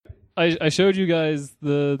I showed you guys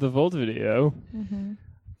the Volt video. Mm-hmm.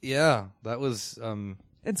 Yeah, that was.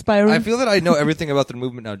 Inspiring. I feel that I know everything about the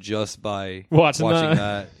movement now just by Watching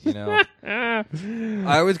that. You know,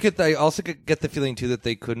 I always get. I also get the feeling too that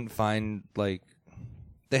they couldn't find like.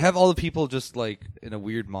 They have all the people just like in a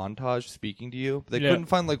weird montage speaking to you. But they couldn't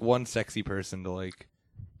find like one sexy person to like.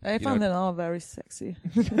 I found them all very sexy.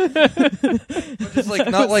 Just like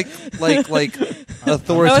not like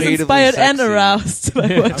authoritatively. I was inspired sexy. and aroused by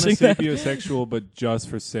I'm a watching that. sapiosexual, but just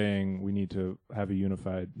for saying we need to have a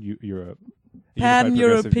unified Europe.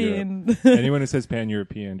 Pan-European. Anyone who says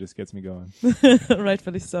pan-European just gets me going.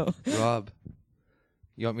 Rightfully so. Rob,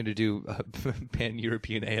 you want me to do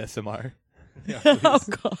pan-European ASMR? Yeah, Oh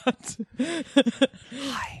God.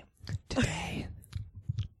 Hi. Today,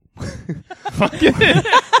 we're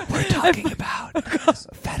talking about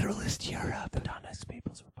Federalist Europe. The Donetsk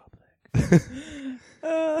People's Republic.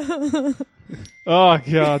 Oh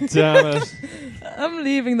god damn it! I'm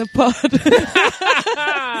leaving the pod.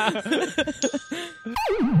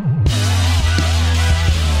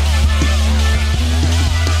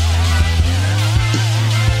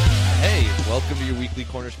 Hey, welcome to your weekly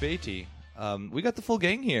Corner Spatey. We got the full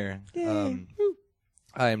gang here.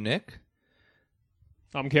 I am Nick.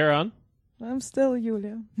 I'm Kieran. I'm still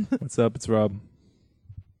Julia. What's up? It's Rob.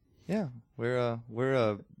 Yeah, we're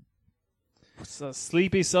It's a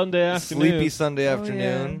sleepy Sunday afternoon. sleepy Sunday Oh,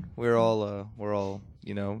 afternoon. We're all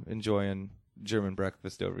enjoying German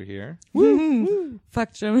breakfast over here. Woo!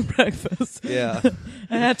 Fuck German breakfast. Yeah.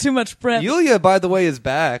 I had too much bread. Yulia, by the way, is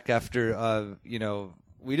back after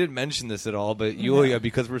we didn't mention this at all, but Yulia,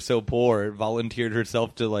 because we're so poor, volunteered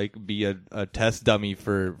herself to like be a test dummy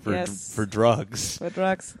for drugs. For drugs. It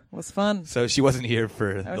was fun. So she wasn't here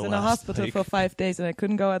for I was in a hospital for 5 days and I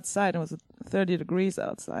couldn't go outside. It was 30 degrees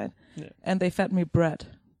outside. Yeah. And they fed me bread.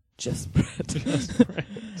 Just bread.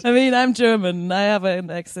 I mean, I'm German. And I have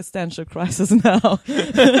an existential crisis now.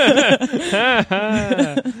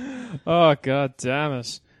 Oh god damn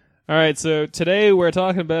it! All right, so today we're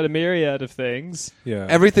talking about a myriad of things. Yeah.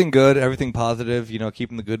 Everything good, everything positive,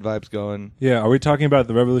 keeping the good vibes going. Yeah. Are we talking about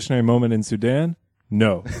the revolutionary moment in Sudan?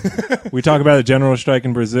 No. We talking about the general strike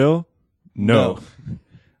in Brazil? No.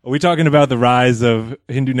 Are we talking about the rise of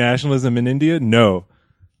Hindu nationalism in India? No.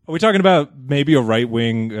 Are we talking about maybe a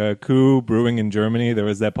right-wing coup brewing in Germany? There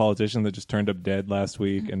was that politician that just turned up dead last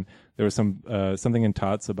week, and there was something in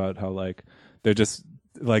Tots about how like they're just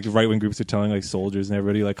like right-wing groups are telling like soldiers and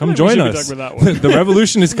everybody like, come We join should be us. talking about that one. The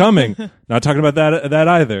revolution is coming. Not talking about that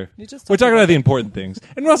either. You just We're talked talking about the important things,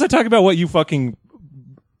 and we're also talking about what you fucking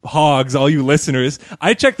hogs, all you listeners.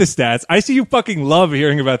 I check the stats. I see you fucking love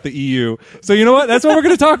hearing about the EU. So you know what? That's what we're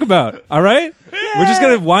going to talk about. All right? We're just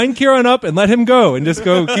going to wind Kieran up and let him go and just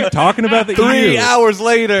go keep talking about the EU. 3 hours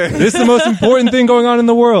later. This is the most important thing going on in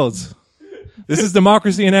the world. This is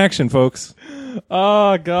democracy in action, folks.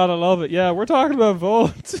 Oh god, I love it. Yeah, we're talking about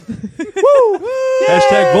Volt, Hashtag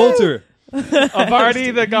Volter. a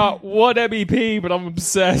party that got one MEP, but I'm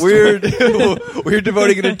obsessed. We're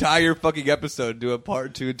devoting an entire fucking episode to a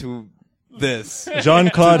part to this.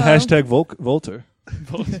 Jean-Claude hashtag Volter.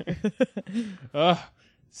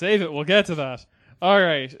 Save it. We'll get to that. All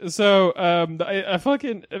right. So, I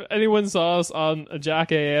fucking, if anyone saw us on a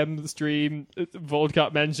Jack AM stream, Volt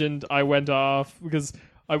got mentioned. I went off because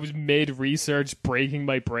I was mid-research breaking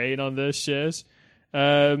my brain on this shit.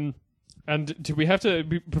 And do we have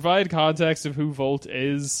to provide context of who Volt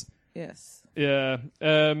is? Yes. Yeah.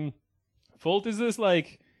 Volt is this,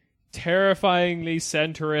 like, terrifyingly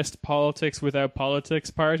centrist politics without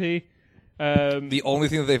politics party. The only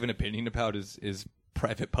thing that they have an opinion about is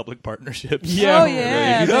private-public partnerships. Yeah. Oh,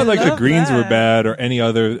 yeah. If you thought they like the love Greens were that. bad or any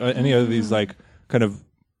other of these like kind of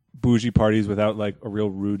bougie parties without like a real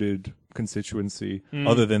rooted constituency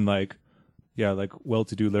other than like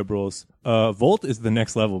well-to-do liberals, Volt is the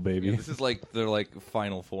next level, baby. This is like their like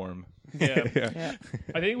final form. Yeah. Yeah.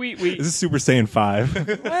 I think we This is Super Saiyan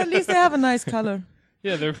 5. Well, at least they have a nice color.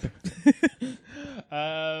 yeah, they're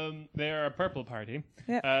they're a purple party.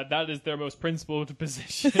 Yeah. That is their most principled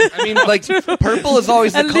position. I mean, like purple is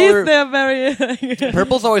always the At color. least they're very.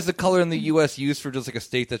 Purple's always the color in the U.S. used for just like a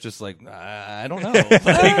state that's just like I don't know.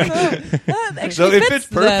 That actually So it fits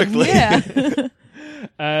them, perfectly. Yeah.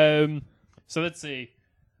 So let's see.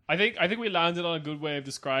 I think we landed on a good way of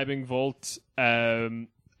describing Volt on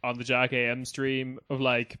the Jack AM stream of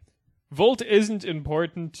like Volt isn't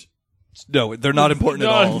important. No, they're not important at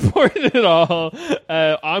all. Not important at all.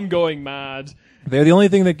 I'm going mad. They're the only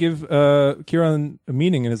thing that give Kieran a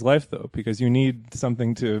meaning in his life, though, because you need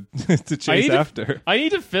something to to chase after. I need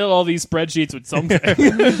to fill all these spreadsheets with something.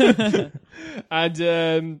 And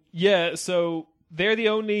so they're the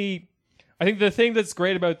only I think the thing that's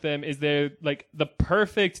great about them is they're like the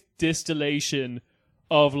perfect distillation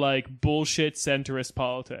of like bullshit centrist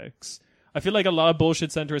politics. I feel like a lot of bullshit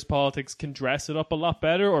centrist politics can dress it up a lot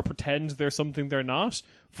better or pretend they're something they're not.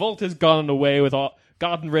 Volt has gotten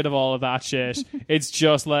rid of all of that shit. It's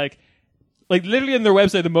just like literally in their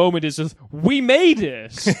website at the moment is just, we made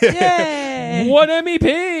it. Yay! One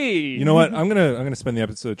MEP. You know what? I'm gonna spend the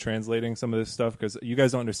episode translating some of this stuff because you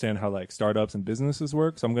guys don't understand how like startups and businesses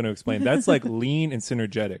work. So I'm gonna explain. That's like lean and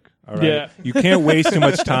synergetic. All right. Yeah. You can't waste too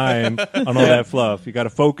much time on all that fluff. You got to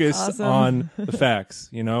focus Awesome. on the facts.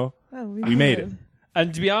 You know, Oh, we made it.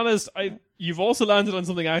 And to be honest, you've also landed on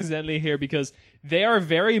something accidentally here because they are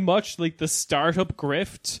very much like the startup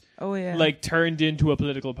grift, Oh yeah. like turned into a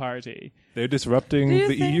political party. They're disrupting Do you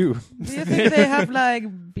the think- EU. Do you think they have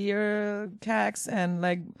like beer kegs and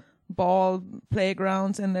like ball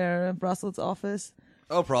playgrounds in their Brussels office?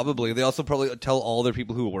 Oh, probably. They also probably tell all their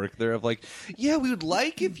people who work there of like, yeah, we would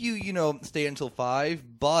like if you, stay until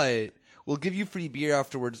 5, but we'll give you free beer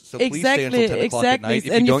afterwards. So please stay until 10 o'clock at night.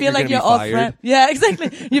 If And you you don't, feel like you're you're gonna all be fired. friends. Yeah,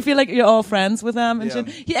 exactly. You feel like you're all friends with them and Yeah.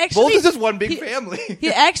 shit. He actually Volt is just one big he- family. He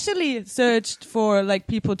actually searched for like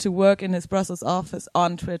people to work in his Brussels office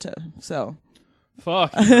on Twitter. So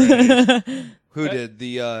Fuck. Who did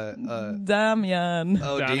the Damian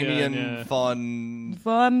Damien yeah. von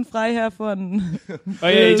von Freiherr von Oh,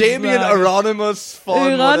 yeah, Damien Euronymous von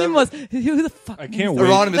Hieronymus. whatever. Who the fuck? I can't is- wait.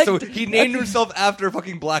 Euronymous. Like, So he named himself after a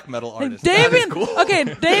fucking black metal artist. Damien, That is cool. okay,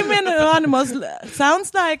 Damien Hieronymus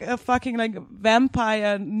sounds like a fucking like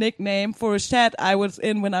vampire nickname for a chat I was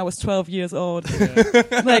in when I was 12 years old,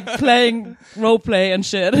 like playing roleplay and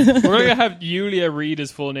shit. We're going to have Julia read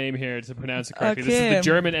his full name here to pronounce it correctly. This is Okay. the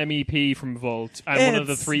German MEP from Volt and one of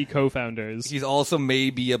the It's- 3 co-founders. He's also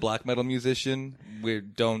maybe a black metal musician. We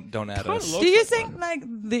don't add Kinda us. looks Do you like think like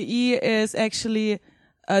the E is actually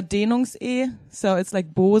a Dehnungs-E, so it's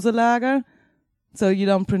like Boselager, so you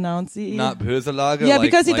don't pronounce the E? Not Böselager. yeah, like,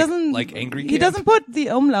 because he like- doesn't. like angry. He Camp? doesn't put the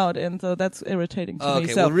umlaut in, so that's irritating to me. Okay,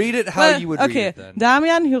 So well, read it how Well, you would okay. read it then.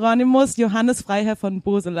 Damian Hieronymus Johannes Freiherr von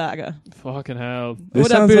Boselager. Fucking hell. This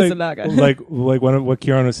Oder sounds Böselager. like what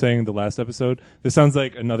Kieran was saying in the last episode. This sounds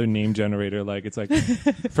like another name generator. Like it's like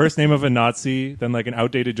first name of a Nazi, then like an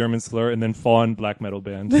outdated German slur, and then fawn black metal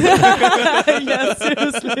band. Yeah,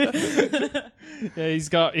 seriously. Yeah, he's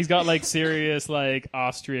got like serious like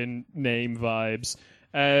Austrian name vibes.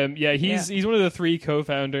 He's one of the 3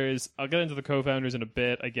 co-founders. I'll get into the co-founders in a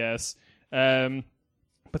bit, I guess.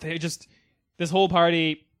 But they just this whole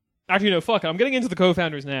party. Actually, no, fuck it. I'm getting into the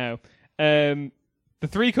co-founders now. The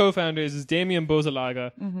 3 co-founders is Damien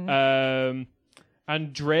Boselager,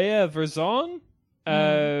 Andrea Verzon.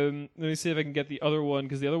 Let me see if I can get the other one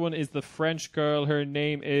because the other one is the French girl. Her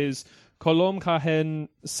name is Colombe Cahen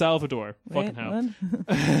Salvador. Fucking Wait,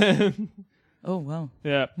 hell. what? Oh wow.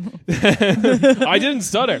 Yeah. I didn't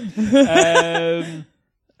stutter.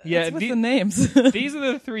 Yeah, What's with the names? these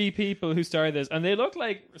are the 3 people who started this, and they look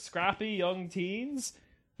like scrappy young teens.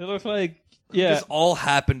 They look like, yeah. Just all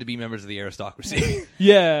happen to be members of the aristocracy.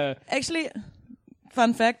 Yeah. Actually,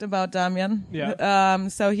 fun fact about Damian. Yeah.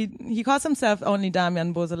 So he calls himself only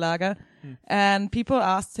Damian Boselager, and people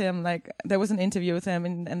asked him, like, there was an interview with him,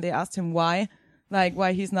 and they asked him why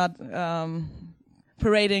he's not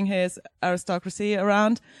parading his aristocracy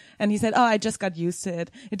around, and he said, "Oh, I just got used to it.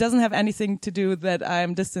 It doesn't have anything to do that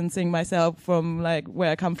I'm distancing myself from like where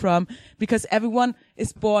I come from, because everyone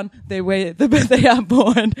is born the way they are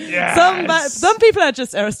born. Yes! Some people are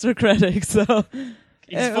just aristocratic, so."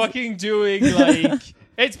 He's It was- fucking doing like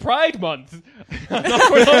it's Pride Month. I'm not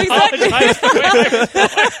going to Exactly. apologize the way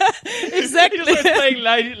I- He Exactly. just starts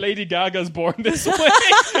playing Lady Gaga's Born This Way.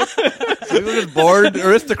 People just bored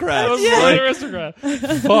aristocrats. Born Like, Aristocrat.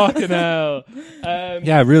 Fucking hell.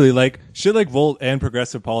 Yeah, really. Like shit like Volt and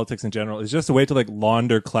progressive politics in general is just a way to like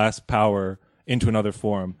launder class power into another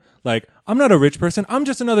form. Like, I'm not a rich person. I'm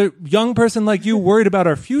just another young person like you worried about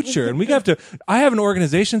our future. And I have an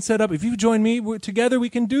organization set up. If you join me, together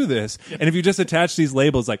we can do this. And if you just attach these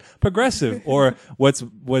labels like progressive or what's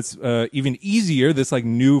even easier, this like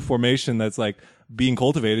new formation that's like being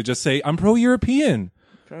cultivated, just say, I'm pro-European.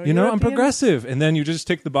 I'm progressive. And then you just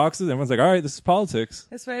tick the boxes. And everyone's like, all right, this is politics.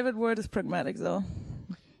 His favorite word is pragmatic, though.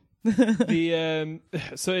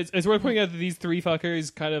 So it's worth pointing out that these 3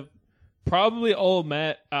 fuckers kind of probably all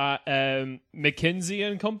met at McKinsey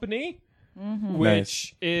and Company.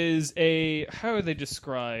 which is how are they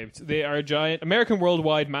described? They are a giant American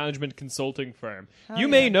worldwide management consulting firm. You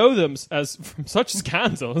may know them as from such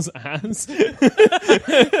scandals as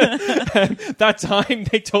that time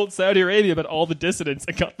they told Saudi Arabia about all the dissidents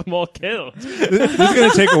and got them all killed. This is going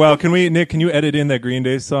to take a while. Nick, can you edit in that Green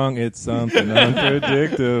Day song? It's something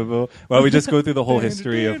unpredictable. While we just go through the whole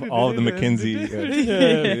history of all of the McKinsey.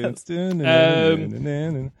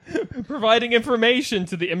 Providing information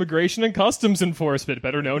to the Immigration and Customs Enforcement,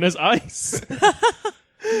 better known as ICE.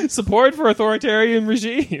 Support for authoritarian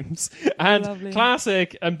regimes. And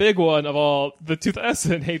classic and big one of all, the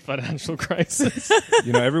 2008 financial crisis.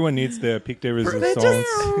 Everyone needs their Pic de Resistance.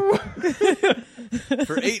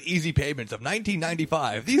 For 8 easy payments of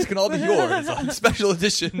 $19.95, these can all be yours on special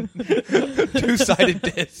edition 2-sided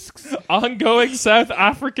discs. Ongoing South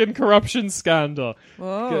African corruption scandal.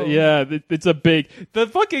 Whoa. Yeah, it's a big... The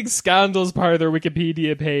fucking scandals part of their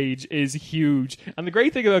Wikipedia page is huge. And the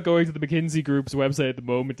great thing about going to the McKinsey Group's website at the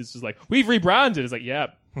moment is just like, we've rebranded. It's like, yeah.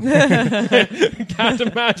 Can't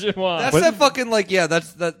imagine why. That's that fucking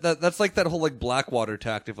that's like that whole like Blackwater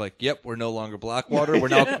tactic. Like, yep, we're no longer Blackwater. We're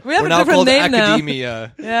now We have we're a now different called name now.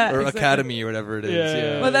 Academia or exactly. Academy or whatever it is.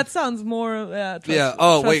 Yeah. Well, that sounds more.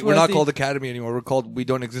 Oh wait, we're not trustworthy. called Academy anymore. We're called We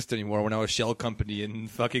Don't Exist Anymore. We're now a shell company in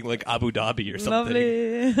fucking like Abu Dhabi or something.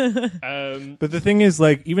 Lovely. But the thing is,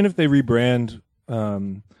 like, even if they rebrand,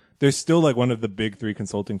 there's still like one of the big 3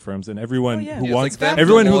 consulting firms, and everyone Oh, yeah. who Yeah, it's wants like them,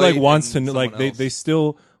 everyone who like Deloitte, wants to and like someone they else.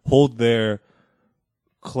 still hold their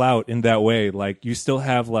clout in that way. Like, you still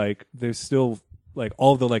have like there's still like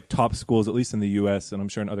all the like top schools, at least in the U.S. and I'm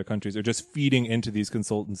sure in other countries, are just feeding into these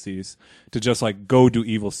consultancies to just like go do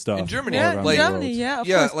evil stuff. In Germany, all Yeah, around like- the Germany, world. yeah, of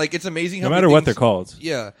Yeah, course. like it's amazing how No many matter what things- they're called.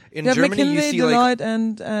 Yeah, in Yeah, Germany McKinsey, you see Deloitte,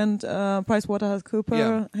 like. and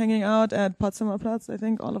PricewaterhouseCoopers hanging out at Potsdamer Platz. I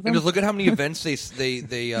think all of them. And just look at how many events they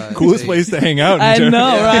Coolest they- place to hang out. In I Germany.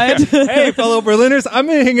 know, right? Hey, fellow Berliners, I'm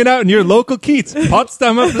hanging out in your local Kiez,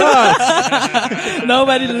 Potsdamer Platz.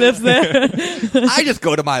 Nobody lives there. I just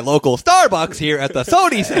go to my local Starbucks here at the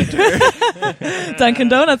Sony Center. Dunkin'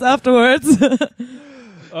 Donuts afterwards.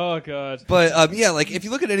 Oh, God. But yeah, like if you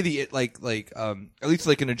look at any of the at least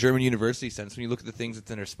like in a German university sense, when you look at the things that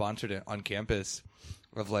then are sponsored on campus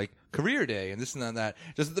of like career day and this and that,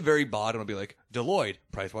 just at the very bottom will be like Deloitte,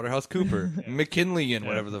 PricewaterhouseCooper, McKinley, and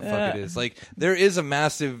whatever the fuck it is. Like there is a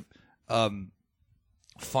massive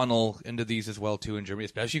funnel into these as well too in Germany,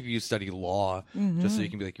 especially if you study law, just so you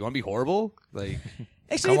can be like, you want to be horrible, like.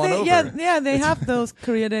 Actually, Come on over. they have those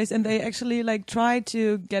career days, and they actually like try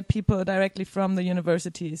to get people directly from the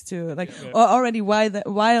universities to like, or already while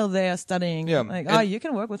they are studying. Yeah. Like, And you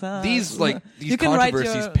can work with us. These You can write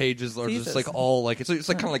controversies your pages are just thesis. like all like it's like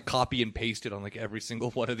kind of like copy and pasted on like every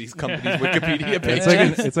single one of these companies' Wikipedia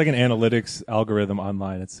pages. It's like an analytics algorithm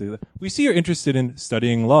online. It's we see you're interested in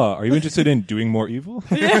studying law. Are you interested in doing more evil?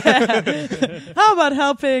 How about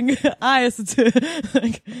helping ICE to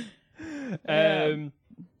like,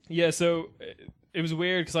 Yeah, so it was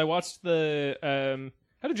weird because I watched the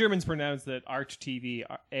how do Germans pronounce that? Art TV,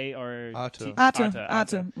 A or Arte. Arte.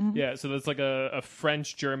 Mhm. Yeah, so that's like a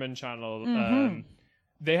French German channel.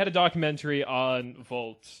 They had a documentary on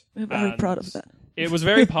Volt. We're very and proud of that. It was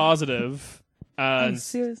very positive, and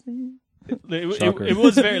Seriously. it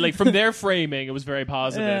was very like from their framing, it was very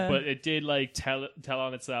positive, Yeah. but it did like tell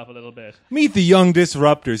on itself a little bit. Meet the young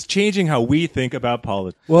disruptors, changing how we think about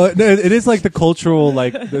politics. Well, no, it is like the cultural,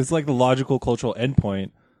 like it's like the logical cultural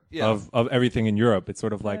endpoint of everything in Europe. It's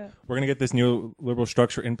sort of like we're going to get this new liberal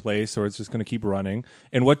structure in place, or it's just going to keep running.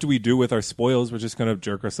 And what do we do with our spoils? We're just going to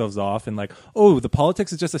jerk ourselves off and like, oh, the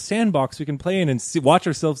politics is just a sandbox we can play in and watch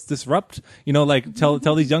ourselves disrupt. You know, like tell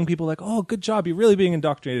these young people like, oh, good job, you're really being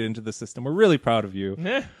indoctrinated into the system. We're really proud of you.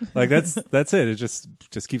 Like that's it. It just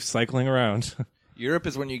keeps cycling around. Europe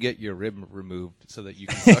is when you get your rib removed so that you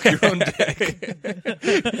can suck your own dick.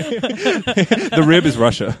 The rib is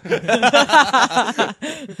Russia.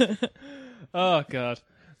 Oh God.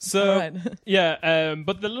 So All right. yeah,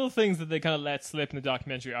 but the little things that they kind of let slip in the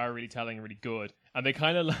documentary are really telling, and really good, and they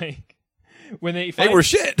kind of like when they They were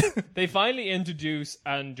shit. they finally introduce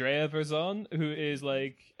Andrea Verzon, who is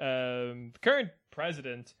like the current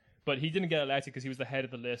president, but he didn't get elected because he was the head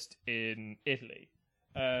of the list in Italy.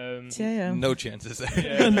 Yeah. No chances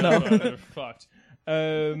there. Yeah, no, they're fucked.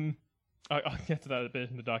 I'll get to that a bit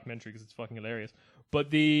in the documentary because it's fucking hilarious. But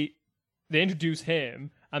they introduce him,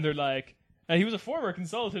 and they're like, and he was a former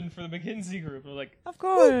consultant for the McKinsey Group. And I'm like, Of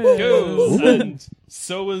course. cool. And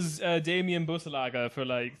so was Damien Busselaga for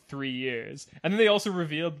like 3 years. And then they also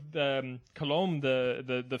revealed Colombe,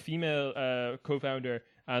 the female co-founder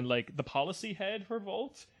and like the policy head for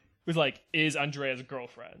Volt, was like, is Andrea's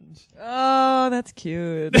girlfriend. Oh, that's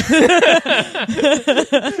cute.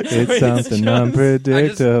 It's something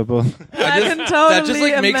unpredictable. I can totally that just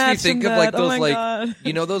like makes me imagine think that. of like Oh those my like God.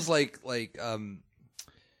 you know those like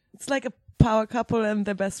It's like a power couple and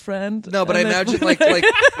their best friend. no, but I And then- imagine like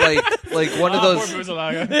one of Poor those.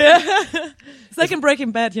 Buzalaga. Yeah. It's like in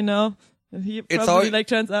Breaking Bad, you know. He It's probably always- like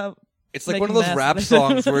turns out. It's like making one of those mess. rap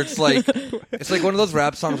songs where it's like one of those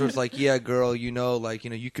rap songs where it's like, yeah, girl, like,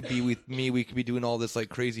 you could be with me, we could be doing all this like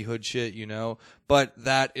crazy hood shit, but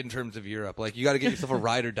that in terms of Europe, like you got to get yourself a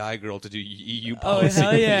ride or die girl to do EU Oh, policy.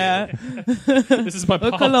 hell yeah. This is my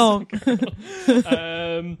Or policy.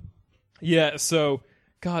 Cologne. Yeah, so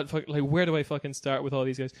God, like, where do I fucking start with all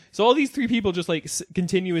these guys? So all these three people just like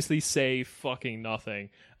continuously say fucking nothing,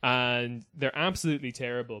 and they're absolutely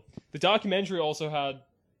terrible. The documentary also had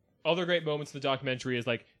other great moments in the documentary. Is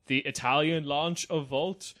like the Italian launch of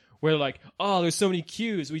Volt, where like, oh, there's so many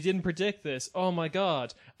queues, we didn't predict this. Oh my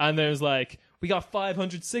God! And there's like, we got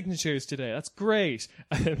 500 signatures today. That's great.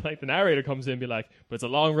 And then, like, the narrator comes in and be like, but it's a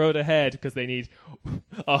long road ahead because they need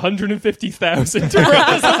 150,000 to run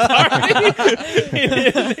as a party.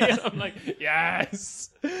 And I'm like,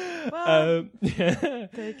 yes. Yeah.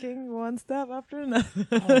 Taking one step after another.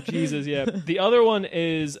 Oh, Jesus, yeah. The other one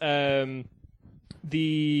is they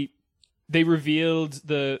revealed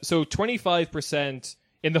so 25%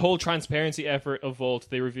 in the whole transparency effort of Volt,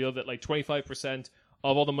 they revealed that like 25%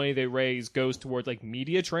 of all the money they raise goes towards like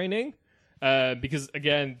media training, because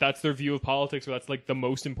again, that's their view of politics, so that's like the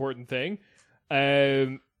most important thing.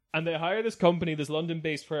 And they hire this company, this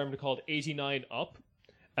London-based firm called 89up,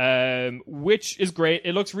 which is great.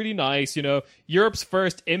 It looks really nice, Europe's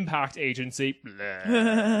first impact agency.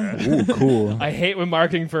 Ooh, cool. I hate when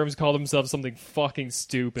marketing firms call themselves something fucking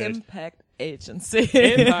stupid. Impact agency.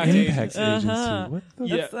 Impact Impact agency. agency. What the?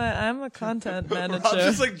 Yeah. That's, I'm a content manager. I'm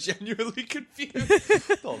just like genuinely confused.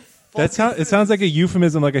 It sounds like a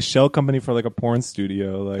euphemism, like a shell company for like a porn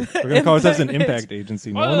studio. Like we're gonna call ourselves an impact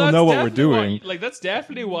agency. No Well, one will that's know what we're definitely doing. like that's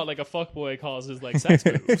definitely what like a fuckboy calls his like sex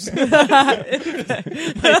moves. You're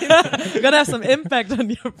gonna have some impact on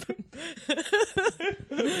your.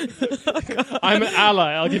 I'm an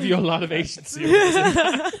ally. I'll give you a lot of agency.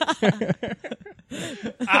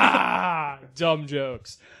 Dumb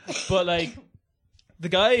jokes. But like the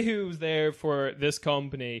guy who's there for this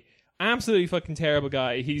company, absolutely fucking terrible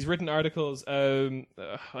guy. He's written articles. I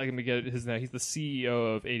can get his name. He's the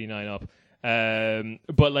CEO of 89up.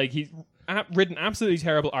 But like he's written absolutely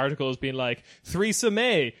terrible articles, being like Theresa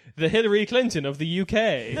May, the Hillary Clinton of the UK.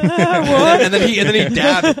 and then he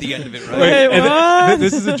dabbed at the end of it, right? Wait, And what?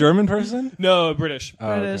 this is a German person? No, British.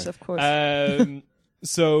 Oh, okay. British, of course.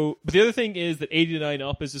 But the other thing is that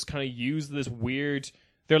 89up is just kind of used this weird.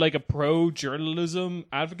 They're like a pro-journalism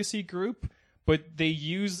advocacy group, but they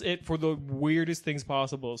use it for the weirdest things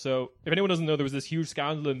possible. So if anyone doesn't know, there was this huge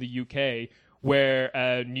scandal in the UK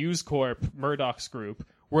where News Corp, Murdoch's group,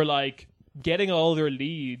 were like getting all their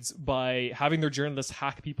leads by having their journalists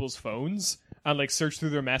hack people's phones and like search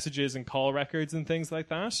through their messages and call records and things like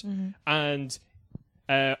that. Mm-hmm. And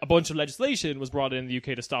a bunch of legislation was brought in the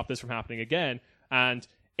UK to stop this from happening again. And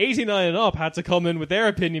 89up had to come in with their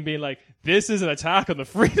opinion, being like, this is an attack on the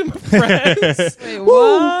freedom of press. Wait,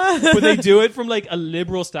 what? But they do it from like a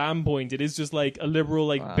liberal standpoint. It is just like a liberal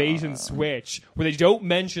like bait and switch, where they don't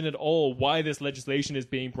mention at all why this legislation is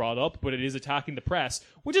being brought up, but it is attacking the press,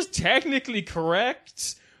 which is technically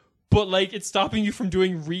correct. But like it's stopping you from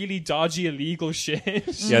doing really dodgy illegal shit.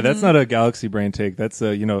 Yeah, that's not a Galaxy Brain take. That's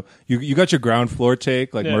you got your ground floor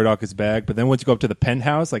take, like Yeah. Murdoch is back, but then once you go up to the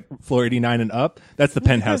penthouse, like floor 89 and up, that's the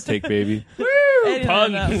penthouse take, baby.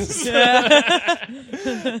 Puns.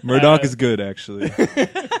 Murdoch is good, actually.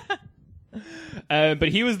 But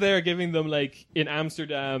he was there giving them like in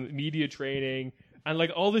Amsterdam media training, and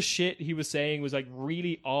like all the shit he was saying was like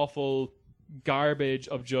really awful garbage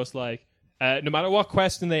of just like no matter what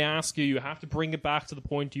question they ask you, you have to bring it back to the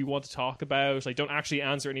point you want to talk about. Like, don't actually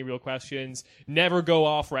answer any real questions. Never go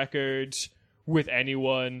off record with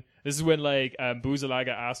anyone. This is when like Buzalaga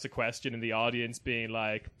asked a question in the audience, being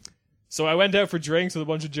like, so I went out for drinks with a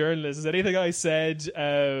bunch of journalists. Is anything I said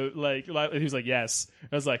like he was like, yes.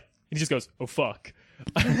 I was like, and he just goes, oh fuck.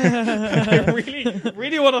 I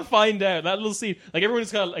really want to find out that little scene. Like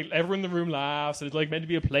everyone's got like everyone in the room laughs and it's like meant to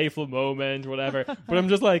be a playful moment or whatever. But I'm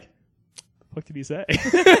just like, what did he say?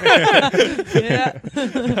 Yeah.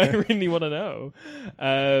 I really want to know.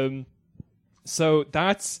 So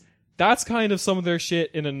that's kind of some of their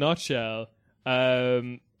shit in a nutshell.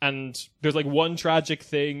 And there's like one tragic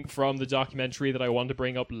thing from the documentary that I want to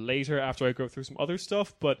bring up later after I go through some other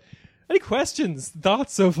stuff. But any questions,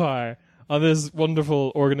 thoughts so far on this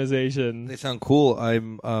wonderful organization. They sound cool.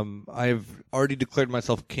 I've already declared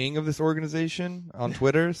myself king of this organization on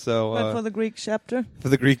Twitter. So But for the Greek chapter, for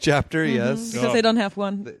the Greek chapter, yes. because they don't have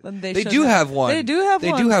one. They They should do have one. They do have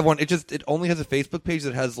They one. do have one. It only has a Facebook page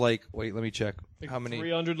that has like. Wait, let me check. How many?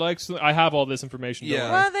 300 likes. I have all this information. don't Yeah,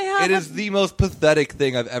 worry. Well, they have it is the most pathetic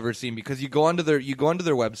thing I've ever seen because you go onto their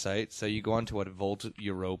website. So you go onto what Volt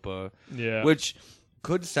Europa, Yeah. which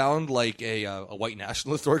could sound like a white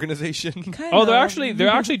nationalist organization. Kind Oh, of. they're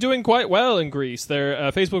actually doing quite well in Greece.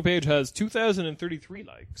 Their Facebook page has 2,033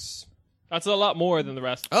 likes. That's a lot more than the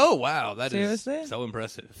rest. Oh wow, that is Seriously? so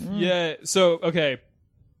impressive. Yeah. So okay,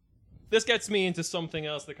 this gets me into something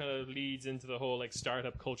else that kind of leads into the whole like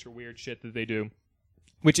startup culture weird shit that they do,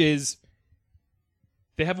 which is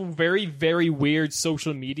they have a very very weird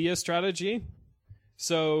social media strategy.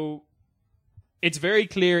 So it's very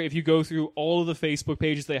clear if you go through all of the Facebook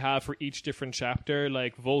pages they have for each different chapter,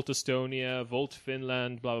 like Volt Estonia, Volt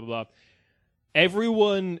Finland, blah, blah, blah.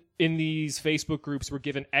 Everyone in these Facebook groups were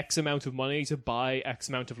given X amount of money to buy X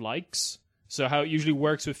amount of likes. So how it usually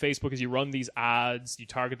works with Facebook is you run these ads, you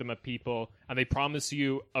target them at people, and they promise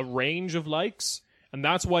you a range of likes. And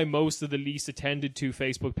that's why most of the least attended to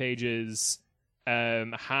Facebook pages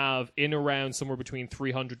have in around somewhere between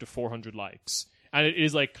 300 to 400 likes. And it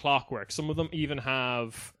is like clockwork. Some of them even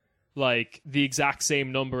have like the exact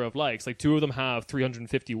same number of likes. Like 2 of them have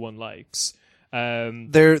 351 likes. They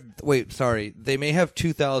may have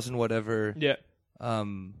 2,000 whatever Yeah.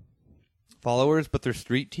 followers, but their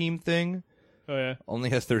street team thing Oh yeah. only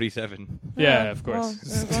has 37. Yeah, of Well, course.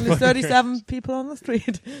 there's only 37 people on the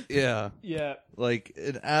street. Yeah, Yeah. like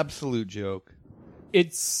an absolute joke.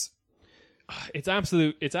 It's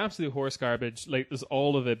absolute horse garbage. Like there's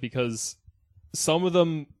all of it because some of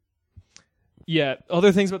them. Yeah,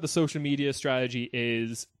 other things about the social media strategy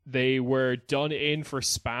is they were done in for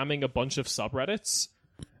spamming a bunch of subreddits.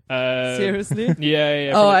 Seriously?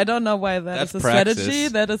 Yeah. Oh, I don't know why That's that is a praxis. strategy.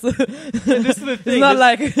 That is a. This is the It's thing. not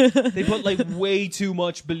like. They put like way too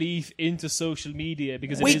much belief into social media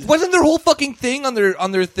because Wait, it is. wasn't their whole fucking thing on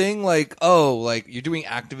their thing like, oh, like you're doing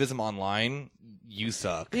activism online? You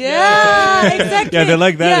suck. Yeah, exactly. Yeah, they're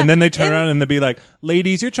like that, Yeah. and then they turn around and they'll be like,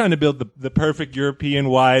 "Ladies, you're trying to build the perfect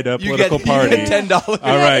European-wide political party. You get $10. All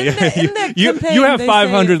right, in their you campaign, have they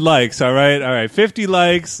 500 say- likes. All right, 50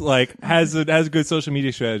 likes, like has a good social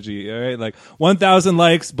media strategy. All right, like 1,000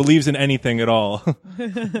 likes, believes in anything at all.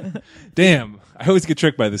 Damn, I always get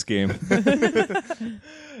tricked by this game.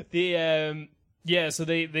 So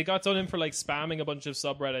they got done in for like spamming a bunch of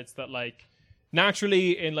subreddits that like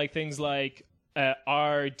naturally in like things like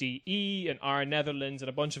RDE and R Netherlands and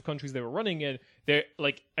a bunch of countries they were running in, they're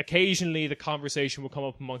like occasionally the conversation will come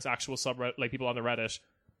up amongst actual subreddit like people on the Reddit,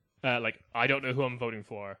 like I don't know who I'm voting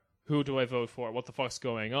for. Who do I vote for? What the fuck's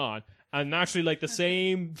going on? And naturally, like the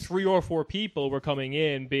same 3 or 4 people were coming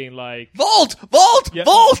in, being like, Volt! Yeah.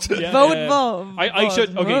 Volt! Yeah, Vote, yeah. vote. I vote.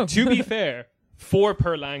 should. Okay, Whoa. to be fair, 4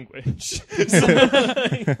 per language.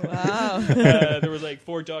 Wow. There was like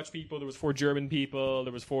 4 Dutch people, there was 4 German people,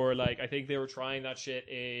 there was 4 like I think they were trying that shit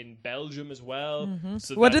in Belgium as well.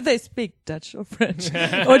 So What that- did they speak? Dutch or French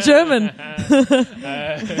or German? That's the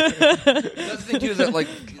thing too is that like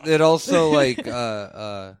it also like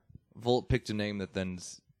Volt picked a name that then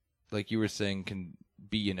like you were saying can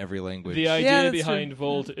be in every language. The Yeah, idea that's behind true.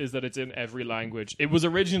 Volt is that it's in every language. It was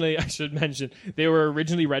originally, I should mention, they were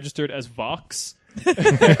originally registered as Vox. Maybe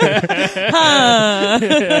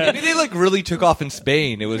they like really took off in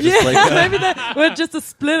Spain. It was just like Maybe that we're just a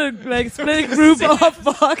split group of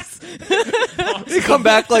Vox. they come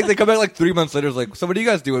back like 3 months later. It's like, so what are you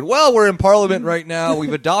guys doing? Well, we're in Parliament right now.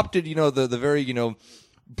 We've adopted the very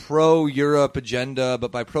pro-Europe agenda, but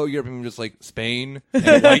by pro-Europe I mean just like Spain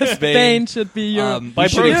and white Spain. Spain should be Europe. By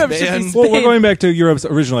should Europe should be expand. Spain. Well, we're going back to Europe's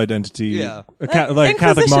original identity. Yeah. Like Catholic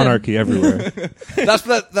Inquisition. monarchy everywhere. That's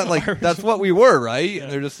that's what we were, right? And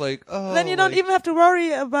they're just like, oh. Then you don't like- even have to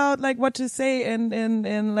worry about like what to say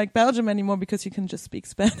in like Belgium anymore because you can just speak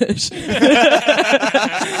Spanish.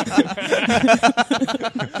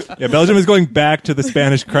 Yeah, Belgium is going back to the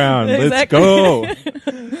Spanish crown. Exactly. Let's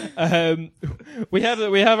go. We have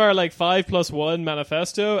our like 5+1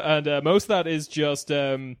 manifesto, and most of that is just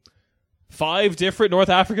 5 different North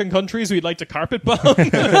African countries we'd like to carpet bomb.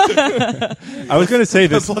 I was going to say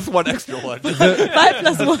this. plus one extra one.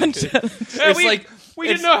 5+1 challenge. It's we like we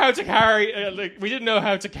didn't know how to carry we didn't know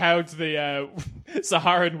how to count the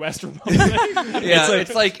Saharan West Republic. Yeah,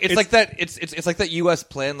 it's like that U.S.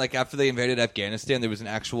 plan. Like after they invaded Afghanistan, there was an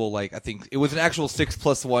actual I think it was an actual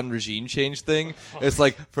 6+1 regime change thing. It's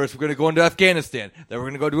like first we're going to go into Afghanistan, then we're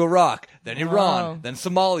going to go to Iraq, then Iran, then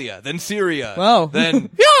Somalia, then Syria, then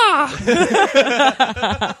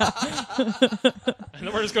and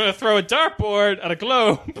then we're just going to throw a dartboard at a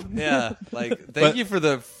globe. Yeah, thank you for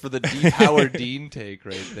the Howard Dean take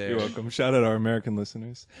right there. You're welcome. Shout out our American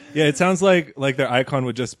listeners. Yeah, it sounds like their icon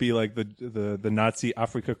would just be like the Nazi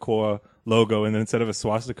Afrika Korps logo, and then instead of a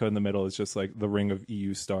swastika in the middle, it's just like the ring of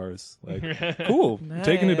EU stars. Like, cool, Nice.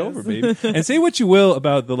 taking it over, baby. And say what you will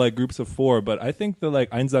about the groups of four, but I think the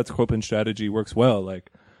Einsatzgruppen strategy works well.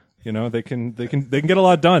 Like, they can get a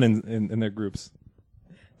lot done in their groups.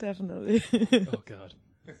 Definitely. Oh God.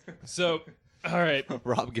 So, all right.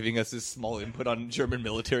 Rob giving us his small input on German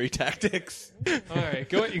military tactics. All right,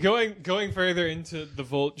 going further into the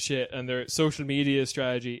Volt shit and their social media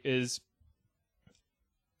strategy is.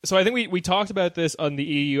 So I think we talked about this on the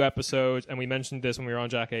EU episode, and we mentioned this when we were on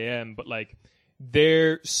Jack AM. But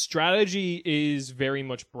their strategy is very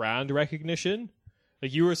much brand recognition.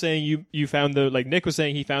 Like you were saying, you found Nick was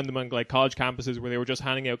saying he found them on college campuses where they were just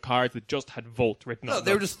handing out cards that just had Volt written on them.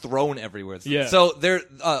 They were just thrown everywhere. Yeah. So they're,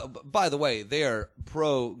 by the way, they are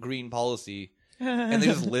pro green policy, and they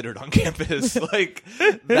just littered on campus.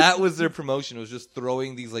 That was their promotion. It was just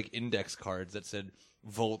throwing these index cards that said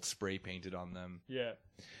Volt spray painted on them. Yeah.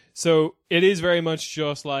 So it is very much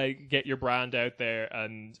just get your brand out there,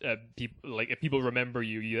 and people if people remember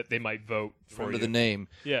you, they might vote for Remember you. the name.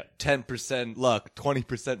 Yeah. 10% luck,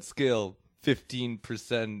 20% skill,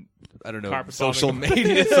 15%, I don't know, Carpet social bombing.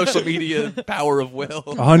 media power of will.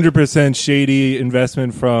 100% shady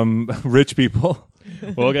investment from rich people.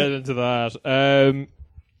 We'll get into that.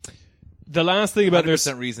 The last thing about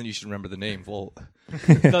 100% reason you should remember the name Volt.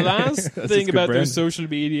 the last That's thing just good about their brand. social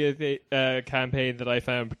media campaign that I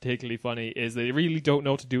found particularly funny is they really don't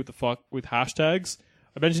know what to do with the fuck with hashtags.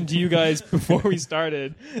 I mentioned to you guys before we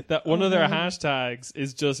started that one of their hashtags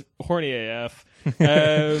is just horny AF.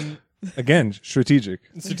 Again, strategic.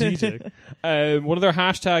 Strategic. One of their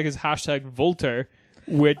hashtag is #Volter,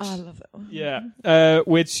 which I love that one.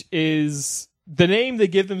 which is the name they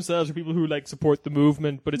give themselves for people who support the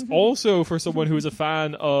movement, but it's also for someone who is a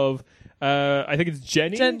fan of I think it's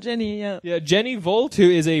Jenny. Jenny, yeah. Yeah, Jenny Volt, who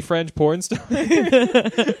is a French porn star.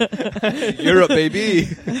 Europe, baby.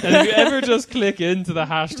 And if you ever just click into the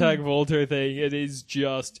 #Volter thing, it is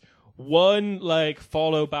just one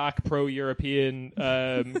follow back pro-European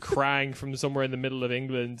crank from somewhere in the middle of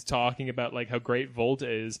England talking about how great Volt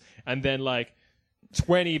is, and then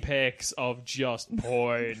 20 pics of just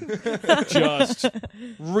porn. Just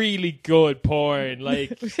really good porn.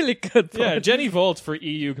 Really good. Yeah, Jenny Volt for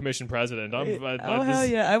EU Commission President. Hell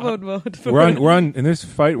yeah, I would vote for We're on in this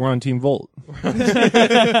fight. We're on Team Volt.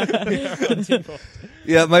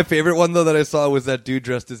 Yeah, my favorite one, though, that I saw was that dude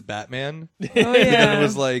dressed as Batman. Oh And yeah. it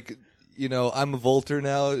was I'm a Volter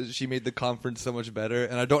now. She made the conference so much better.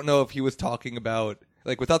 And I don't know if he was talking about,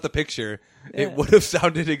 without the picture, it would have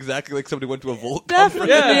sounded exactly like somebody went to a Volt conference.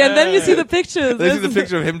 Definitely, Yeah. and then you see the pictures. They see the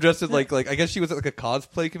picture of him dressed as I guess she was at a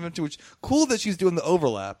cosplay convention, which cool that she's doing the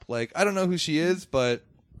overlap. I don't know who she is, but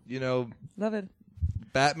Love it.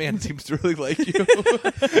 Batman seems to really like you.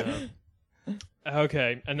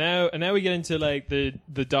 Okay, and now we get into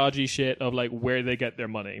the dodgy shit of where they get their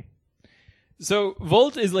money. So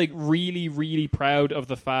Volt is really, really proud of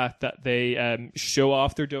the fact that they show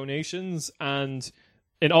off their donations, and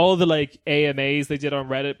in all the AMAs they did on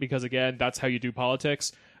Reddit, because again that's how you do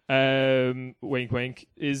politics. Wink, wink.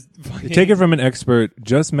 Is fucking, Take it from an expert.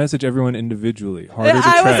 Just message everyone individually. Harder to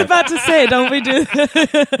I was track. about to say, don't we do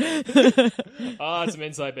that? that's some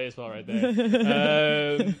inside baseball right there.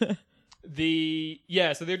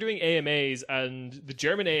 So they're doing AMAs, and the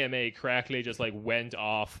German AMA correctly just went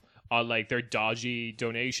off on their dodgy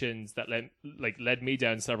donations that led me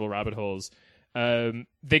down several rabbit holes.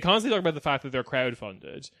 They constantly talk about the fact that they're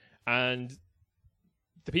crowdfunded, and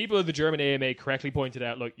the people of the German AMA correctly pointed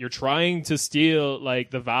out, look, you're trying to steal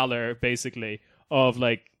the valor basically of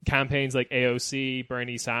campaigns like AOC,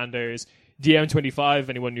 Bernie Sanders, DiEM25, if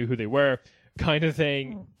anyone knew who they were, kind of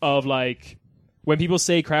thing of when people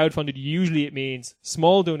say crowdfunded, usually it means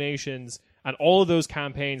small donations. And all of those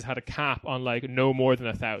campaigns had a cap on no more than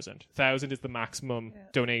 1,000. 1,000 is the maximum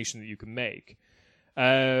donation that you can make.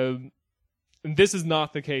 And this is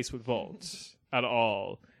not the case with Volt at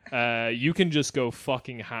all. You can just go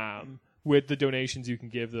fucking ham with the donations you can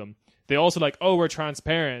give them. They also we're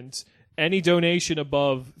transparent. Any donation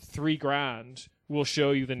above $3,000 we'll show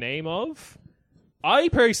you the name of. I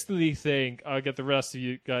personally think, I'll get the rest of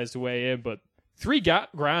you guys to weigh in, but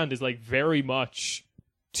grand is like very much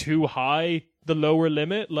too high, the lower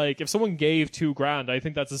limit. Like if someone gave $2,000, I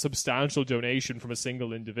think that's a substantial donation from a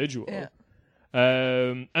single individual. Yeah.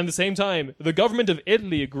 And at the same time, the government of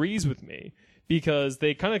Italy agrees with me because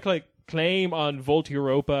they kind of like claim on Volt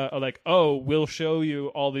Europa, like, oh, we'll show you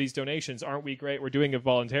all these donations. Aren't we great? We're doing it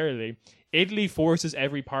voluntarily. Italy forces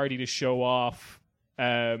every party to show off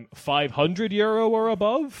 €500 or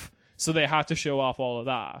above. So they had to show off all of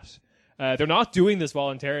that. They're not doing this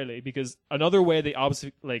voluntarily because another way they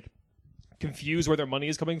obviously like confuse where their money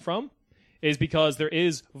is coming from is because there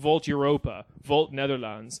is Volt Europa, Volt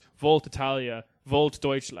Netherlands, Volt Italia, Volt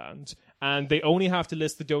Deutschland, and they only have to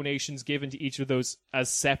list the donations given to each of those as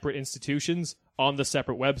separate institutions on the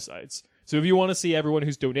separate websites. So if you want to see everyone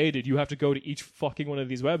who's donated, you have to go to each fucking one of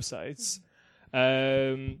these websites.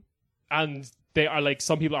 And they are like,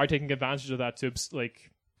 some people are taking advantage of that to like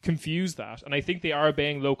confuse that. And I think they are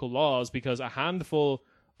obeying local laws because a handful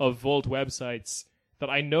of Volt websites that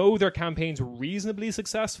I know their campaigns were reasonably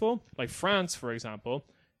successful, like France, for example,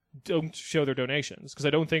 don't show their donations because I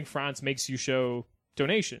don't think France makes you show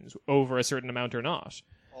donations over a certain amount or not.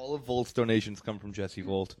 All of Volt's donations come from Jesse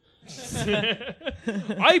Volt.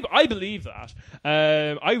 I believe that.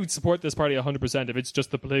 I would support this party 100% if it's just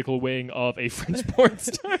the political wing of a French porn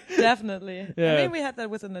star. Definitely. Yeah. I mean, we had that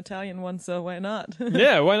with an Italian one, so why not?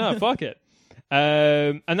 Yeah, why not? Fuck it.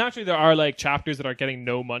 And naturally, there are like chapters that are getting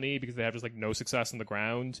no money because they have just like no success on the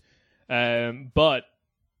ground. But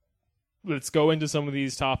let's go into some of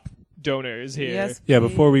these top donors here. Yes. Yeah,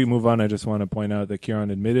 before we move on, I just want to point out that Kieran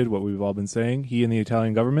admitted what we've all been saying. He and the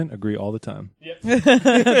Italian government agree all the time. Yep.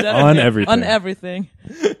 On everything. On everything.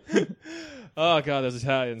 Oh god, those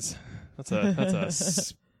Italians. That's a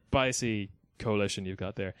spicy coalition you've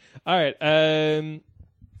got there. All right.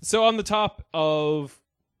 So on the top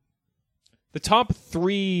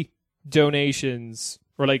 3 donations,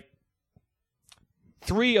 or like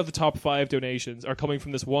 3 of the top 5 donations are coming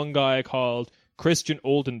from this one guy called Christian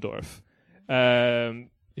Oldendorf,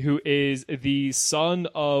 who is the son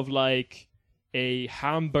of like a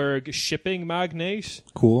Hamburg shipping magnate.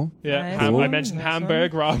 Cool. Yeah, Nice. I mentioned Nice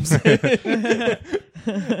Hamburg, Rob's.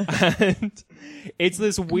 And it's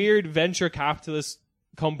this weird venture capitalist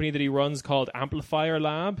company that he runs called Amplifier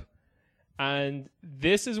Lab. And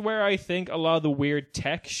this is where I think a lot of the weird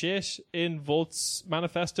tech shit in Volt's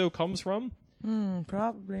manifesto comes from.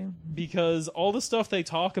 Probably. Because all the stuff they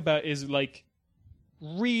talk about is like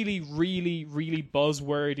really, really, really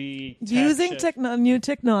buzzwordy tech Using shit. new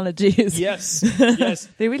technologies. Yes, yes.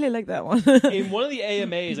 They really like that one. In one of the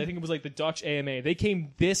AMAs, I think it was like the Dutch AMA, they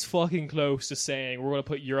came this fucking close to saying we're going to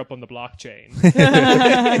put Europe on the blockchain.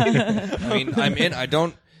 I mean, I'm in. I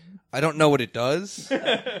don't know what it does.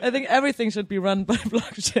 I think everything should be run by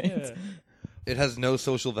blockchains. Yeah. It has no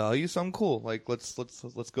social value, so I'm cool. Like, let's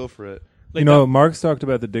go for it. Like you know, Marx talked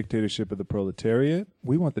about the dictatorship of the proletariat.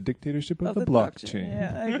 We want the dictatorship of the blockchain.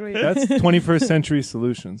 Yeah, I agree. That's 21st century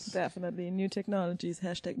solutions. Definitely new technologies.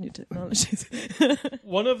 # new technologies.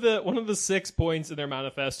 one of the 6 points in their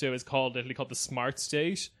manifesto is literally called the smart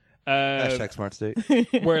state. Hashtag smart state.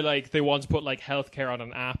 Where like they want to put like healthcare on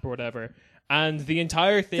an app or whatever. And the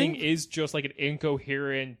entire thing is just like an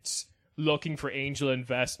incoherent looking for angel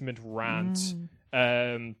investment rant.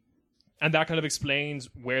 And that kind of explains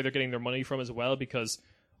where they're getting their money from as well, because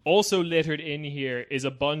also littered in here is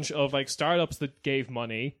a bunch of like startups that gave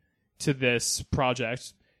money to this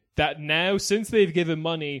project that now, since they've given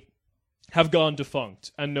money, have gone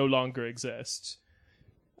defunct and no longer exist.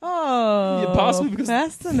 Oh, Yeah, possibly because-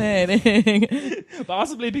 fascinating.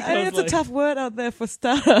 Possibly because I mean, it's like, a tough word out there for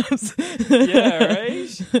startups. yeah, right?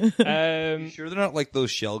 Sure, they're not like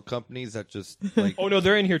those shell companies that just like. Oh no,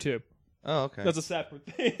 they're in here too. Oh, okay. That's a separate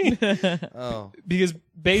thing. Oh, Because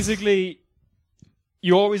basically,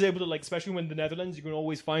 you're always able to, like, especially when in the Netherlands, you can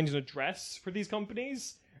always find an address for these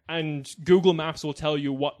companies, and Google Maps will tell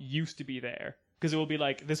you what used to be there. Because it will be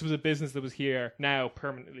like, this was a business that was here, now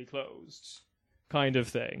permanently closed, kind of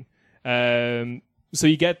thing. So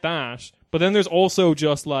you get that. But then there's also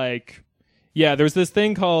just like, yeah, there's this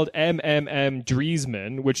thing called MMM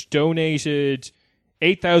Driesman, which donated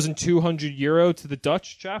 €8,200 to the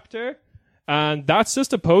Dutch chapter. And that's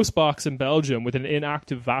just a post box in Belgium with an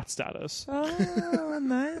inactive VAT status. Oh,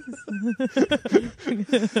 nice.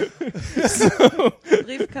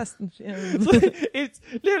 Briefkastenfirmen. It's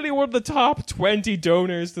literally one of the top 20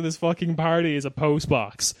 donors to this fucking party is a post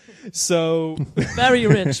box. So Very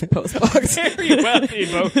rich postbox. very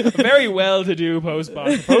wealthy, very well-to-do post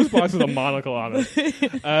box. A post box with a monocle on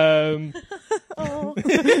it. Oh.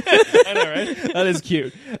 I know, right? That is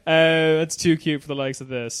cute. That's too cute for the likes of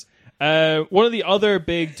this. One of the other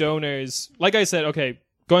big donors, like I said, okay,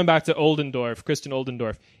 going back to Oldendorf, Christian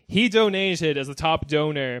Oldendorf, he donated as the top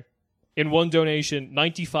donor in one donation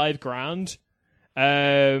 95 grand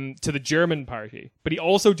to the German party. But he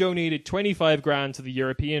also donated 25 grand to the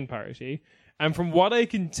European party. And from what I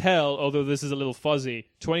can tell, although this is a little fuzzy,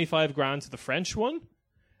 25 grand to the French one.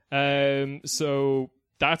 So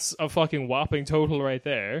that's a fucking whopping total right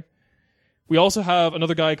there. We also have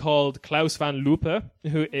another guy called Klaus van Loope,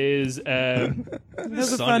 who is... That's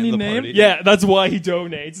a Son funny in the name. party. yeah, that's why he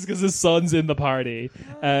donates, because his son's in the party.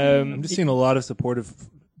 I'm just seeing a lot of supportive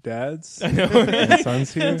dads and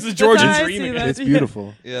sons here. It's a Georgian I dream see again. that. It's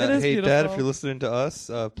beautiful. Yeah. It is Hey, Dad, beautiful. if you're listening to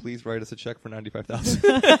us, please write us a check for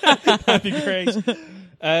 $95,000. That'd be great.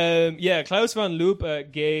 Yeah, Klaus van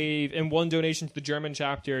Loope gave, in one donation to the German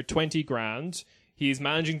chapter, 20 grand. He's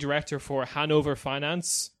managing director for Hanover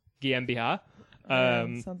Finance GmbH.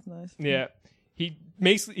 Sounds nice. Yeah, he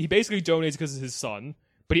basically donates because of his son,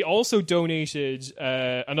 but he also donated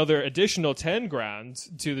another additional 10 grand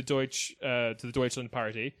to the Deutschland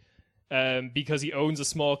Party because he owns a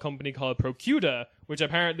small company called Procuda, which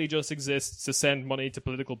apparently just exists to send money to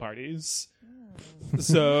political parties.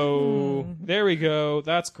 So there we go.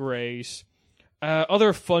 That's great.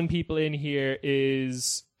 Other fun people in here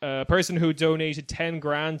is a person who donated 10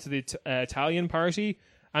 grand to the Italian party,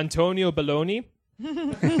 Antonio Belloni.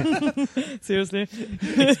 Seriously.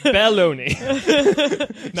 Belloni.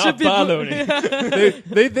 Not Balloni.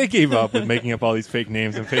 They gave up with making up all these fake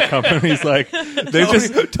names and fake companies. Like they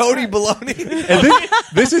just Tony Baloney.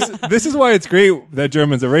 and this is why it's great that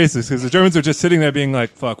Germans are racist, because the Germans are just sitting there being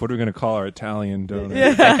like, "Fuck, what are we gonna call our Italian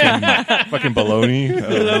donor? Fucking baloney."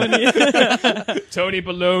 Tony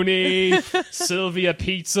Belloni. Sylvia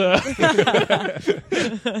Pizza.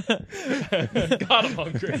 God, I'm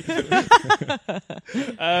hungry.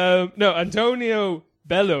 No, Antonio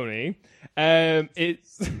Belloni.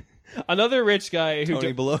 It's another rich guy who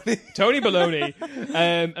Tony Baloney. Tony Belloni,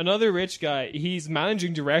 another rich guy. He's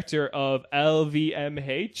managing director of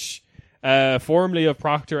LVMH, formerly of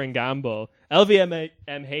Procter and Gamble.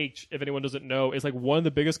 LVMH, if anyone doesn't know, is like one of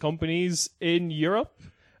the biggest companies in Europe,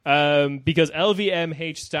 because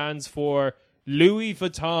LVMH stands for Louis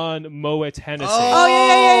Vuitton Moet Hennessy. Oh,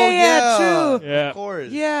 yeah, true. Yeah. Of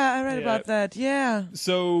course. Yeah, I read Yeah. about that. Yeah,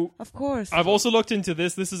 So of course. I've also looked into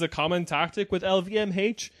this. This is a common tactic with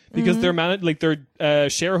LVMH because their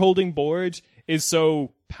shareholding board is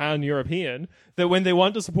so pan-European that when they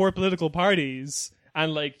want to support political parties,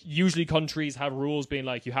 and like usually countries have rules being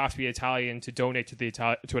like you have to be Italian to donate to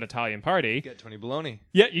to an Italian party. Get Tony Baloney.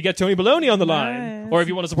 Yeah, you get Tony Baloney on the line. Nice. Or if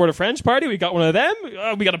you want to support a French party, we got one of them.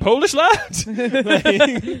 We got a Polish lad.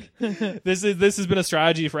 Like, this has been a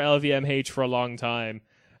strategy for LVMH for a long time.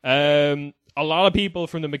 A lot of people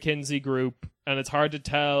from the McKinsey group, and it's hard to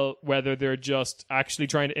tell whether they're just actually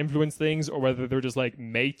trying to influence things or whether they're just like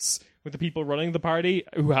mates with the people running the party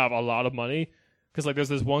who have a lot of money. Because like there's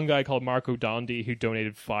this one guy called Marco Dondi who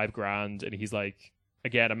donated 5 grand, and he's like,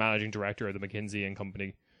 again, a managing director of the McKinsey and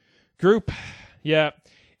Company group. Yeah,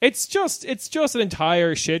 it's just an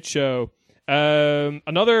entire shit show.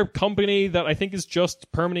 Another company that I think is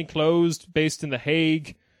just permanently closed, based in The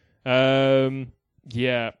Hague.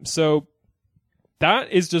 Yeah, so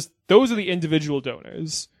that is just, those are the individual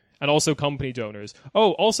donors and also company donors.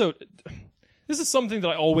 Oh, also, this is something that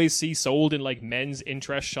I always see sold in like men's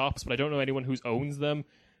interest shops, but I don't know anyone who owns them.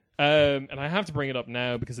 And I have to bring it up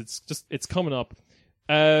now because it's coming up.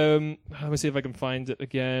 Let me see if I can find it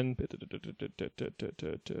again.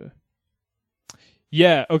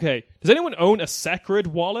 Yeah, okay. Does anyone own a Secret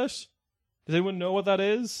wallet? Does anyone know what that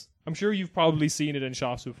is? I'm sure you've probably seen it in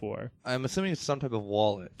shops before. I'm assuming it's some type of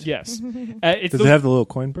wallet. Yes. It's Does those, it have the little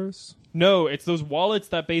coin purse? no, it's those wallets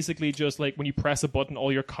that basically just like when you press a button,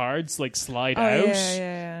 all your cards like slide Oh, out.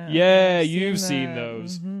 yeah. Yeah, I've you've seen that.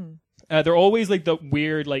 those. Mhm. They're always like the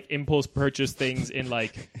weird like impulse purchase things in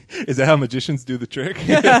like Is that how magicians do the trick?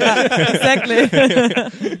 Exactly.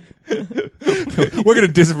 We're gonna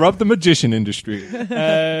disrupt the magician industry.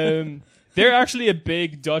 they're actually a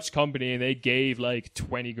big Dutch company and they gave like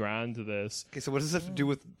 20 grand to this. Okay, so what does this have to do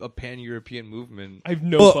with a pan-European movement? I have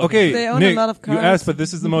no Well, fucking okay, They own Nick, a lot of you cars. asked, but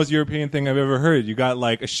this is the most European thing I've ever heard. You got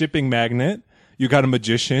like a shipping magnet, you got a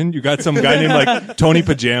magician, you got some guy named like Tony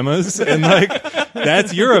Pajamas, and like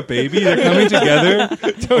that's Europe, baby. They're coming together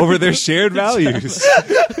over their shared values.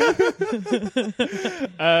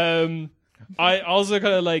 I also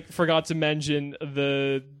kind of like forgot to mention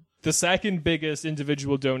the second biggest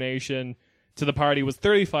individual donation to the party was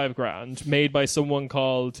 35 grand made by someone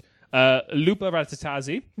called Lupa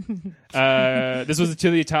Ratatazzi. This was to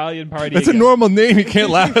the Italian party. That's a normal name. You can't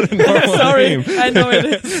laugh at a normal Sorry, name. I know it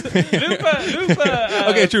is. Lupa.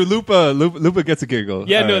 Okay, true. Lupa gets a giggle.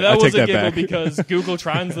 Yeah, All no, right, that I was take a that giggle back. because Google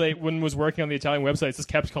Translate, when was working on the Italian websites, just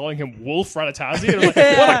kept calling him Wolf Ratatazzi. And I was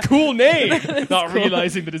like, what a cool name! Not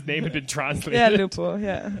realizing that his name had been translated. Yeah, Lupo.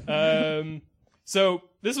 Yeah. So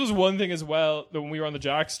this was one thing as well that when we were on the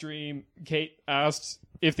Jack stream, Kate asked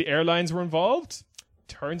if the airlines were involved.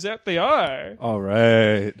 Turns out they are. All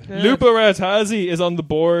right. Lupa Ratatazzi is on the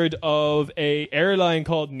board of a airline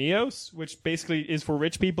called Neos, which basically is for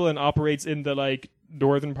rich people and operates in the like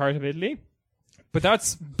northern part of Italy. But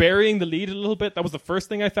that's burying the lead a little bit. That was the first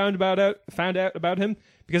thing I found out about him,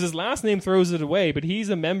 because his last name throws it away. But he's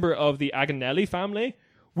a member of the Agnelli family,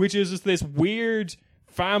 which is just this weird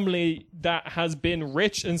family that has been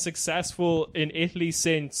rich and successful in Italy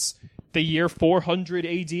since the year 400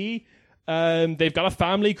 AD. They've got a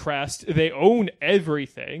family crest. They own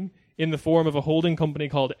everything in the form of a holding company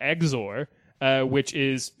called Exor, which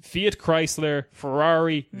is Fiat Chrysler,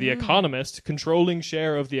 Ferrari, The Economist, controlling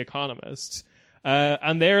share of The Economist.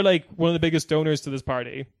 And they're like one of the biggest donors to this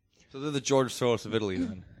party. So they're the George Soros of Italy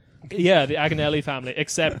then. Yeah, the Agnelli family,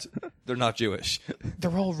 except They're not Jewish.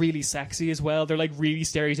 they're all really sexy as well. They're like really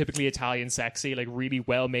stereotypically Italian sexy, like really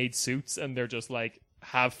well-made suits, and they're just like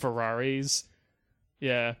have Ferraris.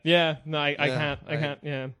 Yeah. No, I can't.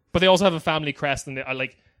 Yeah, but they also have a family crest, and they are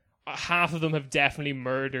like half of them have definitely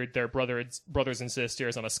murdered their brothers and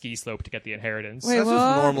sisters on a ski slope to get the inheritance. Wait, That's what?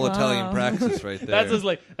 just normal Italian Wow. practice right there. That's just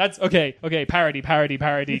like that's okay. Parody.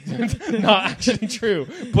 Not actually true,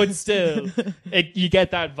 but still, you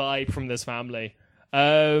get that vibe from this family.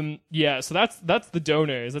 Yeah, so that's the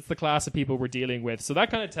donors. That's the class of people we're dealing with. So that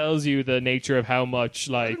kind of tells you the nature of how much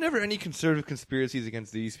There like are never any conservative conspiracies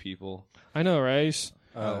against these people. I know, right?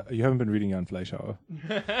 You haven't been reading on Fleischhauer.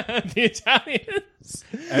 The Italians.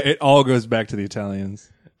 It all goes back to the Italians.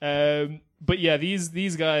 But yeah,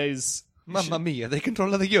 these guys. Mamma mia, they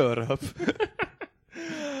control the Europe.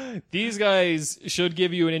 These guys should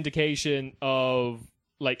give you an indication of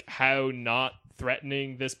like how not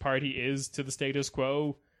threatening this party is to the status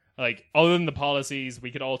quo. Like, other than the policies,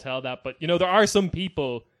 we could all tell that. But, you know, there are some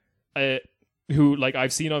people who, like,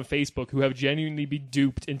 I've seen on Facebook who have genuinely been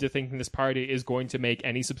duped into thinking this party is going to make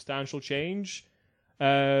any substantial change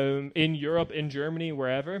in Europe, in Germany,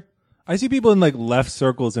 wherever. I see people in like left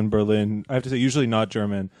circles in Berlin, I have to say usually not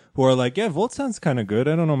German, who are like, yeah, Volt sounds kind of good.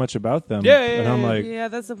 I don't know much about them. Yeah, and I'm like, Yeah,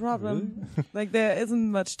 that's the problem. Like, there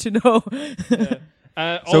isn't much to know. so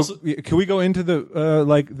Also, can we go into the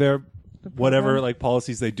like their whatever like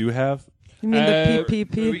policies they do have? You mean the We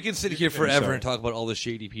PPP? can sit here forever sorry. and talk about all the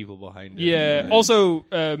shady people behind it. yeah. Also,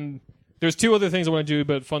 there's two other things I want to do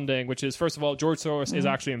about funding, which is, first of all, George Soros is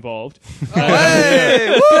actually involved. Hey,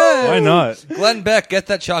 woo! Why not? Glenn Beck, get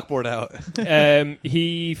that chalkboard out.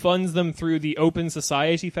 He funds them through the Open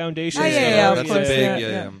Society Foundation. Oh, yeah, of That's course, a big,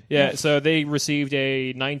 yeah. Yeah, so they received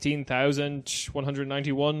a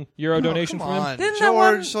 €19,191 donation Come from him. on, Didn't that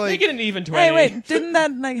one- George. Make Like, it an even 20. Hey, wait! Didn't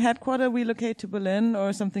that like headquarter relocate to Berlin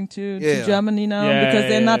or something to Yeah. Germany now Yeah, because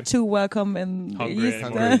they're yeah, not yeah. too welcome in Hungary the East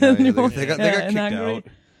and Hungary, anymore. they got Yeah, kicked in Hungary. out.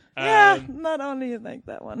 Yeah, not only like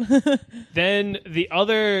that one. Then the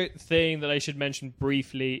other thing that I should mention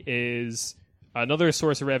briefly is another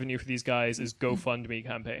source of revenue for these guys is GoFundMe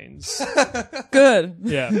campaigns. Good.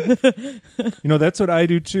 Yeah. You know, that's what I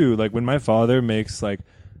do too. Like when my father makes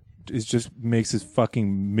makes his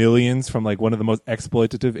fucking millions from like one of the most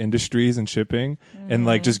exploitative industries in shipping and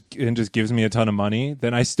like just gives me a ton of money,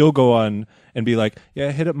 then I still go on and be like,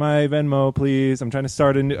 yeah, hit up my Venmo, please. I'm trying to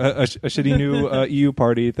start a shitty new EU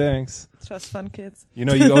party. Thanks. Trust fund kids. You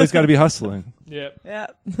know, you always got to be hustling. Yeah. Yeah.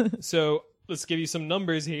 So let's give you some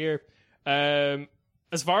numbers here.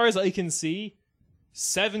 As far as I can see,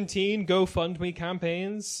 17 GoFundMe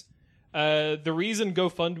campaigns. The reason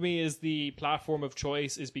GoFundMe is the platform of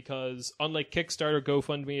choice is because, unlike Kickstarter,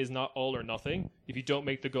 GoFundMe is not all or nothing. If you don't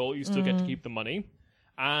make the goal, you still get to keep the money.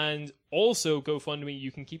 And also, GoFundMe,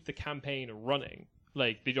 you can keep the campaign running.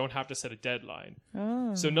 Like, they don't have to set a deadline.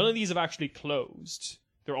 So none of these have actually closed.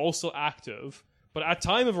 They're also active. But at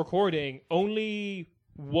time of recording, only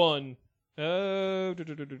one...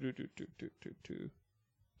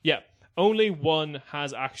 only one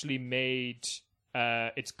has actually made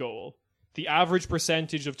its goal. The average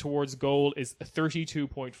percentage of towards goal is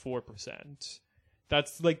 32.4%.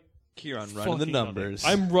 That's like Kieran, running the fucking numbers.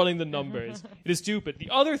 nothing. I'm running the numbers. It is stupid. The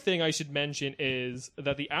other thing I should mention is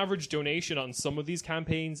that the average donation on some of these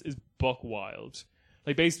campaigns is buck wild.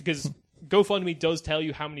 Like, basically, because GoFundMe does tell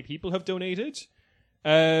you how many people have donated,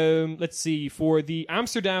 Let's see. For the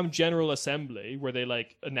Amsterdam General Assembly, where they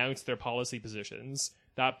like announced their policy positions,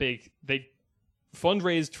 that big, they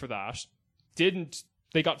fundraised for that.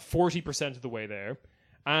 They got 40% of the way there,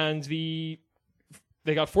 and they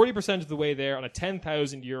got 40% of the way there on a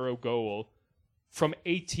 €10,000 goal from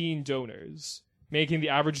 18 donors, making the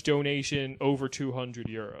average donation over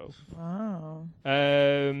 €200. Wow.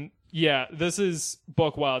 Yeah, this is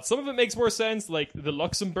buck wild. Some of it makes more sense, like the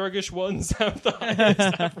Luxembourgish ones have the highest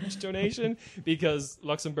average donation because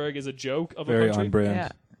Luxembourg is a joke of Very a country. on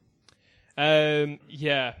brand.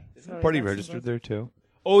 Yeah. Party registered there too.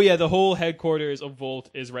 Oh yeah, the whole headquarters of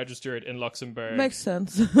Volt is registered in Luxembourg. Makes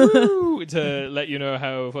sense. Woo! To let you know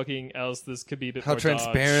how fucking else this could be a bit How more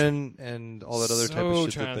transparent and all that other type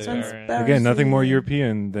of shit that they are. Transparent. Again, nothing more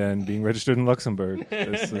European than being registered in Luxembourg.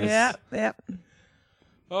 This is- Yeah.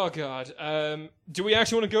 Oh god. Do we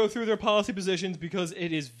actually want to go through their policy positions because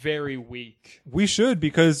it is very weak? We should,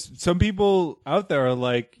 because some people out there are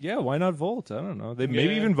like, yeah, why not Volt? I don't know. They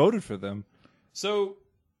maybe Yeah. even voted for them. So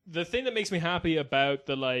the thing that makes me happy about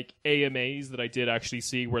the like AMAs that I did actually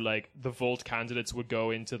see where like the Volt candidates would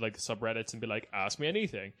go into like the subreddits and be like, ask me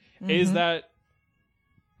anything, is that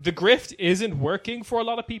the grift isn't working for a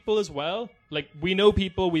lot of people as well. Like we've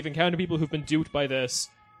encountered people who've been duped by this,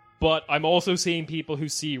 but I'm also seeing people who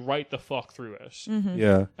see right the fuck through it.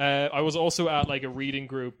 Yeah. I was also at like a reading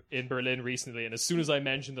group in Berlin recently, and as soon as I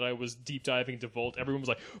mentioned that I was deep diving into Volt, everyone was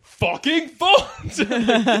like, "Fucking Volt!"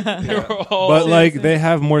 They were all- But like they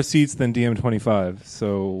have more seats than DM25,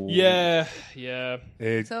 so yeah.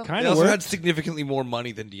 it So- kind They of also had works. significantly more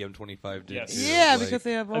money than DM25 did. Yes. too. Yeah, Like, because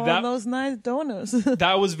they have all that- those nice donors.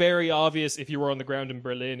 That was very obvious if you were on the ground in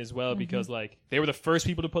Berlin as well, because like they were the first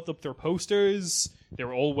people to put up their posters. They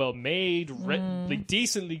were all well made, like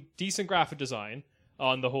decent graphic design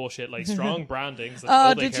on the whole shit, like strong brandings. That's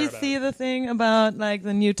all they Did care you about. see the thing about like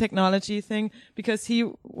the new technology thing? Because he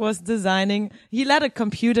was designing, he let a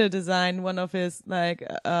computer design one of his like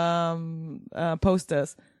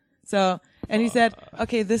posters. So, and he said,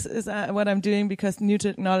 okay, this is what I'm doing because new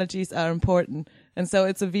technologies are important. And so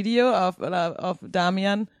it's a video of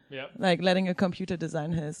Damian, Yep. like letting a computer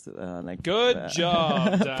design his like Good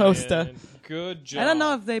job, Diane. poster. Good job. I don't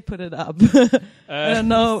know if they put it up. I don't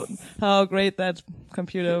know how great that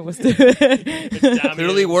computer was doing. Damn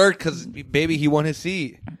Clearly it. worked because baby, he won his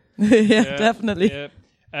seat. yeah, definitely.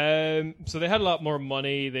 Yeah. So they had a lot more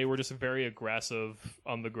money. They were just very aggressive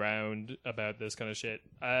on the ground about this kind of shit.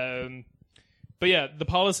 But yeah, the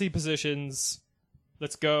policy positions.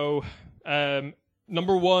 Let's go.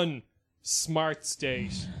 Number 1, smart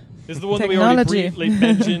state. This is the one that we already Technology. briefly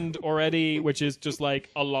mentioned already, which is just like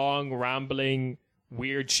a long, rambling,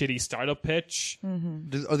 weird, shitty startup pitch.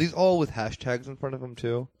 Are these all with hashtags in front of them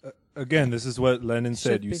too? Again, this is what Lenin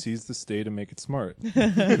said. Should You be. seize the state and make it smart.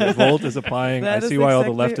 Volt is applying. That I is see why all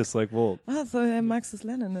the exactly- leftists like Volt. Ah, so Marxist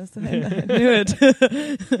Leninist. I knew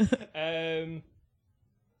it.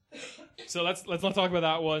 So let's not talk about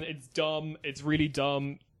that one. It's dumb. It's really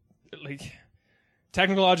dumb. Like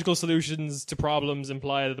technological solutions to problems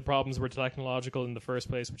imply that the problems were technological in the first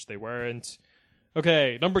place, which they weren't.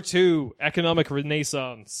 Okay, number 2, economic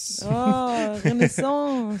renaissance. Oh,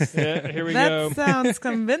 Renaissance. Yeah, here we go. That sounds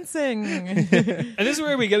convincing. And this is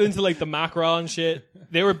where we get into like the Macron shit.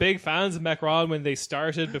 They were big fans of Macron when they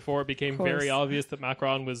started before it became course. very obvious that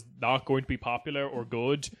Macron was not going to be popular or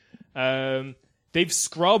good. They've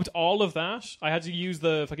scrubbed all of that. I had to use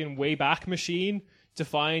the fucking Wayback Machine to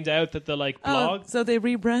find out that the like blog. Oh, so they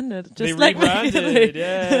rebranded. Just They like rebranded,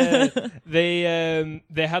 yeah.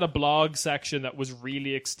 They had a blog section that was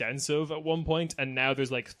really extensive at one point, and now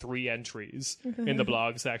there's like 3 entries in the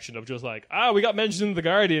blog section of just like, we got mentioned in the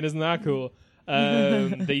Guardian, isn't that cool?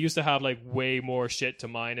 They used to have like way more shit to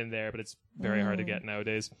mine in there, but it's very hard to get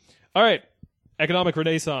nowadays. All right, economic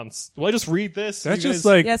renaissance. Will I just read this? That's You just guys-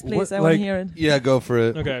 like Yes, please. what- I want like, to hear it. Yeah, go for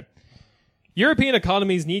it. Okay. European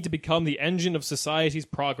economies need to become the engine of society's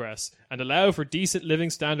progress and allow for decent living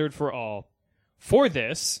standard for all. For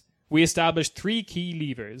this, we established 3 key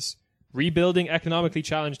levers: rebuilding economically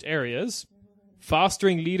challenged areas,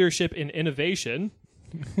 fostering leadership in innovation,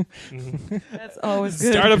 That's always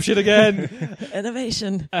good. startup shit again,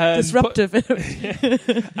 Innovation. And Disruptive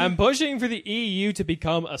innovation. and pushing for the EU to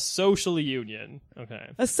become a social union. Okay.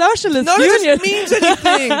 A socialist None union. of this means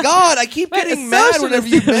anything. God, I keep Wait, getting a mad socialist whenever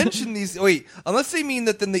you mention these. Wait, unless they mean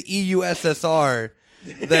that then the EU SSR,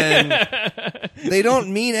 then they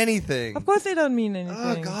don't mean anything. Of course they don't mean anything.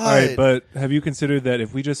 Oh God! All right, but have you considered that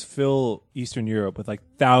if we just fill Eastern Europe with like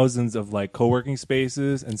thousands of like co-working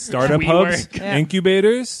spaces and startup hubs, WeWork. Yeah.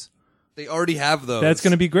 incubators, They already have those. That's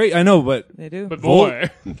going to be great. I know, but They do. But Volt, more.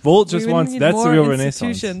 Volt just We wants, need that's the more real Renaissance.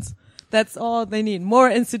 institutions. That's all they need.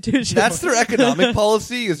 More institutions. That's their economic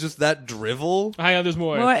policy. Is just that drivel. Hang on, there's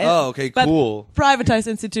more. Oh, okay, but cool. Privatized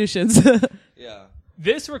institutions. Yeah.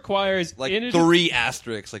 This requires Like innovative- 3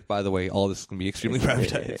 asterisks. Like, by the way, all this can be extremely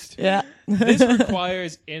privatized. yeah. This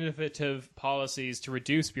requires innovative policies to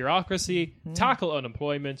reduce bureaucracy, tackle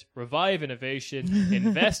unemployment, revive innovation,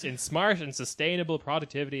 invest in smart and sustainable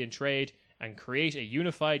productivity and trade, and create a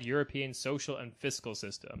unified European social and fiscal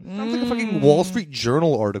system. Sounds like a fucking Wall Street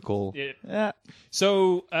Journal article. Yeah.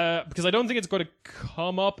 So, because I don't think it's going to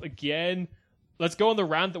come up again, let's go on the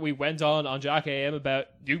rant that we went on Jack AM about,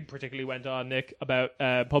 you particularly went on, Nick, about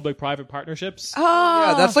public-private partnerships. Oh,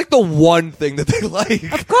 Yeah, that's like the one thing that they like.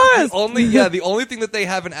 Of course. The only thing that they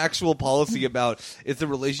have an actual policy about is the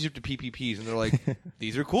relationship to PPPs, and they're like,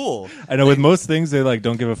 these are cool. I know with most things they like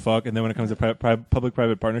don't give a fuck, and then when it comes to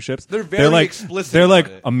public-private partnerships, They're very like, explicit They're like,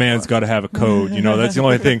 about it. a man's got to have a code. You know, that's the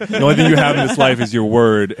only thing. The only thing you have in this life is your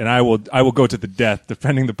word, and I will go to the death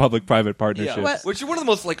defending the public-private partnerships. Yeah, which is one of the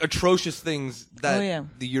most like atrocious things that Oh, yeah.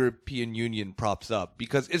 the European Union props up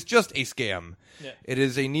because it's just a scam. Yeah. It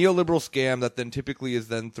is a neoliberal scam that then typically is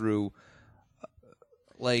then through,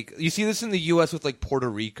 like you see this in the U.S. with like Puerto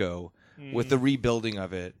Rico with the rebuilding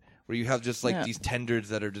of it, where you have just like Yeah. these tenders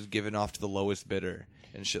that are just given off to the lowest bidder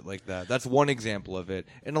and shit like that. That's one example of it.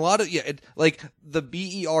 And a lot of like the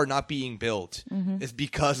BER not being built is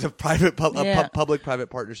because of public-private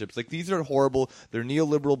partnerships. Like these are horrible. They're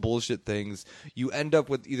neoliberal bullshit things. You end up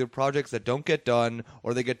with either projects that don't get done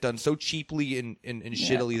or they get done so cheaply and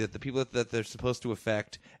shittily that the people that they're supposed to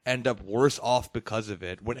affect end up worse off because of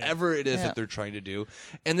it. Whatever it is Yeah. that they're trying to do.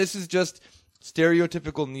 And this is just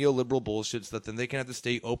stereotypical neoliberal bullshit so that then they can have the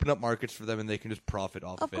state open up markets for them and they can just profit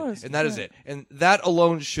off of it. course, And that is it. And that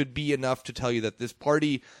alone should be enough to tell you that this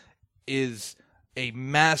party is a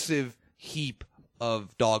massive heap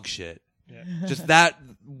of dog shit. Yeah. Just that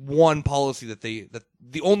one policy that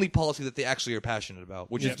the only policy that they actually are passionate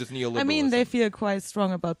about, which is just neoliberalism. I mean, they feel quite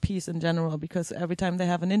strong about peace in general because every time they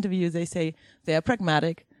have an interview, they say they are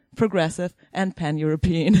pragmatic, progressive, and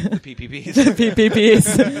pan-European. PPPs.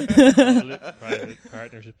 PPPs. Private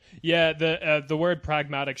partnership. Yeah, the word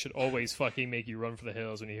pragmatic should always fucking make you run for the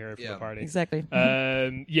hills when you hear it from Yeah. the party. Exactly.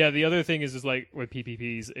 Yeah, the other thing is like with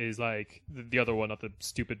PPPs is like the other one, not the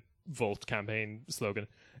stupid Volt campaign slogan,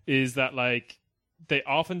 is that like they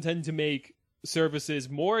often tend to make services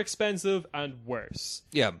more expensive and worse.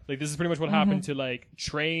 Yeah. Like this is pretty much what happened to like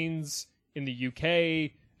trains in the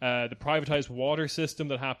UK, the privatized water system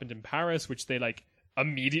that happened in Paris, which they like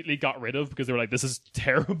immediately got rid of because they were like, this is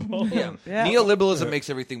terrible. Yeah. Yeah. Neoliberalism makes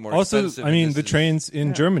everything more Also, expensive. I mean, and the this is- trains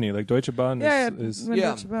in Germany, like Deutsche Bahn, yeah, is when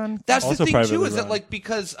Yeah. Deutsche Bahn- That's Also the thing too, privately is that run. like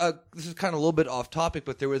because this is kind of a little bit off topic,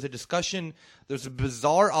 but there was a discussion. There's a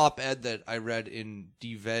bizarre op-ed that I read in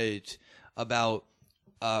Die Welt about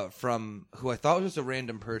from who I thought was just a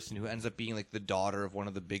random person who ends up being like the daughter of one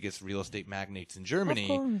of the biggest real estate magnates in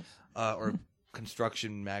Germany, or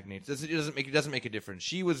construction magnates. It doesn't make a difference.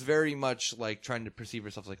 She was very much like trying to perceive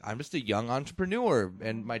herself as like, I'm just a young entrepreneur,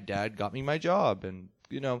 and my dad got me my job, and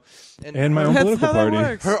you know, and my own That's political how that party.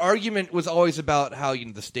 works. her argument was always about how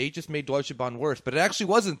the state just made Deutsche Bahn worse, but it actually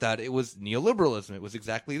wasn't that. It was neoliberalism. It was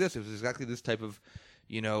exactly this. It was exactly this type of,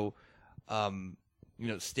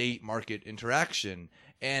 state market interaction.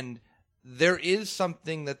 And there is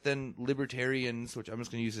something that then libertarians, which I'm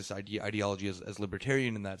just going to use this ideology as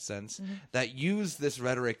libertarian in that sense, that use this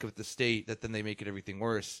rhetoric of the state that then they make it everything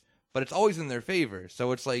worse. But it's always in their favor.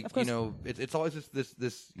 So it's like, it's always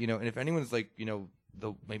this, and if anyone's like,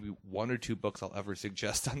 the maybe one or two books I'll ever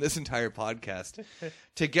suggest on this entire podcast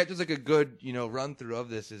to get just like a good, run through of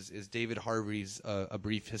this is David Harvey's A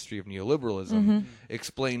Brief History of Neoliberalism.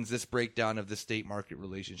 Explains this breakdown of the state market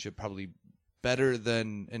relationship probably better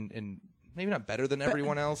than, and maybe not better than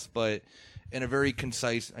everyone else, but in a very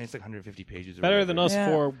concise, it's like 150 pages. Or Better whatever. than us Yeah.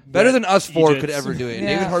 four. Better than us four Idiots. could ever do it. And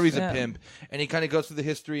Yeah, David Harvey's yeah. a pimp, and he kind of goes through the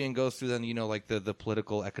history and goes through then, like the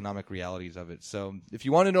political, economic realities of it. So if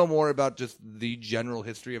you want to know more about just the general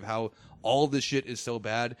history of how all this shit is so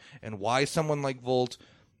bad and why someone like Volt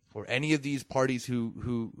or any of these parties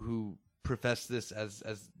who profess this as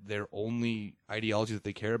their only ideology that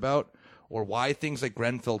they care about, or why things like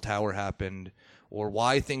Grenfell Tower happened, or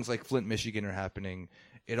why things like Flint, Michigan are happening,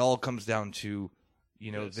 it all comes down to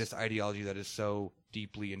this ideology that is so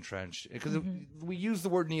deeply entrenched. Because we use the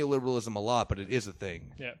word neoliberalism a lot, but it is a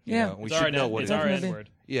thing. Yeah. Yeah. We It's should know what it's it our is. N word.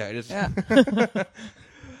 Yeah, it is. Yeah.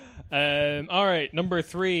 All right, number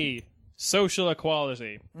 3, social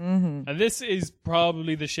equality. And this is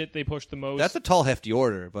probably the shit they push the most. That's a tall, hefty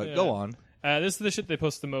order, but Yeah. go on. This is the shit they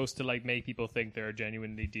post the most to like make people think they're a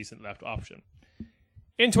genuinely decent left option.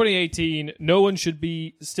 In 2018, no one should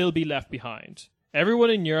still be left behind. Everyone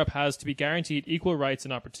in Europe has to be guaranteed equal rights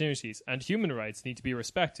and opportunities, and human rights need to be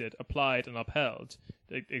respected, applied, and upheld.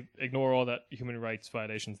 Ignore all that human rights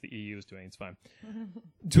violations the EU is doing, it's fine.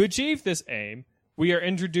 To achieve this aim, we are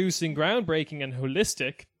introducing groundbreaking and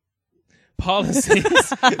holistic policies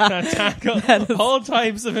that tackle all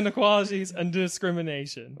types of inequalities and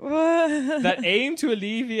discrimination that aim to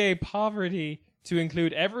alleviate poverty, to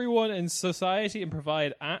include everyone in society and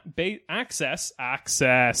provide access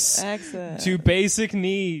to basic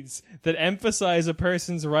needs that emphasize a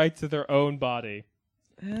person's right to their own body.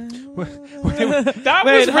 That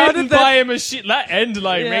was written by a machine. That end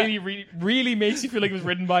line really makes you feel like it was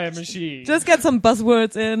written by a machine. Just get some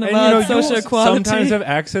buzzwords in about social equality. Sometimes have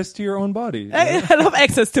access to your own body. I have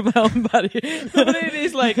access to my own body. But it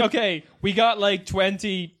is like, okay, we got like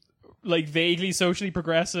 20 like vaguely socially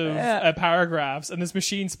progressive paragraphs, and this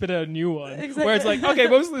machine spit out a new one. Exactly. Where it's like, okay,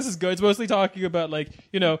 most of this is good. It's mostly talking about like,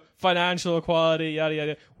 you know, financial equality, yada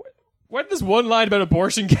yada. Where did this one line about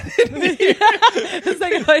abortion get in here? It's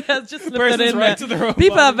like, oh yeah, just slip that in right there. To their own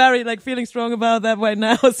People body. are very like feeling strong about that right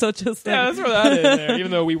now, so just like, that's where that is there,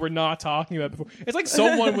 even though we were not talking about it before. It's like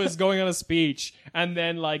someone was going on a speech and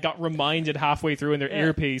then like got reminded halfway through in their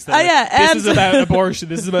earpiece that this is about abortion.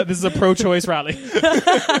 This is a pro-choice rally.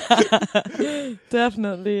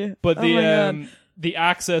 Definitely. But the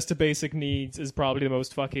access to basic needs is probably the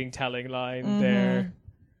most fucking telling line there.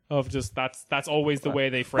 Of just that's always the way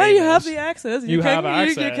they frame it. Well, you have the access. You have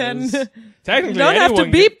access. You can. Technically, You don't have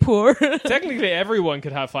to be poor. Technically, everyone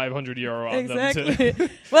could have €500 on them. Exactly.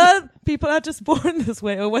 Well, people are just born this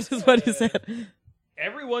way, or what is what you said.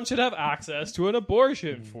 Everyone should have access to an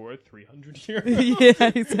abortion for €300.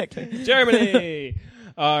 Yeah, exactly. Germany.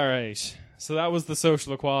 All right. So that was the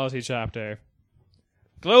social equality chapter.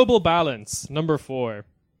 Global balance, number 4.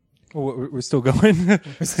 Oh, we're still going.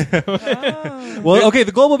 Well, okay,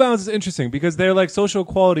 the global balance is interesting because they're like social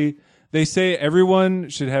equality. They say everyone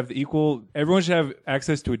should have everyone should have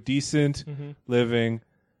access to a decent living.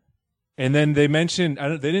 And then they mentioned,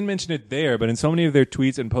 they didn't mention it there, but in so many of their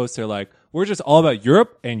tweets and posts, they're like, we're just all about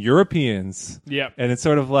Europe and Europeans. Yeah. And it's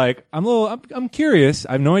sort of like, I'm curious.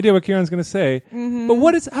 I have no idea what Kieran's going to say.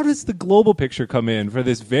 But how does the global picture come in for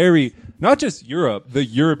this not just Europe, the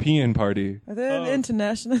European party? They're an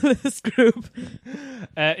internationalist group.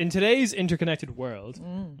 In today's interconnected world,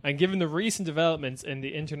 and given the recent developments in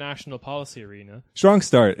the international policy arena. Strong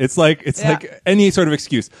start. It's like any sort of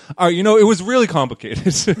excuse. All right, it was really complicated.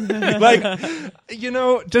 Just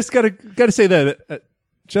gotta say that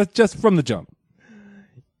just from the jump.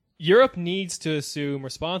 Europe needs to assume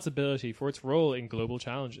responsibility for its role in global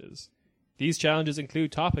challenges. These challenges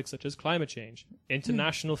include topics such as climate change,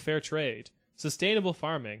 international fair trade, sustainable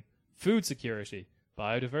farming, food security,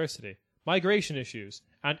 biodiversity, migration issues,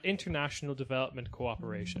 and international development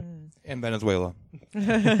cooperation. And Venezuela.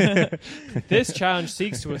 This challenge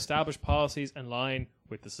seeks to establish policies in line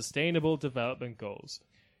with the Sustainable Development Goals.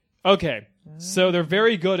 Okay, so they're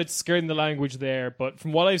very good at skirting the language there, but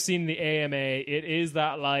from what I've seen in the AMA, it is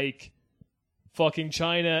that like fucking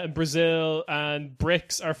China and Brazil and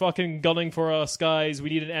BRICS are fucking gunning for us, guys.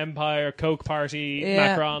 We need an empire, Coke party,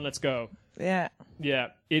 Macron, let's go. Yeah. Yeah,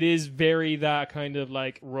 it is very that kind of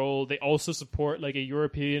like role. They also support like a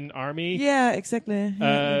European army. Yeah, exactly.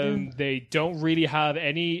 They don't really have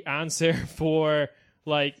any answer for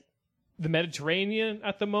like the Mediterranean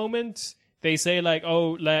at the moment. They say like,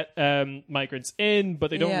 oh, let migrants in, but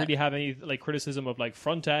they don't really have any like criticism of like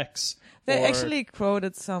Frontex. They actually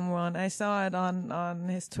quoted someone. I saw it on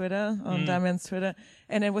his Twitter, on Damian's Twitter,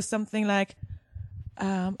 and it was something like,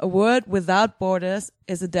 a world without borders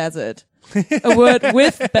is a desert. A world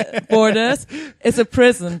with borders is a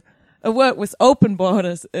prison. A world with open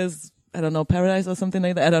borders is, I don't know, paradise or something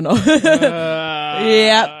like that. I don't know.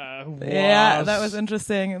 Yeah. Yeah, that was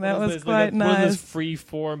interesting. That was quite nice. One of those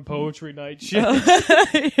free-form poetry night shit.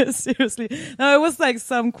 Yeah, seriously. No, it was like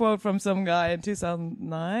some quote from some guy in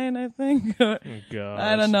 2009, I think. Oh, God.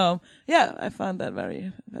 I don't know. Yeah, I found that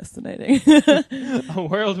very fascinating. A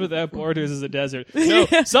world without borders is a desert. No,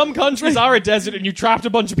 some countries are a desert and you trapped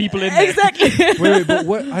a bunch of people in there. Exactly. Wait, but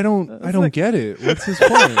what? I don't get it. What's his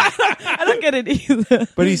point? I don't get it either.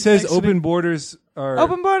 But he says open borders are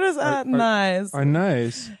nice. Are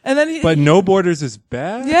nice. And then but no borders is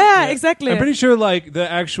bad? Yeah, exactly. I'm pretty sure like the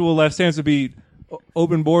actual left stance would be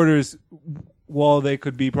open borders while they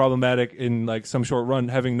could be problematic in like some short run,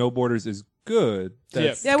 having no borders is good.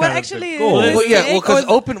 That's Yeah, well, kind of the actually, goal. Because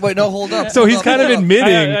because hold up. So he's kind of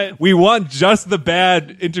admitting I- we want just the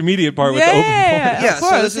bad intermediate part with the open borders. Yeah, of so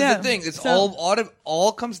course, this is yeah. the thing. It's So-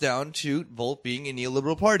 all comes down to Volt being a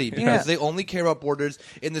neoliberal party because Yeah. they only care about borders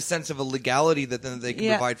in the sense of a legality that then they can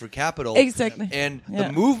Yeah. provide for capital. Exactly. And Yeah.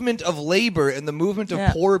 the movement of labor and the movement of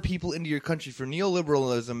Yeah. poorer people into your country for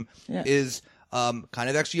neoliberalism Yeah. is kind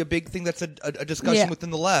of actually a big thing that's a discussion Yeah. within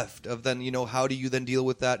the left of then, how do you then deal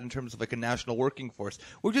with that in terms of like a national working force,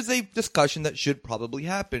 which is a discussion that should probably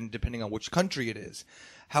happen depending on which country it is.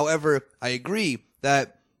 However, I agree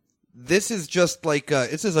that this is just like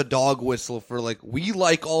this is a dog whistle for like we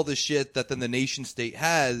like all the shit that then the nation state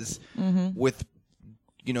has with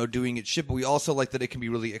doing its shit, but we also like that it can be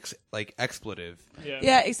really expletive.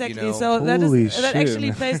 Yeah, exactly. You know? So Holy that shit, actually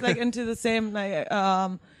man. plays like into the same like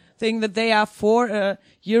thing that they are for a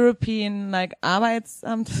European like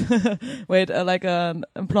Arbeitsamt, like an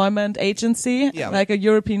employment agency, Yeah. like a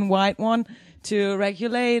European wide one to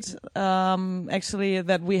regulate actually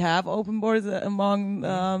that we have open borders among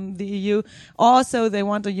the EU. Also, they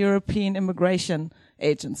want a European immigration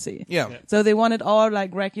agency. Yeah. So they want it all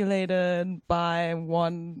like regulated by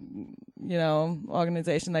one,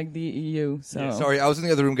 organization like the EU. So Sorry, I was in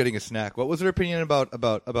the other room getting a snack. What was their opinion about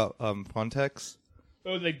Frontex?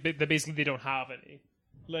 Oh, like basically they don't have any.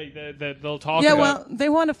 Like they'll talk. yeah, about, well, they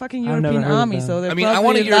want a fucking I've never European heard of army, them. so they I mean, I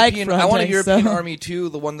want a like European. I want a Frontex, European so. army too.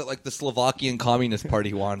 The one that like the Slovakian Communist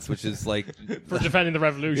Party wants, which is like, for defending the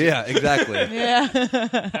revolution. yeah, exactly. Yeah,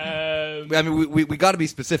 I mean, we got to be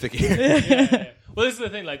specific here. yeah. Well, this is the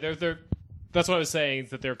thing. Like they're that's what I was saying. Is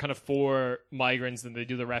that they're kind of for migrants and they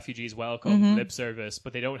do the refugees welcome lip service,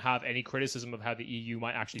 but they don't have any criticism of how the EU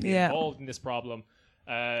might actually be Yeah. involved in this problem.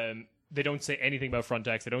 They don't say anything about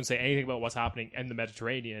Frontex. They don't say anything about what's happening in the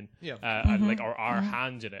Mediterranean. Yeah. And like our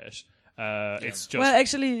hand in it. It's just well,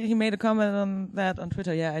 actually, he made a comment on that on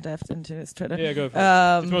Twitter. Yeah, I dived into his Twitter. yeah, go for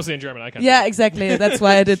it. It's mostly in German. I can't. Yeah, exactly. That's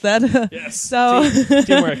why I did that. Yes. So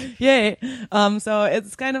Teamwork. yay. So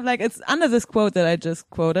it's kind of like it's under this quote that I just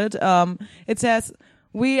quoted. It says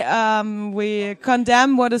we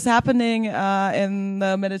condemn what is happening in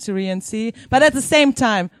the Mediterranean Sea, but at the same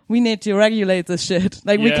time we need to regulate this shit.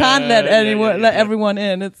 Like we Yeah, can't let yeah, anyone yeah, let yeah. everyone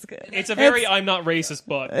in. It's a very I'm not racist,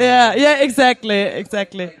 but yeah,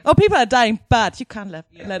 exactly. Oh, people are dying, but you can't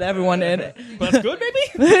let everyone in. but that's good,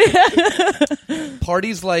 maybe.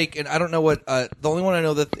 Parties like, and I don't know what the only one I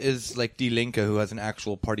know that is like Die Linke, who has an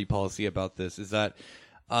actual party policy about this, is that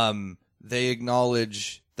they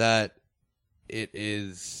acknowledge that it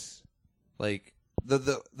is like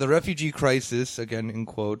the refugee crisis, again in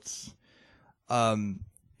quotes,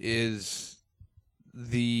 is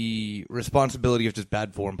the responsibility of just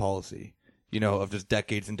bad foreign policy, of just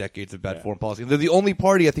decades and decades of bad foreign policy. And they're the only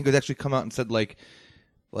party I think that's actually come out and said like,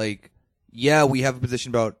 yeah, we have a position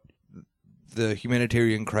about the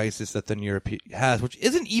humanitarian crisis that then Europe has, which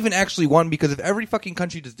isn't even actually one, because if every fucking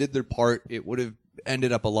country just did their part, it would have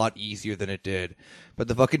ended up a lot easier than it did. But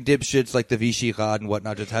the fucking dipshits like the Vichy Rat and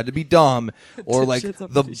whatnot just had to be dumb, or like Dipshits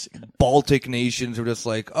of the Vichy Rat. Baltic nations were just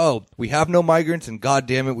like, oh, we have no migrants, and god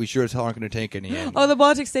damn it, we sure as hell aren't going to take any in. Oh, the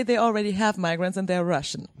Baltic state, they already have migrants and they're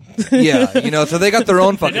Russian. Yeah, so they got their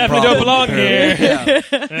own fucking definitely don't problems. belong here. Yeah.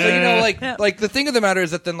 So like the thing of the matter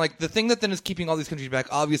is that then like the thing that then is keeping all these countries back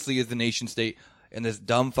obviously is the nation state and this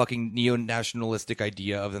dumb fucking neo-nationalistic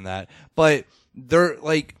idea of them that. But they're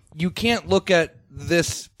like, you can't look at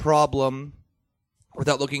this problem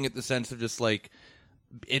without looking at the sense of just like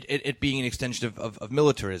it being an extension of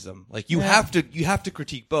militarism. Like you have to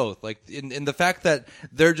critique both. Like in the fact that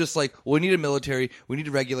they're just like, well, we need a military, we need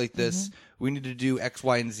to regulate this, we need to do X,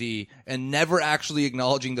 Y, and Z, and never actually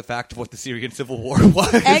acknowledging the fact of what the Syrian civil war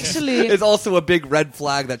was. Actually- is also a big red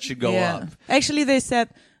flag that should go up. Actually, they said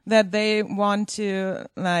that they want to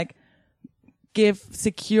like give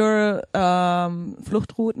secure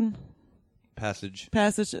Fluchtrouten Passage.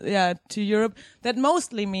 to Europe. That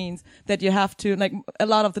mostly means that you have to, like, a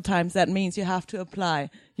lot of the times that means you have to apply,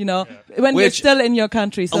 when you're Which still in your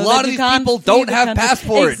country. So a lot that of you these can't people flee don't the have country.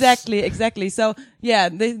 passports. Exactly. So, yeah,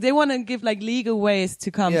 they want to give, like, legal ways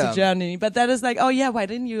to come Yeah. to Germany. But that is like, oh, yeah, why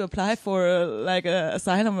didn't you apply for, like, a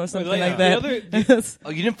asylum or something like that? Oh,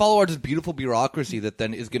 you didn't follow our just beautiful bureaucracy that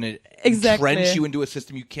then is going to Exactly. entrench you into a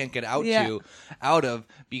system you can't get out of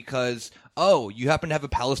because, oh, you happen to have a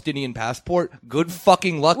Palestinian passport? Good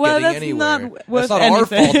fucking luck Well, getting that's anywhere. not worth That's not our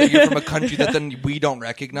anything. fault that you're from a country that then we don't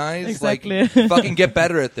recognize. Exactly. Like, fucking get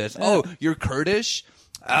better at this. Oh, you're Kurdish?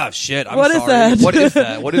 Ah, shit, I'm What is sorry. that? What is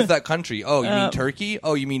that? What is that country? Oh, you mean Turkey?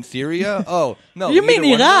 Oh, you mean Syria? Oh, no. You mean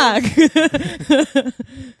neither one of Iraq?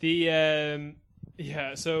 The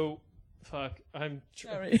Yeah, so fuck.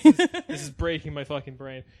 Sorry. This is breaking my fucking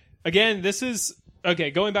brain. Again, this is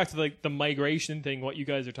okay. Going back to like the migration thing, what you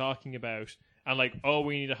guys are talking about, and like, oh,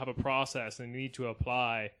 we need to have a process and we need to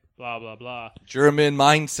apply, blah blah blah. German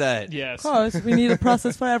mindset. Yes, Of course, we need a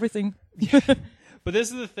process for everything. but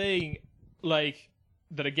this is the thing, like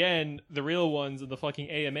that again. The real ones and the fucking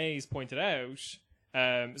AMAs pointed out.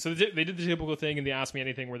 So they did the typical thing in the Ask Me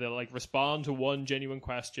Anything where they like respond to one genuine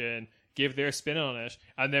question, give their spin on it,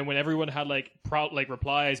 and then when everyone had like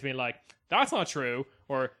replies being like, that's not true,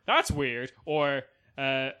 or that's weird, or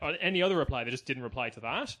on any other reply, they just didn't reply to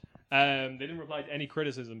that. They didn't reply to any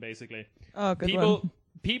criticism, basically. Oh, good one.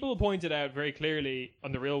 People pointed out very clearly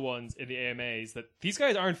on the real ones in the AMAs that these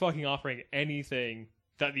guys aren't fucking offering anything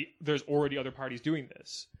that there's already other parties doing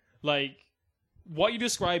this. Like, what you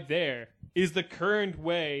described there is the current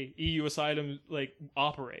way EU asylum like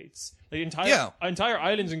operates. Like entire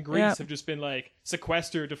islands in Greece have just been like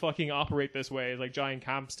sequestered to fucking operate this way, like giant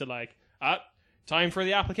camps to like time for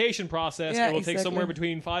the application process. Yeah, It will take exactly. somewhere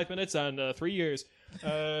between 5 minutes and 3 years.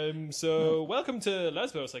 So welcome to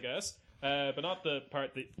Lesbos, I guess. But not the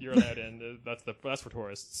part that you're allowed in. That's for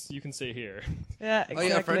tourists. You can stay here. Yeah, exactly. Oh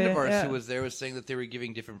yeah, a friend of ours yeah. who was there was saying that they were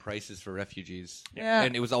giving different prices for refugees. Yeah.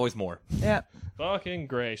 And it was always more. Yeah. Fucking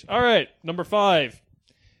great. All right, number 5.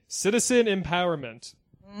 Citizen empowerment.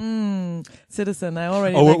 Citizen, I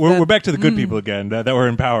already Oh, like we're that. back to the good people again that we're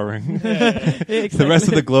empowering. Exactly. The rest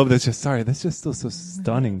of the globe that's just that's just still so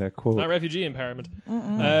stunning, that quote. Not refugee empowerment.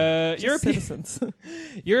 Just citizens.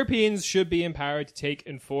 Europeans should be empowered to take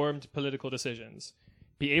informed political decisions,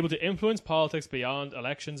 be able to influence politics beyond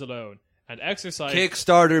elections alone, and exercise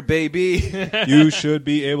Kickstarter, baby. You should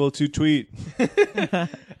be able to tweet.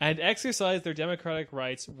 and exercise their democratic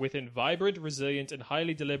rights within vibrant, resilient, and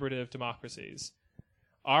highly deliberative democracies.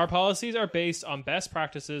 Our policies are based on best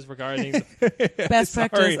practices regarding Best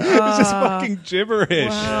practice. It's just fucking gibberish.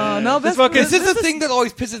 Wow. No, best This is the thing that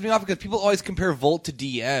always pisses me off because people always compare Volt to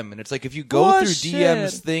DM, and it's like if you go Bullshit. through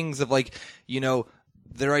DM's things of like, you know,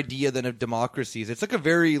 their idea then of democracies, it's like a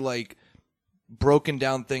very like broken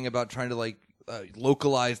down thing about trying to like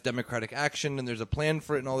localize democratic action, and there's a plan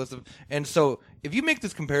for it and all this stuff. And so if you make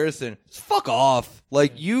this comparison, just fuck off.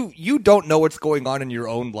 Like you don't know what's going on in your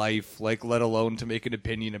own life, like let alone to make an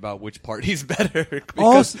opinion about which party's better.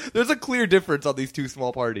 Because there's a clear difference on these two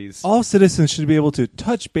small parties. All citizens should be able to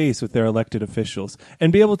touch base with their elected officials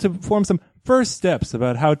and be able to form some first steps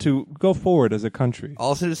about how to go forward as a country.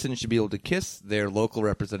 All citizens should be able to kiss their local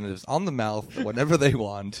representatives on the mouth whenever they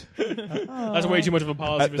want. That's way too much of a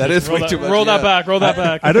policy. That is way too much, Roll that yeah. back. Roll that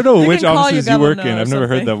back. I don't know You which can call offices your you work governor in. or I've never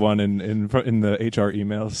heard something. that one in the HR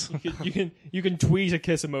emails. You can tweet a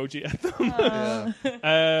kiss emoji at them.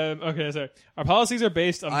 Okay, sorry. Our policies are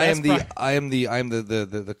based on I am best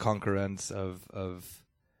the concurrence of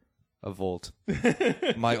Volt.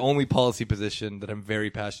 My only policy position that I'm very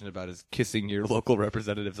passionate about is kissing your local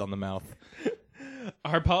representatives on the mouth.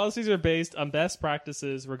 Our policies are based on best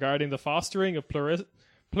practices regarding the fostering of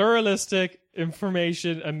pluralistic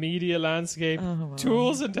information and media landscape,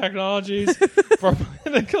 tools and technologies for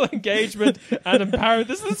political engagement and empowerment.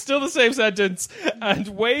 This is still the same sentence. And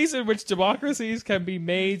ways in which democracies can be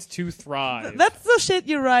made to thrive. That's the shit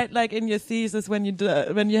you write like in your thesis when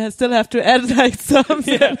you still have to add like some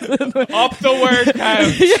sentences. Up the word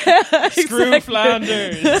count. Yeah, Screw exactly.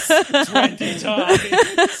 Flanders 20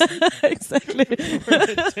 times Exactly. for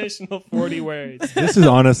an additional 40 words. This is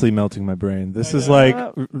honestly melting my brain. This is like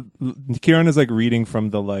Kieran is like reading from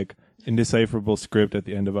the like indecipherable script at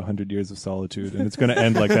the end of 100 Years of Solitude, and it's going to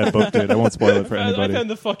end like that book did. I won't spoil it for I anybody. found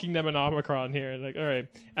the fucking Nemonomicron here. Like, all right,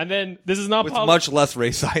 and then this is not With much less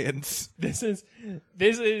race science. This is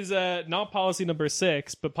not policy number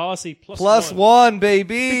 6, but policy Plus one,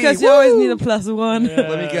 baby. Because you always need a plus one. Yeah.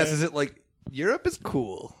 Let me guess. Is it like Europe is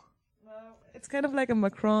cool? It's kind of like a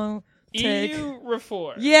Macron take. EU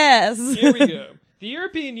reform. Yes. Here we go. The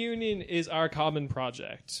European Union is our common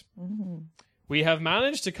project. We have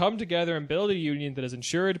managed to come together and build a union that has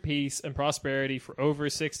ensured peace and prosperity for over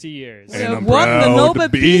 60 years. We have won the Nobel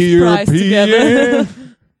Peace Prize together.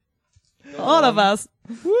 All of us.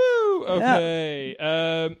 Woo! Okay.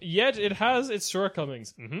 Yet it has its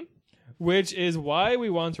shortcomings. Which is why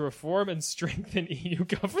we want to reform and strengthen EU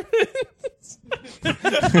governance.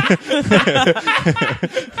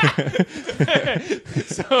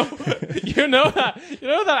 So you know that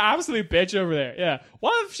absolute bitch over there. Yeah.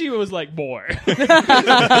 What if she was like more?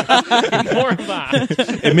 More of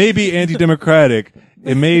that. It may be anti-democratic.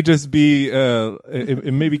 It may just be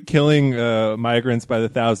it may be killing migrants by the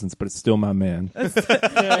thousands, but it's still my man.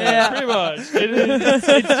 Yeah, pretty much.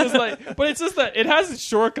 It's just like, but it's just that it has its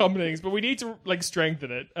shortcomings, but we need to like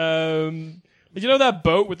strengthen it. But you know that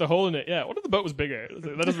boat with the hole in it? Yeah, what if the boat was bigger?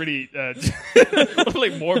 That doesn't really. What if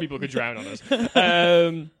like more people could drown on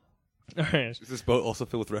it? All right. Is this boat also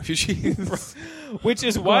filled with refugees? Which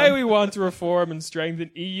is why we want to reform and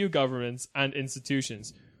strengthen EU governments and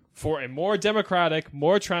institutions for a more democratic,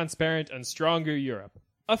 more transparent, and stronger Europe.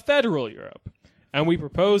 A federal Europe. And we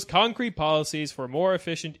propose concrete policies for more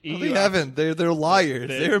efficient EU. They haven't. They're liars.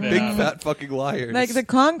 They're big fat fucking liars. Like the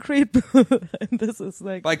concrete. This is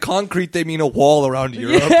like. By concrete, they mean a wall around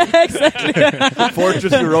Europe. Yeah, exactly.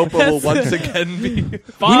 Fortress Europa will once again be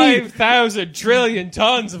 5,000 trillion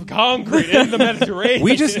tons of concrete in the Mediterranean.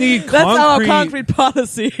 We just need That's our concrete. concrete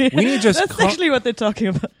policy. We need just That's actually what they're talking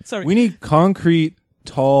about. Sorry. We need concrete,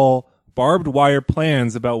 tall, barbed wire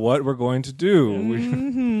plans about what we're going to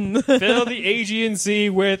do. Fill the Aegean Sea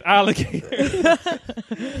with alligators.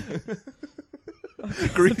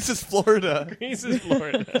 Greece is Florida. Greece is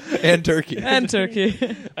Florida. And Turkey. And Turkey.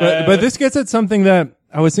 But this gets at something that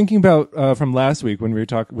I was thinking about from last week when we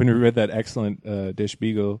read that excellent Der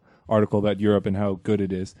Spiegel article about Europe and how good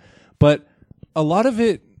it is. But a lot of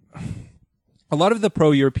the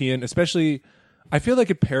pro-European, especially, I feel like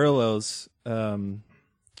it parallels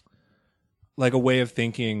like a way of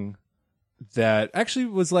thinking that actually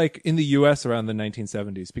was like in the US around the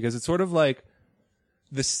 1970s, because it's sort of like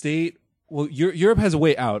the state, well, Europe has a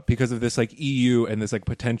way out because of this like EU and this like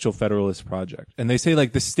potential federalist project. And they say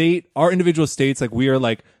like the state, our individual states, like we are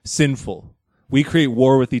like sinful. We create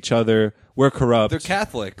war with each other. We're corrupt. They're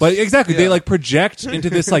Catholics. But exactly, they Yeah. like project into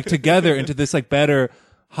this like together, into this like better,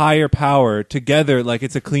 higher power together, like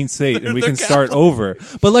it's a clean slate and we can start over.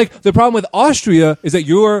 But like the problem with Austria is that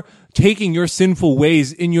you're taking your sinful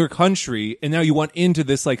ways in your country and now you want into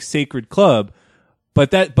this like sacred club.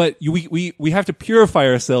 But we have to purify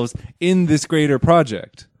ourselves in this greater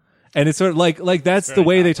project. And it's sort of like that's the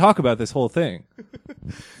way they talk about this whole thing.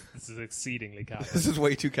 This is exceedingly Catholic. This is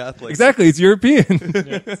way too Catholic. Exactly, it's European.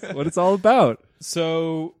 That's what it's all about.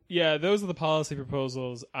 So, yeah, those are the policy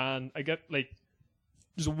proposals. And I get, like,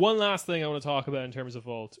 there's one last thing I want to talk about in terms of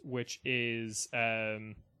Volt, which is,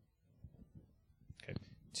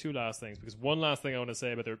 two last things. Because one last thing I want to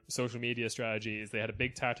say about their social media strategy is they had a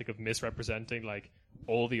big tactic of misrepresenting, like,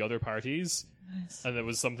 all the other parties. Nice. And there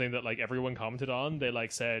was something that, like, everyone commented on. They,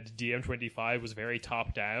 like, said DiEM25 was very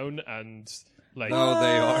top-down and... like, No,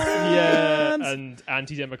 they are. yeah, What? and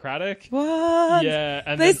anti-democratic. What? Yeah,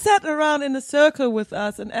 and They then, sat around in a circle with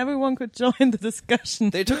us and everyone could join the discussion.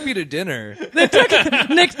 They took me to dinner. Nick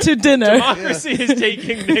to dinner. democracy is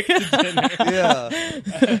taking Nick to dinner.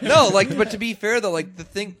 Yeah. No, like, but to be fair though, like the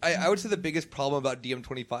thing, I would say the biggest problem about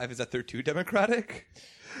DiEM25 is that they're too democratic.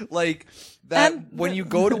 Like that And when you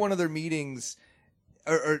go to one of their meetings,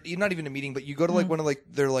 or not even a meeting, but you go to like one of like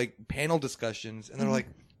their like panel discussions, and they're like,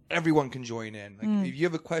 everyone can join in. Like if you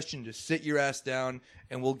have a question, just sit your ass down,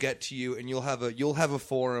 and we'll get to you, and you'll have a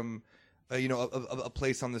forum, a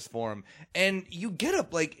place on this forum, and you get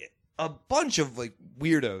up like a bunch of like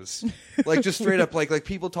weirdos, like just straight up like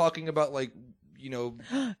people talking about like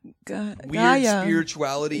weird Gaia.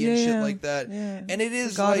 spirituality and shit Yeah, like that. yeah. And it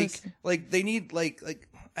is Goddess. like they need like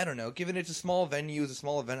I don't know, given it's a small venue, it's a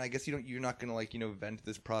small event, I guess you're not going to vent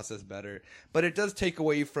this process better. But it does take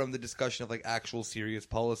away from the discussion of like actual serious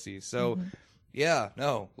policy. So yeah,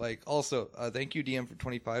 no, like also thank you DM for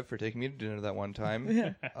 25 for taking me to dinner that one time.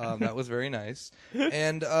 Yeah. That was very nice.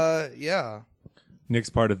 And yeah. Nick's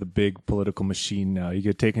part of the big political machine now. You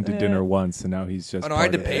get taken to dinner once, and now he's just. Oh no, I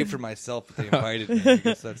had to part of pay it. for myself if they invited me. I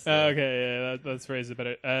guess that's Okay, yeah, that's phrased it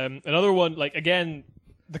better. Another one, like again,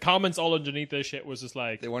 the comments all underneath this shit was just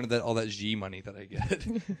like they wanted all that G money that I get.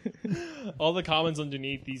 all the comments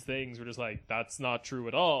underneath these things were just like that's not true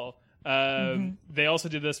at all. They also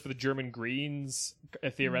did this for the German Greens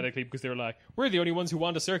theoretically because they were like, we're the only ones who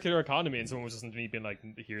want a circular economy, and someone was just underneath being like,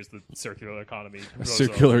 here's the circular economy proposal.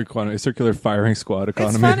 Circular economy, circular firing squad It's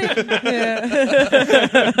economy. funny.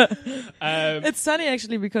 Yeah. Um, It's funny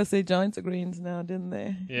actually because they joined the Greens now, didn't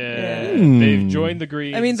they? yeah, Yeah. they've joined the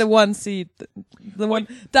Greens. I mean, the one seat, the one.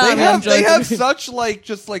 They Damian have joined the Greens. such like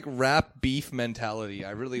just like rap beef mentality.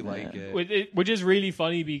 I really like it. Which is really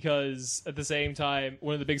funny because at the same time,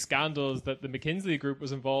 one of the big scandals that the McKinsey group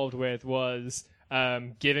was involved with was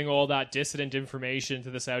giving all that dissident information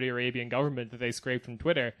to the Saudi Arabian government that they scraped from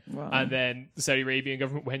Twitter. Wow. And then the Saudi Arabian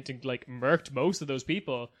government went and like murked most of those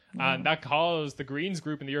people. And that caused the Greens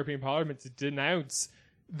group in the European Parliament to denounce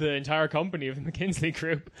the entire company of the McKinsey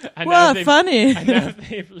Group. And Well, now funny. And now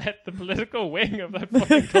they've let the political wing of that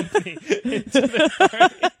fucking company into the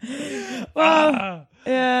party. Well,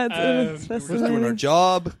 yeah, it's We're just doing our fascinating.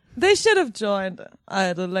 job. They should have joined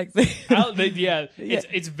Idol, like they.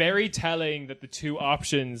 It's very telling that the two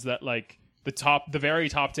options that like the very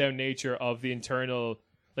top down nature of the internal,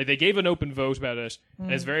 like they gave an open vote about it,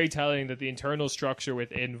 and it's very telling that the internal structure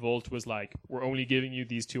within Volt was like, we're only giving you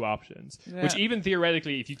these two options. Yeah. Which even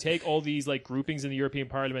theoretically, if you take all these like groupings in the European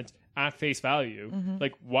Parliament at face value,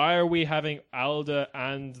 like why are we having ALDE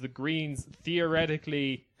and the Greens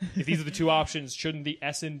theoretically? If these are the two options, shouldn't the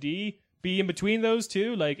S&D be in between those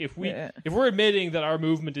two? Like if we're admitting that our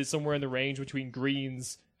movement is somewhere in the range between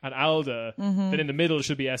Greens and ALDE, then in the middle it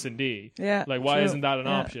should be S&D. Yeah, Like why true. isn't that an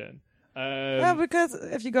Yeah. option? Yeah, because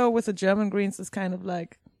if you go with the German Greens, it's kind of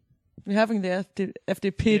like you're having the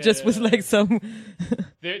FDP just with like some.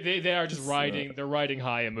 They are just riding. They're riding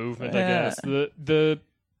high a movement. I Yeah. guess the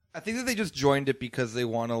I think that they just joined it because they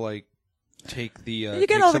want to like take the You get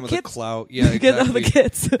take all some the of the kids. clout. Yeah, You get all the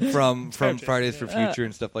exactly. kids. From Fair Fridays for trade, Future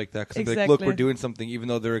and stuff like that. Because like, look, Exactly. we're doing something, even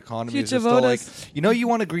though their economy Future is just still like, voters. you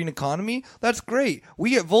want a green economy? That's great.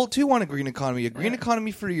 We at Volt too want a green economy. A green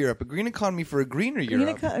economy for Europe. A green economy for a greener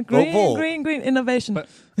Europe. Vote Volt. green innovation. But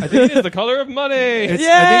it is the color of money. It's,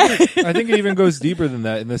 Yeah. I think it even goes deeper than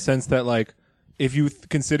that in the sense that like if you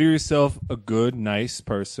consider yourself a good, nice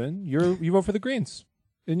person, you vote for the Greens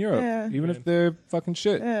in Europe, Yeah. even if they're fucking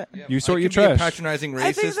shit. Yeah. You sort I your could be a trash. patronizing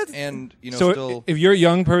I think racist that's- and So still. if you're a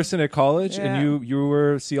young person at college Yeah. and you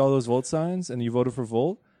were see all those Volt signs and you voted for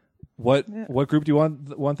Volt, what group do you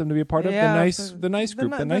want them to be a part of? Yeah, the nice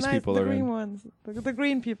group, the nice people the are green in, ones, the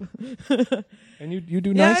green people. and you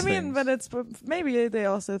do Yeah, nice I mean, things. but it's maybe they're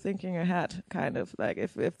also thinking ahead, kind of like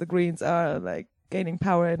if the Greens are like gaining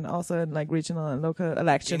power and also in like regional and local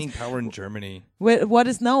elections. Gaining power in Germany. What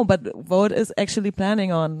is no, but Vote is actually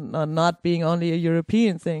planning on not being only a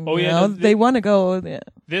European thing. Oh, you yeah, know? no, they want to go. Yeah.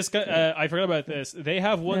 This guy, I forgot about this. They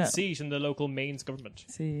have one Yeah. seat in the local Mainz government.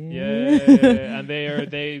 See, Yeah, and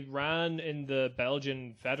they ran in the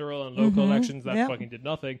Belgian federal and local elections that yeah. fucking did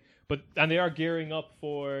nothing. And they are gearing up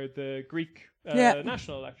for the Greek Yeah.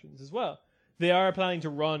 national elections as well. They are planning to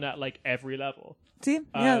run at like every level. see,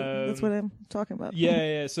 yeah, that's what I'm talking about.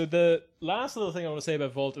 Yeah. So the last little thing I want to say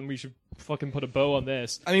about Volt, and we should fucking put a bow on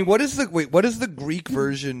this. I mean, what is the Greek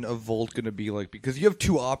version of Volt going to be like? Because you have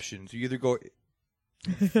two options. You either go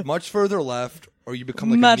much further left, or you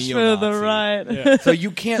become like much a neo-Nazi. further right. Yeah. So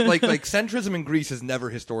you can't like centrism in Greece has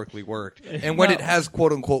never historically worked, and when No. it has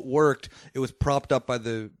quote unquote worked, it was propped up by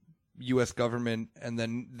the U.S. government, and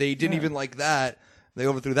then they didn't even like that. They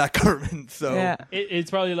overthrew that government. So Yeah. It's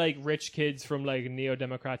probably like rich kids from like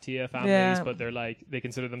neo-democratia families, Yeah. but they're like they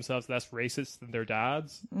consider themselves less racist than their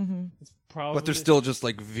dads. Mm-hmm. It's probably, but they're still just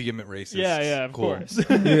like vehement racists. yeah, of Cool. course.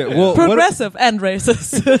 yeah, well, Progressive and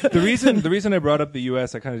racist. the reason I brought up the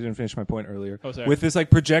U.S. I kind of didn't finish my point earlier. Oh, sorry. With this like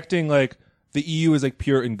projecting like the EU is like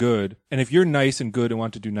pure and good, and if you're nice and good and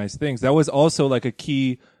want to do nice things, that was also like a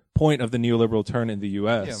key point of the neoliberal turn in the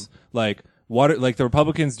U.S. Yeah. Like the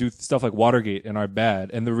Republicans do stuff like Watergate and are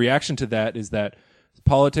bad, and the reaction to that is that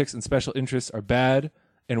politics and special interests are bad,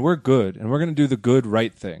 and we're good, and we're going to do the good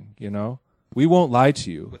right thing. You know, we won't lie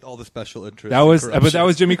to you. With all the special interests. That and was, but that corruption.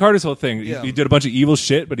 was Jimmy Carter's whole thing. Yeah. He did a bunch of evil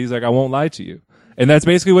shit, but he's like, I won't lie to you, and that's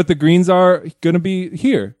basically what the Greens are going to be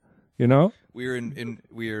here. You know,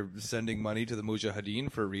 We're sending money to the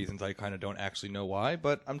Mujahideen for reasons I kind of don't actually know why,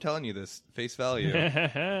 but I'm telling you this face value.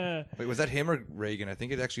 Wait, was that him or Reagan? I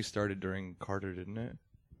think it actually started during Carter, didn't it?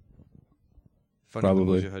 Funding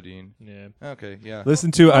Probably. the Mujahideen. Yeah. Okay, yeah.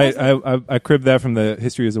 listen to I cribbed that from the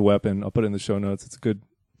History as a Weapon. I'll put it in the show notes. It's good.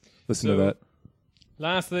 Listen to So- that.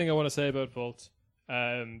 Last thing I want to say about Volt,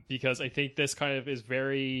 because I think this kind of is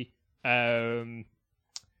very,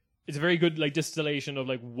 it's a very good like distillation of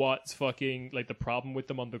like what's fucking like the problem with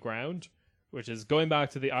them on the ground, which is going back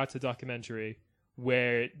to the Arta documentary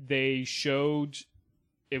where they showed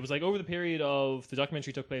it was like over the period of the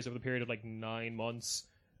documentary took place over the period of like 9 months,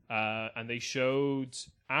 and they showed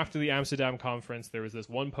after the Amsterdam conference there was this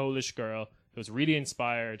one Polish girl that was really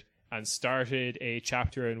inspired and started a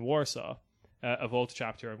chapter in Warsaw. A Volt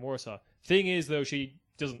chapter in Warsaw. Thing is, though, she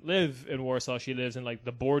doesn't live in Warsaw. She lives in like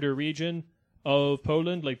the border region of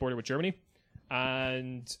Poland, like border with Germany,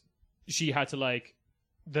 and she had to like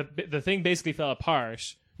the thing basically fell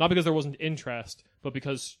apart. Not because there wasn't interest, but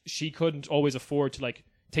because she couldn't always afford to like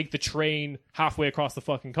take the train halfway across the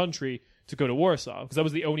fucking country to go to Warsaw, because that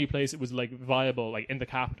was the only place it was like viable, like in the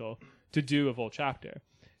capital, to do a Volt chapter.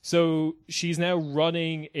 So she's now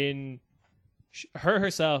running in.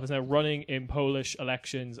 Herself is now running in Polish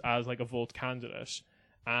elections as like a Volt candidate,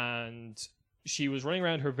 and she was running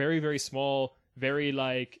around her very, very small, very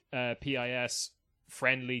PIS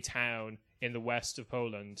friendly town in the west of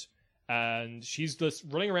Poland, and she's just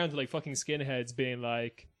running around to like fucking skinheads being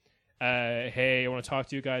like, hey, I want to talk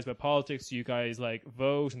to you guys about politics. Do you guys like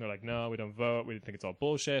vote? And they're like, no, we don't vote. We think it's all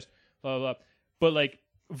bullshit. Blah, blah, blah. But like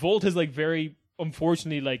Volt has like very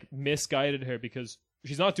unfortunately like misguided her because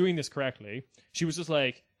she's not doing this correctly. She was just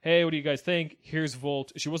like, hey, what do you guys think? Here's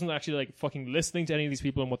Volt. She wasn't actually like fucking listening to any of these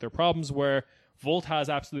people and what their problems were. Volt has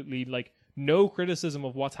absolutely like no criticism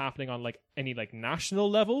of what's happening on like any like national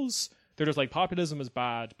levels. They're just like populism is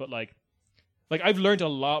bad, but like I've learned a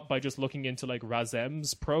lot by just looking into like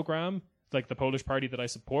Razem's program, like the Polish party that I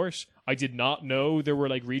support. I did not know there were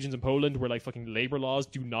like regions in Poland where like fucking labor laws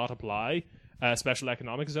do not apply, special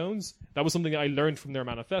economic zones. That was something that I learned from their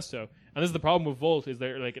manifesto. And this is the problem with Volt, is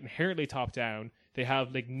they're like inherently top down. They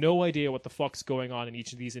have like no idea what the fuck's going on in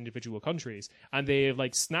each of these individual countries. And they've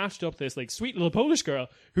like snatched up this like sweet little Polish girl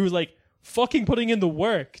who was like fucking putting in the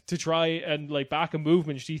work to try and like back a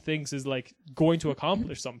movement she thinks is like going to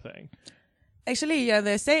accomplish something. Actually, yeah,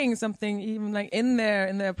 they're saying something even like in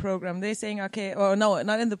their program. They're saying, okay, or no,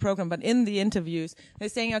 not in the program, but in the interviews, they're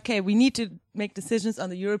saying, okay, we need to make decisions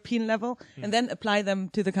on the European level and then apply them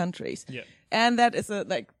to the countries. Yeah. And that is a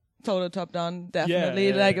like total top down,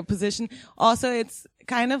 definitely like a position. Also, it's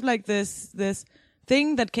kind of like this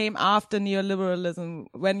thing that came after neoliberalism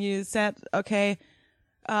when you said, okay,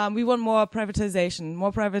 we want more privatization.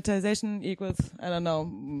 More privatization equals, I don't know,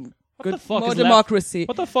 more democracy.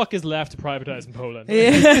 What the fuck is left to privatize in Poland?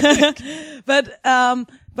 Yeah.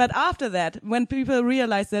 But after that, when people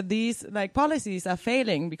realize that these like policies are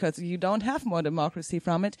failing because you don't have more democracy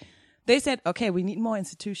from it, they said, okay, we need more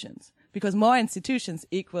institutions because more institutions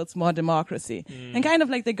equals more democracy. And kind of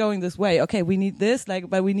like they're going this way. Okay, we need this, like,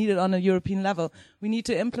 but we need it on a European level. We need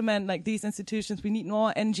to implement like these institutions. We need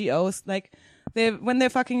more NGOs. Like when they're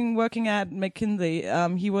fucking working at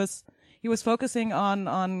McKinsey, he was focusing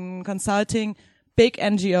on consulting big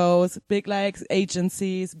NGOs, big like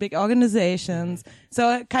agencies, big organizations.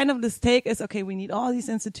 So kind of this take is, okay, we need all these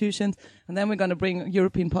institutions and then we're going to bring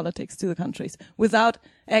European politics to the countries without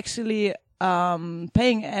actually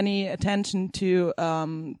paying any attention to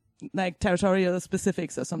like territorial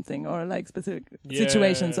specifics or something or like specific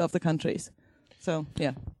situations of the countries. So,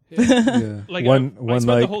 yeah. Like I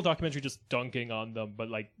spent the whole documentary just dunking on them, but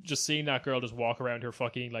like just seeing that girl just walk around her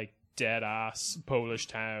fucking like dead ass Polish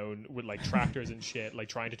town with like tractors and shit, like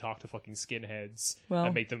trying to talk to fucking skinheads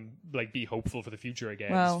and make them like be hopeful for the future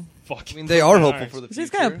again. Wow. I mean, they are hopeful for the future. She's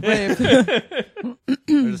kind of brave.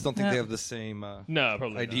 I just don't think they have the same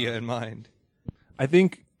idea in mind. I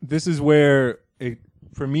think this is where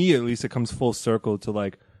for me at least, it comes full circle to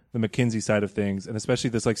like the McKinsey side of things, and especially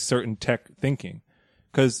this like certain tech thinking,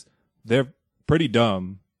 because they're pretty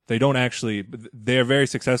dumb. They're very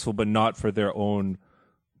successful, but not for their own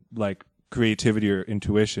like creativity or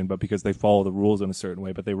intuition, but because they follow the rules in a certain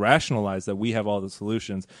way. But they rationalize that we have all the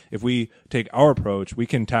solutions. If we take our approach, we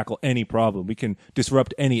can tackle any problem. We can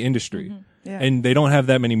disrupt any industry. Mm-hmm. Yeah. And they don't have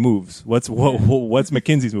that many moves. What's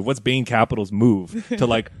McKinsey's move? What's Bain Capital's move to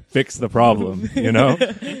like fix the problem? You know,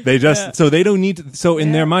 they just so they don't need to. So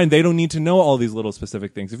in their mind, they don't need to know all these little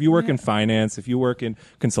specific things. If you work in finance, if you work in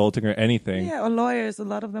consulting or anything, or lawyers, a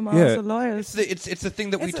lot of them are also lawyers. It's the thing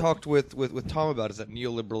that we talked with Tom about, is that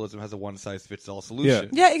neoliberalism has a one size fits all solution.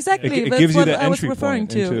 Yeah, exactly. It That's gives you what the I was entry referring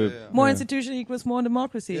point to. More institution equals more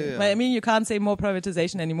democracy. Yeah. I mean, you can't say more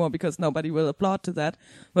privatization anymore because nobody will applaud to that.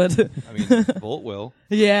 But I mean, Volt will.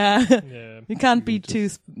 Yeah. You can't be too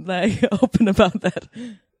like open about that.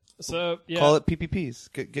 So call it PPPs.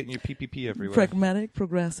 Getting your PPP everywhere. Pragmatic,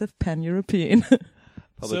 progressive, pan-European.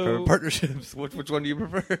 Public-private partnerships. Which one do you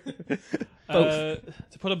prefer?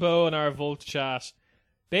 To put a bow on our Volt chat,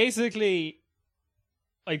 basically,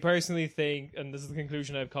 I personally think, and this is the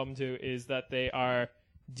conclusion I've come to, is that they are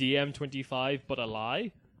DiEM25 but a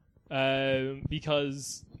lie,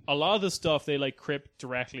 because a lot of the stuff they like crypt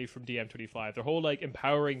directly from DiEM25. Their whole like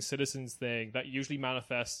empowering citizens thing that usually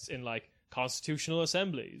manifests in like constitutional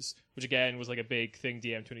assemblies, which again was like a big thing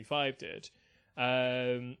DiEM25 did.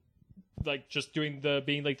 Like just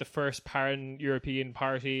being like the first pan-European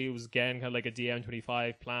party was again kind of like a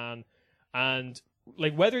DiEM25 plan. And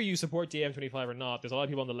like whether you support DiEM25 or not, there's a lot of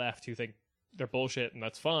people on the left who think they're bullshit, and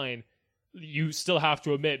that's fine. You still have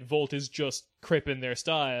to admit Volt is just crip in their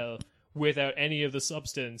style without any of the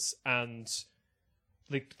substance, and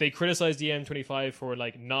like they criticize DiEM25 for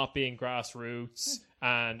like not being grassroots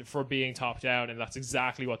and for being top down, and that's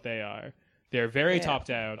exactly what they are. They're very top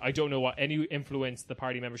down. I don't know what any influence the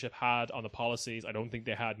party membership had on the policies. I don't think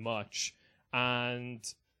they had much. And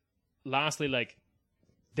lastly, like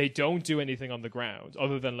they don't do anything on the ground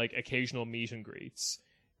other than like occasional meet and greets.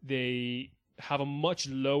 They have a much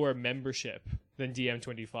lower membership than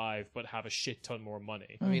DM25, but have a shit ton more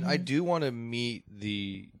money. I mean, I do want to meet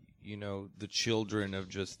the children of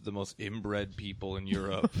just the most inbred people in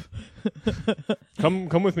Europe.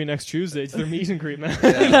 Come with me next Tuesday to their meet and greet, man.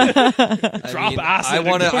 Drop acid.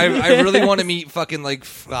 I really want to meet fucking like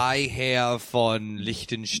Freiherr von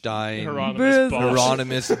Liechtenstein,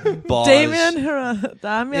 Hieronymus Bosch. Bosch. Damian Yeah,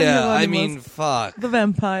 Hieronymus, I mean, fuck. the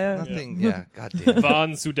vampire. Nothing. Yeah, goddamn.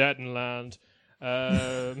 Von Sudetenland.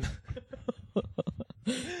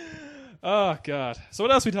 Oh, God. So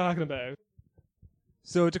what else are we talking about?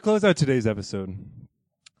 So to close out today's episode,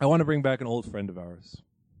 I want to bring back an old friend of ours.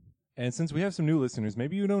 And since we have some new listeners,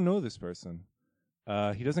 maybe you don't know this person.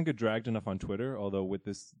 He doesn't get dragged enough on Twitter, although with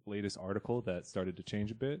this latest article that started to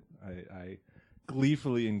change a bit, I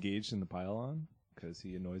gleefully engaged in the pile-on because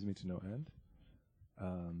he annoys me to no end.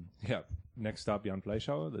 Next stop, Jan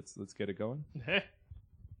Fleischhauer. Let's get it going.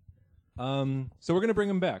 So we're going to bring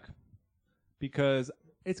him back because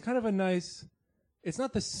it's kind of a nice... It's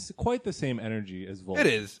not quite the same energy as Volt. It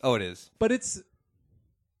is. Oh, it is. But it's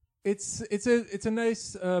a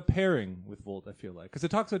nice pairing with Volt, I feel like, because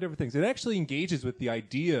it talks about different things. It actually engages with the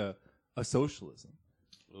idea of socialism.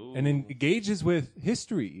 Ooh. And engages with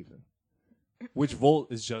history even, which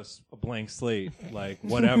Volt is just a blank slate, like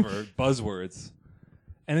whatever, buzzwords.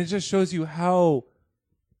 And it just shows you how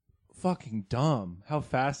fucking dumb, how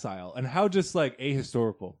facile, and how just like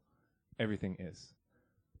ahistorical everything is.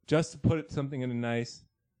 Just to put something in a nice,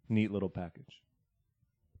 neat little package.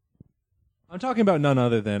 I'm talking about none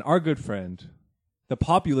other than our good friend, the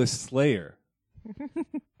populist slayer,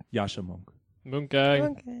 Yasha Monk.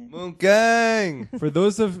 Monkgang. Monkgang. For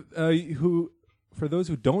those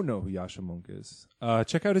who don't know who Yasha Monk is,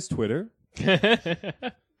 check out his Twitter,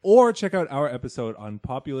 or check out our episode on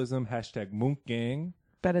populism #Monkgang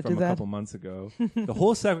Better from do a that. couple months ago. The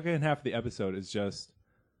whole second half of the episode is just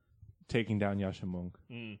taking down Yasha Monk.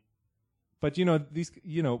 But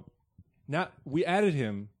now we added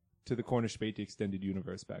him to the Cornish Spate extended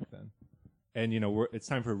universe back then, and it's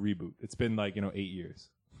time for a reboot. It's been 8 years.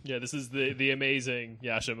 Yeah, this is the amazing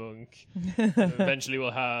Yasha Monk. Eventually,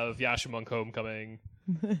 we'll have Yasha Monk Homecoming.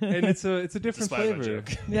 And it's a different Despite my flavor.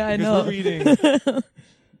 joke. Yeah, I Because know.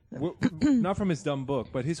 we're reading not from his dumb book,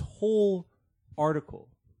 but his whole article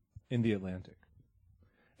in The Atlantic.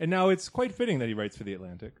 And now it's quite fitting that he writes for The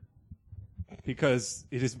Atlantic, because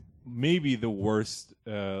it is maybe the worst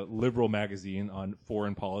liberal magazine on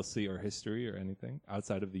foreign policy or history or anything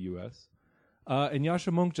outside of the U.S. And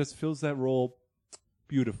Yasha Monk just fills that role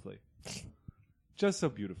beautifully. Just so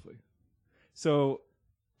beautifully. So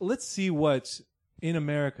let's see what, in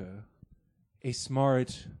America, a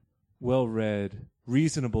smart, well-read,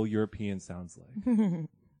 reasonable European sounds like.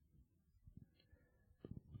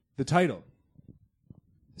 The title: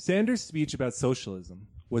 Sanders' speech about socialism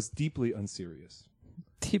was deeply unserious.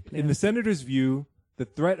 Deeply. In the senator's view, the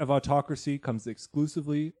threat of autocracy comes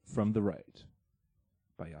exclusively from the right.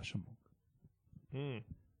 By Yasha Monk.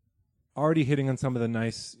 Already hitting on some of the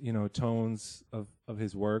nice, tones of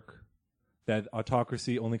his work. That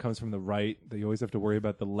autocracy only comes from the right. That you always have to worry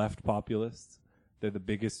about the left populists. They're the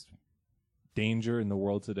biggest danger in the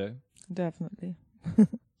world today. Definitely.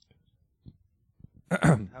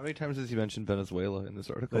 How many times has he mentioned Venezuela in this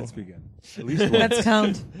article? Let's begin. At least once. Let's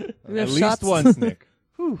count. We At have least shots. once, Nick.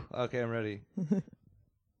 Whew. Okay, I'm ready.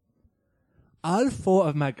 All 4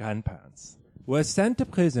 of my grandparents were sent to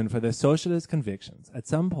prison for their socialist convictions at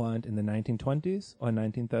some point in the 1920s or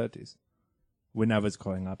 1930s. When I was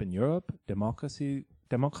growing up in Europe,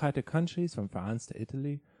 democratic countries from France to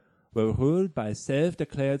Italy were ruled by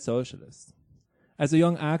self-declared socialists. As a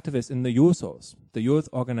young activist in the Jusos, the youth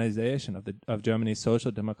organization of Germany's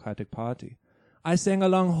Social Democratic Party, I sang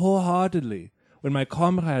along wholeheartedly when my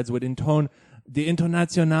comrades would intone the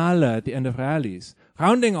Internationale at the end of rallies,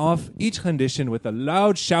 rounding off each rendition with a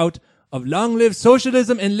loud shout of "Long live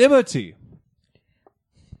socialism and liberty!"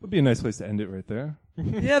 Would be a nice place to end it right there.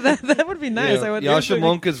 Yeah, that would be nice. I would Yasha really-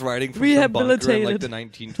 Monk is writing from some bunker in Rehabilitated. the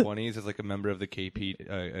 1920s as a member of the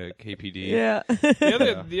KPD. Yeah.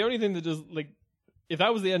 The only thing that just if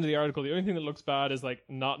that was the end of the article, the only thing that looks bad is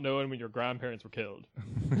not knowing when your grandparents were killed.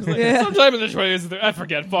 It's Yeah. sometime in the 20s, I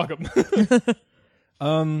forget. Fuck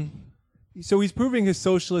them. So he's proving his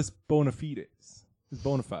socialist bona fides, his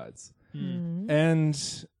bona fides.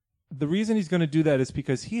 And the reason he's going to do that is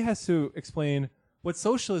because he has to explain what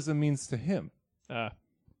socialism means to him. Of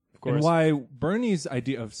course. And why Bernie's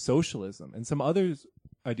idea of socialism and some others'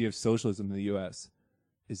 idea of socialism in the U.S.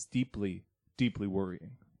 is deeply, deeply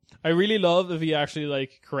worrying. I really love if he actually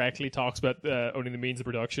like correctly talks about owning the means of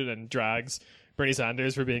production and drags Bernie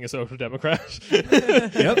Sanders for being a social democrat.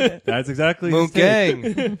 Yep, that's exactly Moon his take.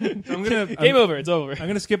 gang. Game over. It's over. I'm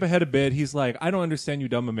going to skip ahead a bit. He's like, I don't understand you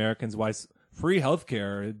dumb Americans why free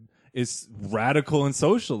healthcare is radical and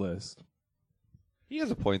socialist. He has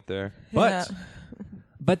a point there.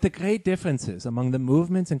 But the great differences among the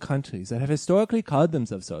movements and countries that have historically called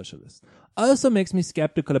themselves socialist also makes me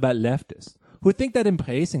skeptical about leftists who think that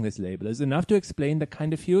embracing this label is enough to explain the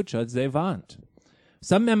kind of futures they want.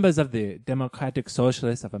 Some members of the Democratic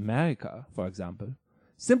Socialists of America, for example,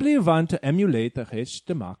 simply want to emulate the rich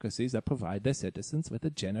democracies that provide their citizens with a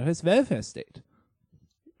generous welfare state.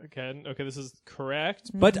 Okay, this is correct.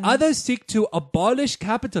 But others seek to abolish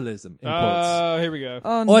capitalism, in quotes, Oh, here we go.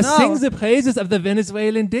 Oh, or no. sing the praises of the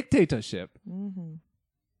Venezuelan dictatorship.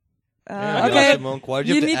 Yeah, Okay, Monk, why'd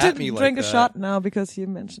you you have need to at to me drink like a that? shot now because you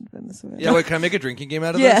mentioned Venezuela. Yeah, wait, can I make a drinking game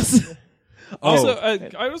out of Yes. this? Also, I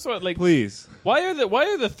just want like, Please. why are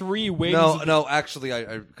the three wings? No, actually,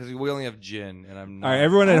 I because we only have gin, and I'm not. All right,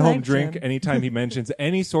 everyone at I home like drink gin. anytime he mentions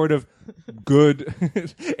any sort of good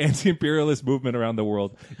anti-imperialist movement around the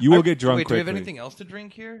world. You will get drunk Wait, do we quickly. have anything else to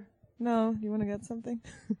drink here? No, you want to get something?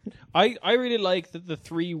 I really like the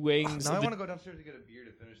three wings. Now I of the- want to go downstairs to get a beer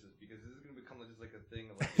to finish this because this is going to become just like a thing.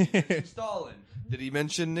 Of like, did he mention Stalin? Did he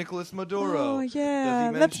mention Nicolas Maduro? Oh, yeah.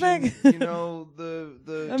 Does he Let's mention, make- you know,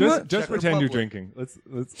 the just Czech pretend you're Republic? drinking.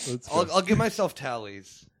 Let's. I'll give myself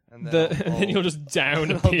tallies, and then, then you'll just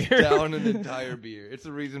down a I'll beer. down an entire beer. It's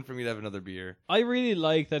a reason for me to have another beer. I really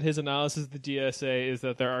like that his analysis of the DSA is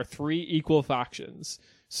that there are three equal factions: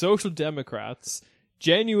 social democrats,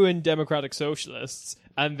 genuine democratic socialists,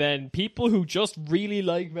 and then people who just really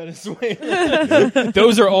like Venezuela.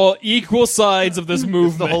 Those are all equal sides of this It's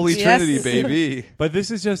movement. the Holy Yes. Trinity, baby. But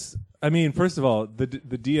this is just. I mean, first of all, the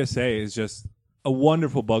DSA is just a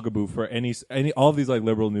wonderful bugaboo for any all of these like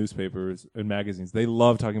liberal newspapers and magazines. They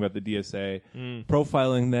love talking about the DSA,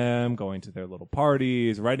 profiling them, going to their little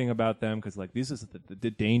parties, writing about them because like this is the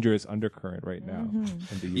dangerous undercurrent right now in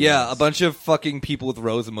the US. Yeah, a bunch of fucking people with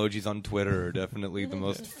rose emojis on Twitter are definitely the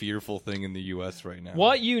most fearful thing in the U.S. right now.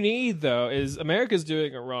 What you need, though, is America's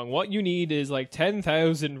doing it wrong. What you need is like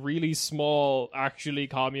 10,000 really small, actually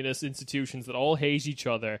communist institutions that all hate each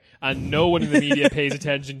other and no one in the media pays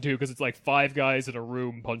attention to because it's like five guys in a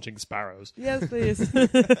room punching sparrows. Yes, please.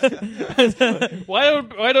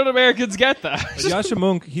 Why don't Americans get that? Yasha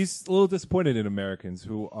Monk, he's a little disappointed in Americans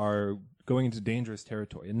who are going into dangerous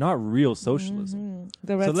territory and not real socialism.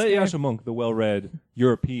 The So Red let Scare. Yasha Monk, the well-read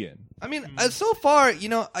European. I mean, so far, you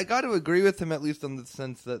know, I got to agree with him at least in the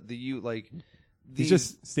sense that He's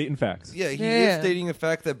just stating facts. he Yeah. is stating the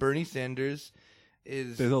fact that Bernie Sanders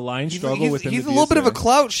is. There's a line He's, struggle he's, within he's the a little bit of a DSA.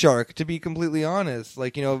 clout shark, to be completely honest.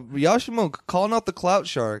 Like, you know, Yashimon calling out the clout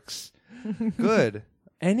sharks. Good.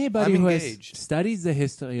 Anybody I'm who engaged. has studied the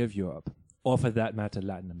history of Europe, or for that matter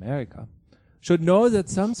Latin America, should know that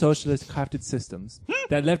some socialists crafted systems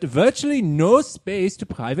that left virtually no space to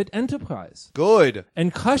private enterprise Good.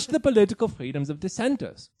 and crushed the political freedoms of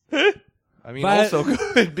dissenters. I mean, But- also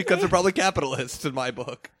good because they're probably capitalists in my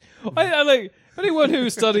book. I like anyone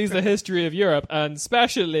who studies the history of Europe and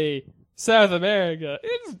especially South America.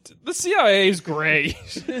 The CIA is great.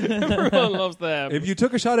 Everyone loves them. If you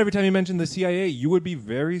took a shot every time you mentioned the CIA, you would be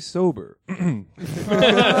very sober.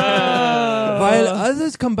 While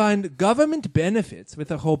others combined government benefits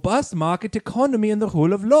with a robust market economy and the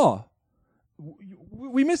rule of law.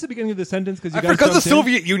 We missed the beginning of the sentence because you guys Because the jumped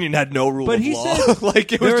in. Soviet Union had no rule But of he law. said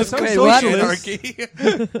like, it there are was just some complete socialists-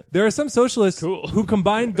 anarchy. There are some socialists Cool. who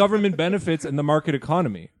combine government benefits and the market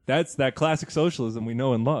economy. That's that classic socialism we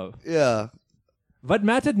know and love. Yeah. What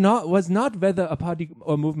mattered was not whether a party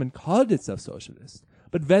or movement called itself socialist,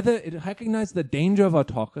 but whether it recognized the danger of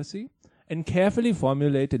autocracy and carefully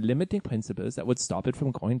formulated limiting principles that would stop it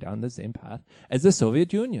from going down the same path as the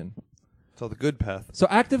Soviet Union. So the good path. So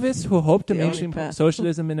activists who hope to The only mainstream path.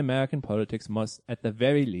 socialism in American politics must, at the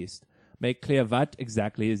very least, make clear what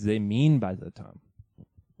exactly they mean by the term.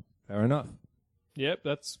 Fair enough. Yep,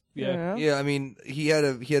 that's yeah. Yeah, I mean, he had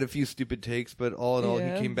a few stupid takes, but all in all,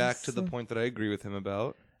 Yeah, he came back to so- the point that I agree with him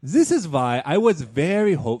about. This is why I was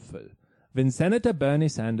very hopeful when Senator Bernie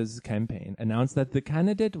Sanders' campaign announced that the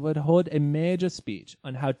candidate would hold a major speech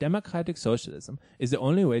on how democratic socialism is the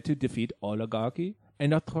only way to defeat oligarchy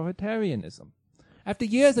and authoritarianism. After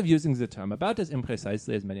years of using the term about as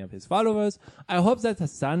imprecisely as many of his followers, I hope that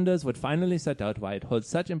Sanders would finally set out why it holds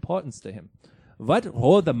such importance to him, what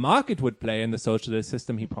role the market would play in the socialist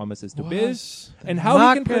system he promises to build, and how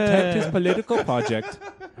he can protect his political project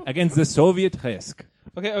against the Soviet risk.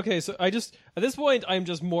 Okay, so I just, at this point, I'm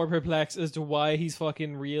just more perplexed as to why he's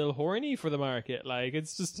fucking real horny for the market. Like,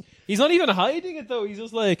 it's just, he's not even hiding it though. He's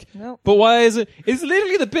just like, Nope. but why is it? It's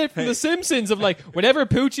literally the bit from The Simpsons of like, whenever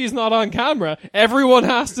Poochie's not on camera, everyone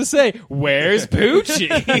has to say, where's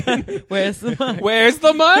Poochie? Where's the market? Where's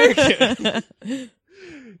the market?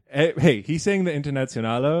 Hey, he's saying the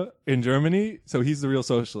Internationale in Germany, so he's the real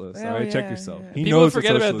socialist. Oh, all right, check yeah, yourself. yeah. He People knows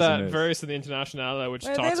forget what about that socialism is. verse in the Internationale, which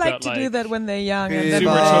Well, talks they like about to do that when they're young. And then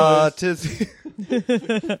Super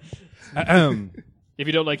if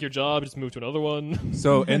you don't like your job, just move to another one.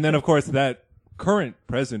 So, and then of course that current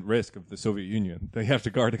present risk of the Soviet Union they have to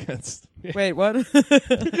guard against. Wait, what?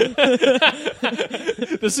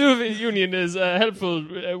 The Soviet Union is helpful,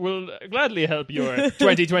 will gladly help your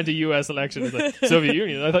 2020 US election. It's like, Soviet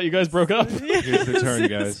Union? I thought you guys broke up. Here's the turn,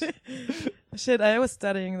 guys. Shit, I was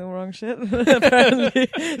studying the wrong shit, apparently.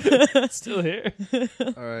 Still here.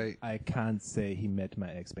 All right. I can't say he met my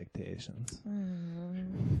expectations.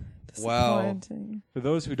 Wow. Disappointing. For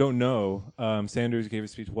those who don't know, Sanders gave a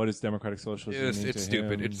speech. What is democratic socialism? mean It's to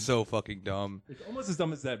stupid. him? It's so fucking dumb. It's almost as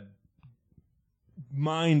dumb as that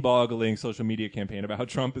mind-boggling social media campaign about how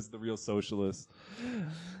Trump is the real socialist.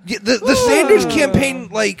 Yeah, the Sanders campaign,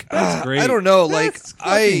 like, great. I don't know, like, That's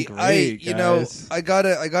fucking great, you know, guys. I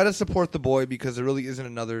gotta support the boy because there really isn't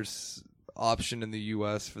another option in the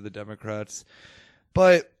U.S. for the Democrats.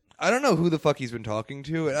 But I don't know who the fuck he's been talking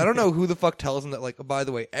to, and I don't know who the fuck tells him that, like, oh, by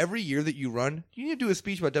the way, every year that you run, you need to do a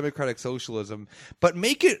speech about democratic socialism, but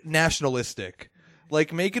make it nationalistic.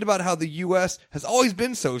 Like, make it about how the U.S. has always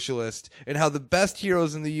been socialist and how the best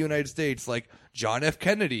heroes in the United States, like John F.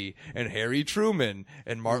 Kennedy and Harry Truman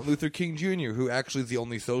and Martin Luther King Jr., who actually is the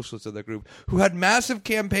only socialist of that group, who had massive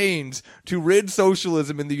campaigns to rid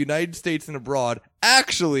socialism in the United States and abroad,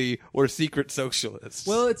 actually were secret socialists.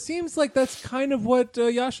 Well, it seems like that's kind of what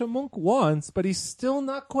Yasha Monk wants, but he's still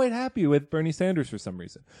not quite happy with Bernie Sanders for some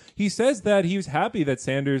reason. He says that he was happy that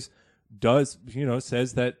Sanders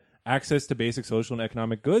says that access to basic social and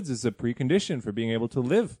economic goods is a precondition for being able to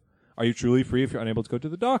live. Are you truly free if you're unable to go to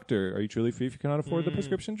the doctor? Are you truly free if you cannot afford the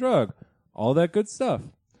prescription drug? All that good stuff.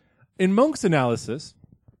 In Monk's analysis,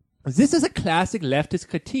 this is a classic leftist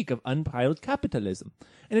critique of unbridled capitalism,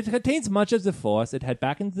 and it contains much of the force it had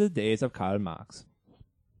back in the days of Karl Marx.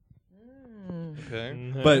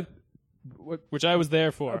 okay. But Which I was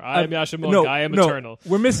there for. I am Yasha Monk. I am eternal.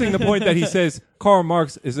 We're missing the point that he says Karl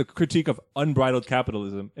Marx is a critique of unbridled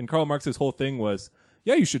capitalism. And Karl Marx's whole thing was,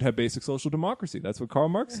 yeah, you should have basic social democracy. That's what Karl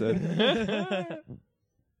Marx said.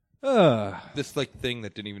 This, like, thing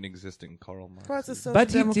that didn't even exist in Karl Marx. What's a social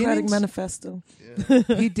But he democratic didn't- manifesto?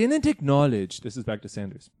 He didn't acknowledge, this is back to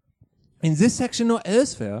Sanders, in this section or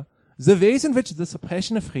elsewhere, the ways in which the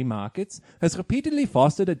suppression of free markets has repeatedly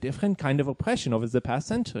fostered a different kind of oppression over the past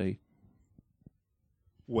century.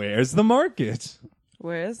 Where's the market?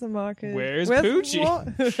 Where's the market? Where's the Poochie?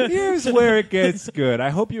 wa- Here's where it gets good. I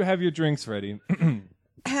hope you have your drinks ready.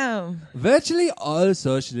 Virtually all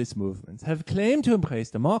socialist movements have claimed to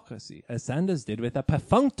embrace democracy, as Sanders did with a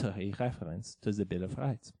perfunctory reference to the Bill of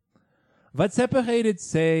Rights. What separated,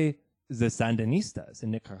 say, the Sandinistas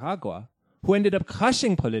in Nicaragua, who ended up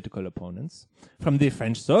crushing political opponents, from the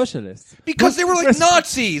French socialists, Because they were like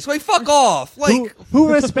Nazis! Like, fuck off! Like,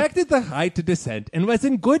 who respected the right to dissent and was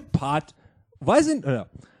in good part,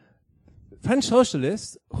 French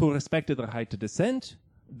socialists who respected the right to dissent,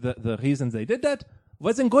 the reasons they did that,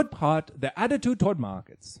 was in good part their attitude toward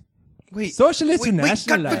markets. wait. Socialists who God,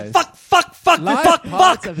 nationalized fuck, large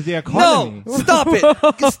parts of the economy. No, stop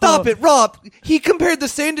it. Stop it, Rob. He compared the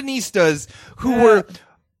Sandinistas, who were,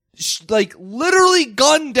 like, literally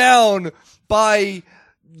gunned down by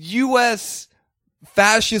U.S.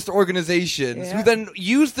 fascist organizations, who then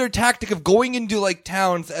used their tactic of going into, like,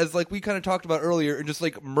 towns, as, like, we kind of talked about earlier, and just,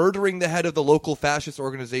 like, murdering the head of the local fascist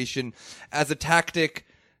organization as a tactic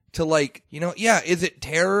to, like, you know, yeah, is it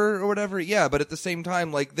terror or whatever? Yeah, but at the same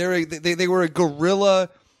time, like, they were a guerrilla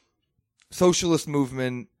socialist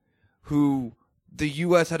movement who the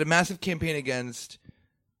U.S. had a massive campaign against.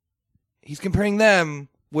 He's comparing them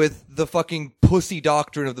with the fucking pussy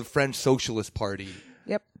doctrine of the French Socialist Party.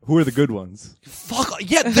 Yep. Who are the good ones? Fuck,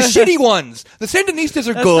 yeah, the shitty ones. The Sandinistas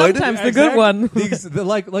are good. Sometimes the good one.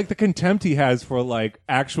 Like the contempt he has for like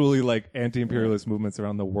actually like anti-imperialist movements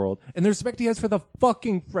around the world, and the respect he has for the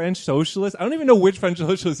fucking French socialists. I don't even know which French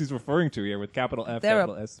socialists he's referring to here with capital F, They're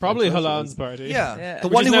capital S. Probably French Hollande's socialists. party. Yeah. The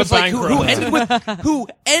Which one is who now was like, who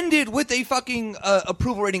bankrupt. ended with a fucking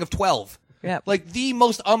approval rating of 12. Yeah. Like the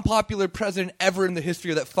most unpopular president ever in the history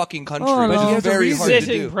of that fucking country. Oh, which no. is He has a very reason. hard to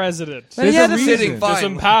Sitting do. president. Well, he had a Sitting reason. There's fine.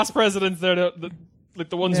 some past presidents there that like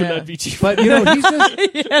the ones who Yeah. led VG. But he's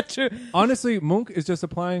just Yeah, true. honestly, Munch is just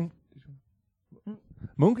applying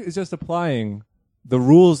the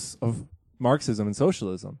rules of Marxism and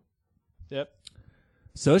socialism. Yep.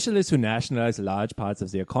 Socialists who nationalized large parts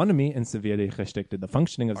of the economy and severely restricted the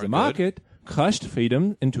functioning of the good. market crushed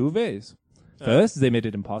freedom in two ways. First, they made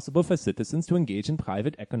it impossible for citizens to engage in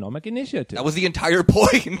private economic initiative. That was the entire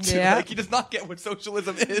point. Yeah. Like, he does not get what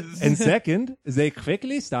socialism is. And second, they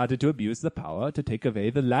quickly started to abuse the power to take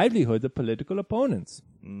away the livelihood of political opponents.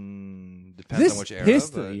 Depends This on which era.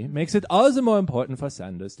 history makes it all the more important for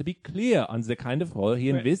Sanders to be clear on the kind of role he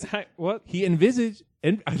envisaged. What? He envisaged,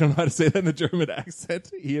 and I don't know how to say that in a German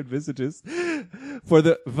accent. He envisages for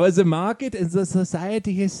the market and the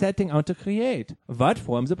society he's setting out to create. What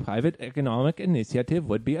forms of private economic initiative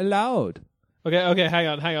would be allowed? Okay, hang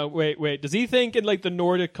on. Wait. Does he think in like the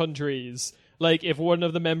Nordic countries, like if one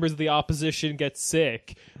of the members of the opposition gets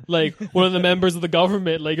sick, like one of the members of the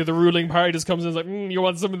government, like if the ruling party just comes in and is like, you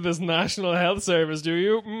want some of this national health service, do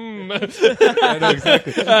you? I know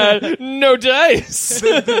exactly. No dice.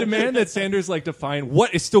 the demand that Sanders like define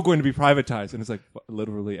what is still going to be privatized, and it's like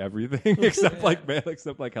literally everything except like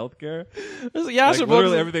healthcare. Yasha Like, literally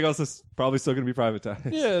Monk's- everything else is probably still going to be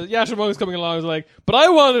privatized. Yeah, Yasha Monk's coming along is like, but I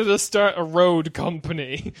wanted to start a road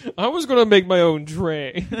company. I was going to make my own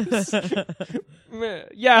trains.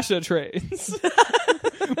 Yasha trains.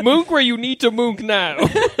 Moonk where you need to moonk now.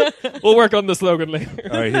 We'll work on the slogan later.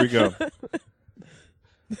 All right, here we go.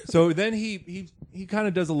 So then he kind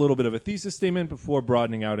of does a little bit of a thesis statement before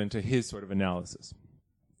broadening out into his sort of analysis.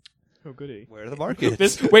 Oh, goody. Where are the markets?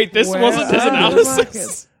 This Where wasn't his are the analysis.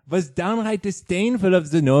 markets? Was downright disdainful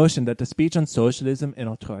of the notion that the speech on socialism and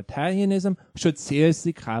authoritarianism should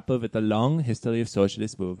seriously grapple with the long history of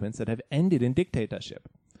socialist movements that have ended in dictatorship.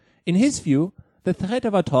 In his view, the threat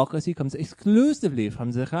of autocracy comes exclusively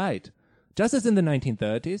from the right. Just as in the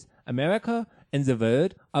 1930s, America and the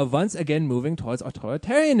world are once again moving towards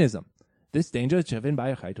authoritarianism. This danger is driven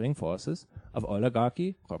by right-wing forces of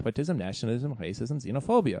oligarchy, corporatism, nationalism, racism,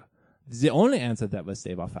 xenophobia. The only answer that will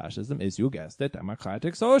save our fascism is, you guessed it,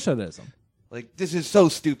 democratic socialism. Like, this is so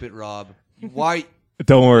stupid, Rob. Why?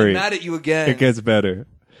 Don't worry. I'm mad at you again. It gets better.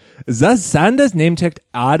 Thus, Sanders name-checked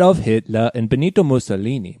Adolf Hitler and Benito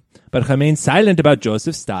Mussolini, but remained silent about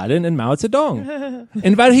Joseph Stalin and Mao Zedong.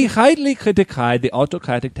 And while he rightly criticized the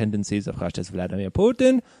autocratic tendencies of Russia's Vladimir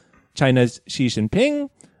Putin, China's Xi Jinping,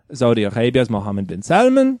 Saudi Arabia's Mohammed bin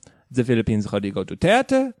Salman, the Philippines' Rodrigo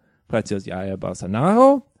Duterte, Brazil's Jair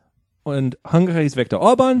Bolsonaro, and Hungary's Viktor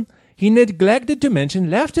Orban, he neglected to mention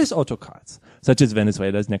leftist autocrats, such as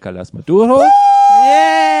Venezuela's Nicolas Maduro,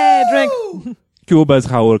 Yeah, drink. Cuba's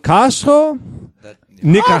Raul Castro,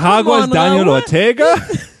 Nicaragua's come on, Daniel Raul. Ortega,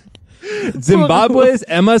 Zimbabwe's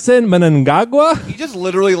Emerson Mnangagwa. He just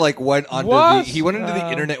literally like went onto What? he went into the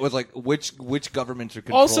internet with like which governments are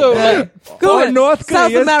controlled. Also, like, Go Or ahead. North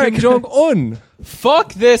South Korea's Kim America. Jong-un.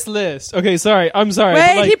 fuck this list. Okay, sorry. I'm sorry. Wait,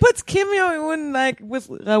 but, like, he puts Kim Jong-un like with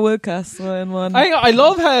Raul Castro in one. I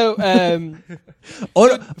love how Or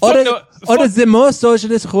no, the most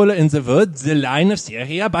socialist ruler in the world, the line of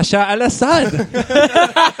Syria, Bashar al-Assad.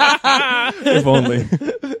 If only.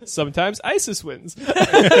 sometimes ISIS wins.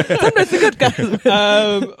 That's a good guy.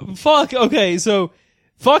 Fuck. Okay, so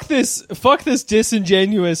fuck this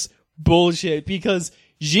disingenuous bullshit because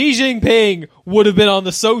Xi Jinping would have been on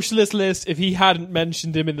the socialist list if he hadn't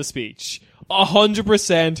mentioned him in the speech.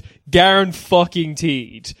 100%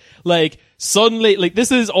 guaranteed. Like, suddenly, like,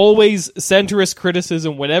 this is always centrist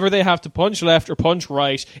criticism whenever they have to punch left or punch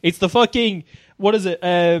right. It's the fucking, what is it?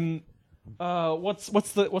 What's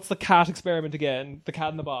the cat experiment again? The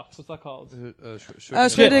cat in the box. What's that called?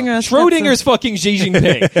 Schrödinger's Schrodinger's fucking Xi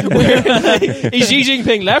Jinping. Where, like, is Xi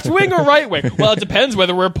Jinping left wing or right wing? Well, it depends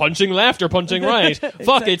whether we're punching left or punching right.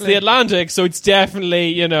 Fuck, it's the Atlantic, so it's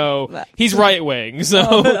definitely, he's right wing.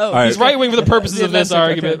 So he's right wing for the purposes The of this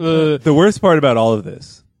Atlantic, argument. The worst part about all of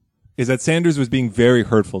this is that Sanders was being very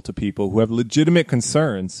hurtful to people who have legitimate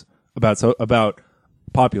concerns about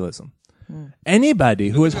populism. Anybody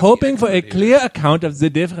who is hoping for a clear account of the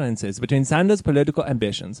differences between Sanders' political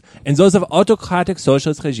ambitions and those of autocratic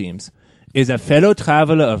socialist regimes is a fellow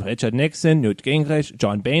traveler of Richard Nixon, Newt Gingrich,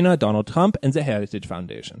 John Boehner, Donald Trump, and the Heritage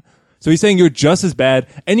Foundation. So he's saying you're just as bad.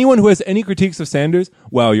 Anyone who has any critiques of Sanders,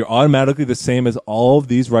 wow, you're automatically the same as all of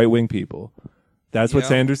these right-wing people. That's what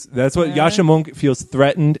Yasha Monk feels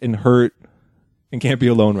threatened and hurt and can't be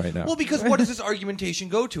alone right now. Well, because what does this argumentation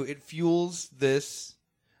go to? It fuels this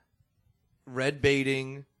red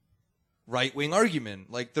baiting right wing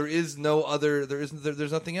argument. Like there's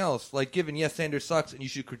nothing else. Like given yes, Sanders sucks and you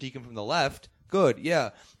should critique him from the left, good, yeah.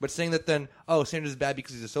 But saying that then, Sanders is bad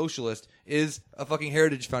because he's a socialist is a fucking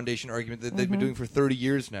Heritage Foundation argument that they've been doing for 30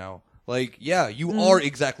 years now. Like, yeah, you are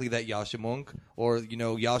exactly that Yasha Monk, or,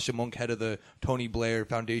 Yasha Monk, head of the Tony Blair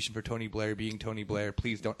Foundation for Tony Blair being Tony Blair.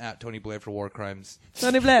 Please don't @Tony Blair for war crimes.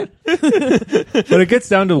 Tony Blair. But it gets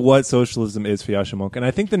down to what socialism is for Yasha Monk, and I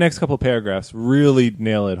think the next couple paragraphs really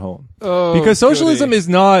nail it home. Because socialism is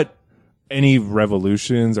not any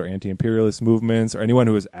revolutions or anti-imperialist movements or anyone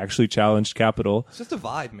who has actually challenged capital. It's just a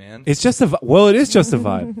vibe, man. It's just it is just a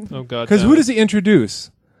vibe. Oh, God. Because who does he introduce?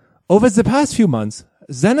 Over the past few months,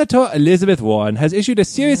 Senator Elizabeth Warren has issued a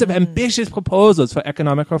series of ambitious proposals for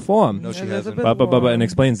economic reform. No, she hasn't. And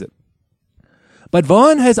explains it. But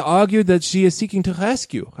Warren has argued that she is seeking to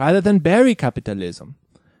rescue rather than bury capitalism.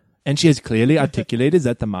 And she has clearly articulated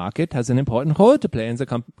that the market has an important role to play in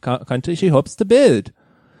the country she hopes to build.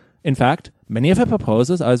 In fact, many of her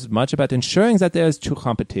proposals are as much about ensuring that there is true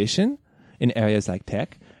competition in areas like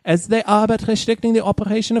tech as they are about restricting the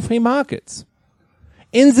operation of free markets.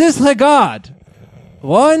 In this regard,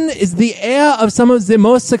 Warren is the heir of some of the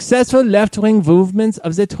most successful left-wing movements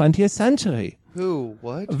of the 20th century. Who?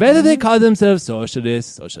 What? Whether they call themselves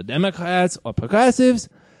socialists, social democrats, or progressives,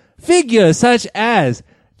 figures such as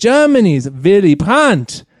Germany's Willy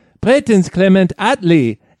Brandt, Britain's Clement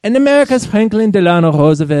Attlee, and America's Franklin Delano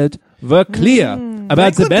Roosevelt were clear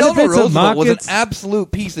about the benefits of markets was an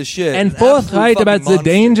absolute piece of shit and forthright about the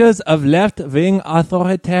dangers of left-wing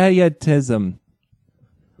authoritarianism.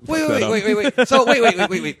 Wait. So,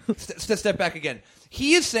 wait. Step back again.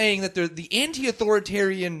 He is saying that the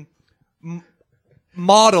anti-authoritarian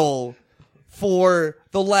model for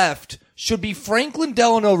the left should be Franklin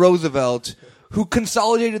Delano Roosevelt, who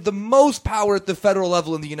consolidated the most power at the federal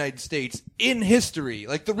level in the United States in history.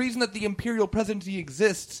 Like, the reason that the imperial presidency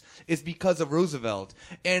exists is because of Roosevelt.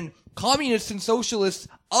 And communists and socialists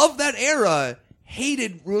of that era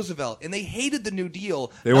hated Roosevelt, and they hated the New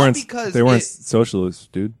Deal. They weren't socialists,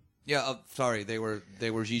 dude. Yeah, sorry, they were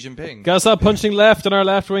Xi Jinping. Gotta stop punching left on our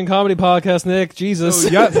left-wing comedy podcast, Nick. Jesus.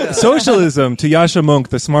 Socialism, to Yasha Monk,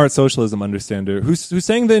 the smart socialism understander, who's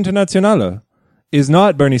saying the Internationale, is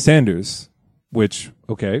not Bernie Sanders, which,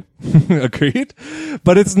 okay, agreed.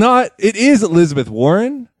 But it's not, it is Elizabeth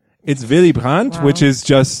Warren. It's Willy Brandt, which is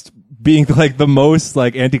just being like the most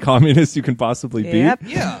like anti-communist you can possibly be.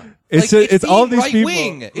 Yeah. It's all these right people.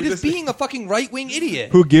 Wing. It is being a fucking right-wing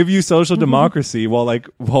idiot who give you social democracy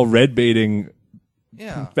while red baiting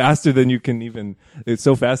faster than you can even. It's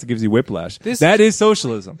so fast it gives you whiplash. That is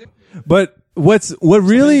socialism. But what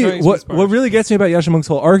really gets me about Yasha Monk's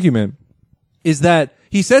whole argument is that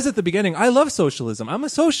he says at the beginning, "I love socialism. I'm a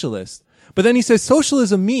socialist," but then he says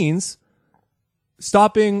socialism means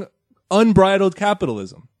stopping unbridled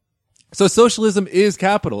capitalism. So socialism is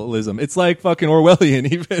capitalism. It's like fucking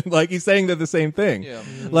Orwellian, even. Like, he's saying they're the same thing. Yeah.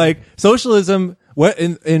 Like, socialism,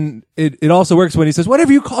 it also works when he says,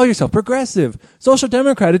 whatever you call yourself, progressive, social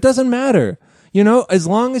democrat, it doesn't matter. As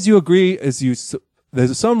long as you agree,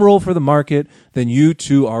 there's some role for the market, then you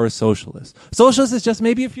too are a socialist. Socialist is just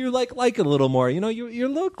maybe if you like it a little more, you're a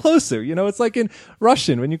little closer. It's like in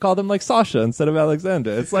Russian when you call them like Sasha instead of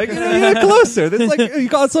Alexander. It's like, you're closer. It's like, you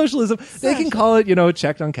call it socialism. They can call it,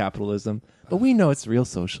 checked on capitalism. But we know it's real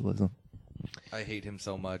socialism. I hate him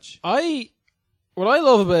so much. What I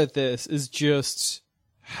love about this is just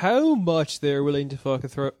how much they're willing to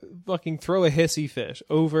fucking throw a hissy fit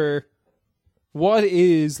over what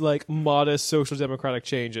is like modest social democratic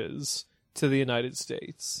changes to the United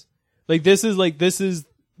States. This is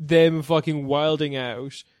them fucking wilding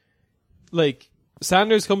out. Like,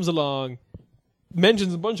 Sanders comes along,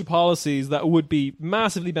 mentions a bunch of policies that would be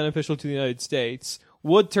massively beneficial to the United States,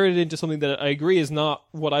 would turn it into something that I agree is not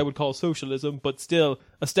what I would call socialism, but still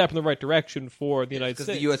a step in the right direction for the United States.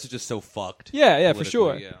 Because the U.S. is just so fucked. Yeah, for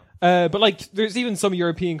sure. Yeah. But there's even some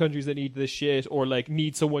European countries that need this shit, or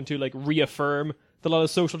need someone to reaffirm the lot of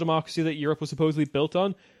social democracy that Europe was supposedly built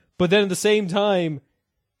on. But then at the same time,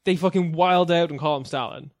 they fucking wild out and call him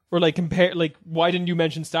Stalin. Or compare, why didn't you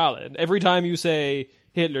mention Stalin? Every time you say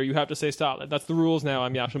Hitler, you have to say Stalin. That's the rules now.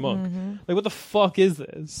 I'm Yasha Monk. Mm-hmm. What the fuck is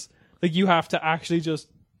this? You have to actually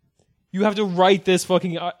you have to write this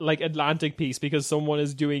fucking Atlantic piece because someone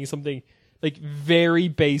is doing something very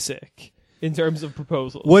basic in terms of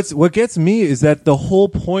proposals. What gets me is that the whole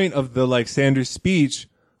point of the Sanders speech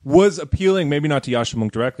was appealing, maybe not to Yasha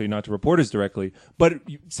Monk directly, not to reporters directly, but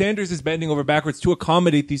Sanders is bending over backwards to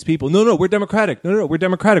accommodate these people. No, we're democratic. No, we're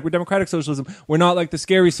democratic. We're democratic socialism. We're not like the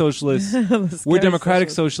scary socialists. We're democratic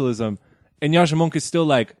socialism. And Yasha Monk is still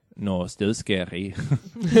No, still scary.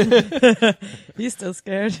 He's still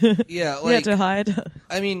scared. Yeah, He had like to hide.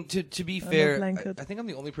 I mean, to be Under fair, blanket. I think I'm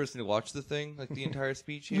the only person to watch the thing, like the entire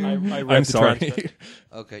speech here. I read I'm the sorry. transcript.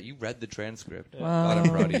 Okay, you read the transcript. Wow. God, I'm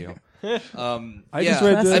proud of you. I yeah, just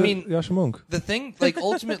read I mean, Yasha Monk. the thing, like,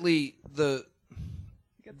 ultimately, the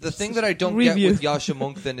thing that I don't Review. get with Yasha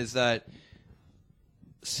Monk then is that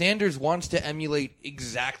Sanders wants to emulate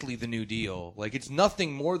exactly the New Deal. Like, it's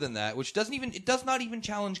nothing more than that, which does not even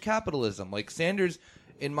challenge capitalism. Like, Sanders,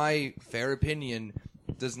 in my fair opinion,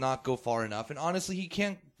 does not go far enough. And honestly, he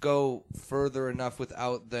can't go further enough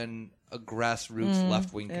without then a grassroots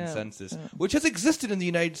left-wing consensus, which has existed in the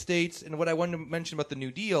United States. And what I wanted to mention about the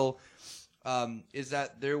New Deal is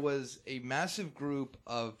that there was a massive group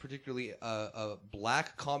of particularly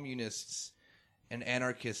black communists and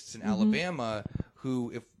anarchists in Alabama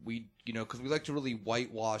who, if we, because we like to really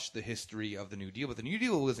whitewash the history of the New Deal, but the New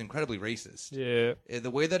Deal was incredibly racist. Yeah.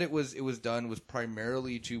 The way that it was done was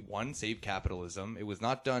primarily to, one, save capitalism. It was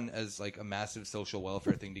not done as like a massive social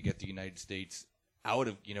welfare thing to get the United States out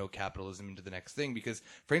of, capitalism into the next thing, because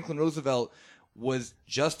Franklin Roosevelt was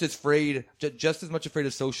just as much afraid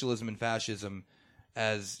of socialism and fascism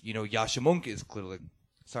as, Yasha Monk is clearly.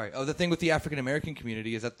 Sorry. Oh, the thing with the African American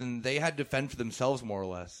community is that then they had to fend for themselves more or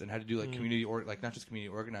less, and had to do like community not just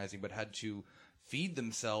community organizing, but had to feed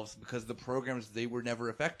themselves because the programs they were never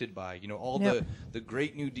affected by. All the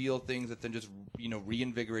great New Deal things that then just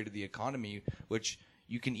reinvigorated the economy, which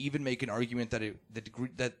you can even make an argument that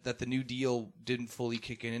that the New Deal didn't fully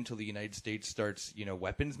kick in until the United States starts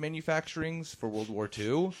weapons manufacturings for World War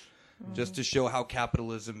II, just to show how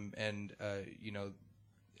capitalism and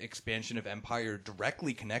expansion of empire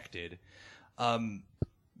directly connected.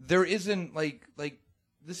 There isn't like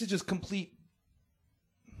this is just complete.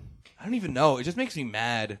 I don't even know. It just makes me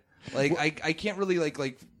mad. Like I can't really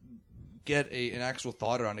like get an actual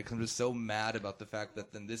thought around it because I'm just so mad about the fact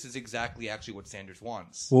that then this is exactly actually what Sanders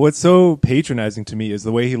wants. Well, what's so patronizing to me is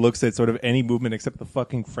the way he looks at sort of any movement except the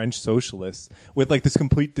fucking French socialists with like this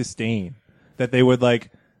complete disdain that they would like,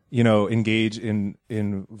 engage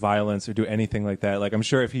in violence or do anything like that. Like, I'm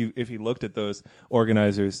sure if he looked at those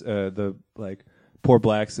organizers, the like poor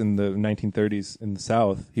blacks in the 1930s in the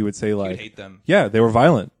South, he would say like, He would hate them. Yeah, they were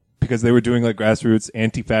violent because they were doing like grassroots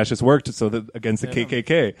anti-fascist work against the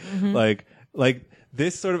KKK. Like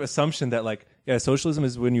this sort of assumption that like, yeah, socialism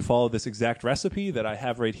is when you follow this exact recipe that I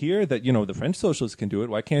have right here that, the French socialists can do it.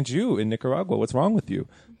 Why can't you in Nicaragua? What's wrong with you?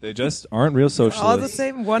 They just aren't real socialists. All the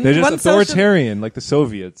same. They're just authoritarian like the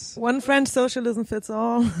Soviets. One French socialism fits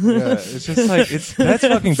all. Yeah, it's just like, that's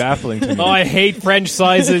fucking baffling to me. Oh, I hate French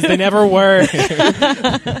sizes. They never work.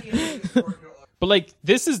 But like,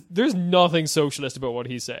 there's nothing socialist about what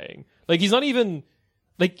he's saying. Like, he's not even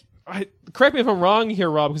like. Correct me if I'm wrong here,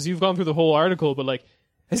 Rob, because you've gone through the whole article. But like,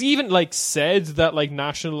 has he even like said that like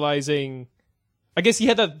nationalizing? I guess he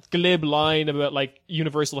had that glib line about like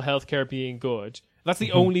universal healthcare being good. That's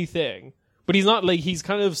the only thing. But he's not like, he's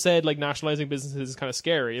kind of said like nationalizing businesses is kind of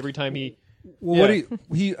scary every time he. Well,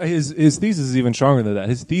 his thesis is even stronger than that.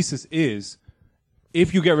 His thesis is,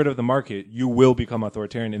 if you get rid of the market, you will become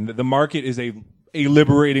authoritarian, and the market is a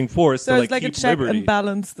liberating force So to it's like keep a check liberty. and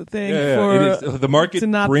balance the thing it for is. The market to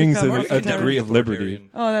not brings become a degree of liberty. Authoritarian.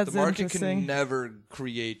 Oh, that's the market interesting. can never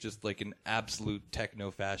create just like an absolute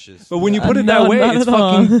techno-fascist. But when you put it No, that way, not it's at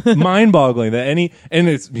all. fucking mind-boggling that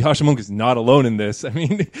Yasha Monk is not alone in this. I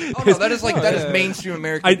mean, oh no, that is mainstream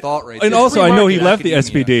American thought right and there. also, Free I know he market left the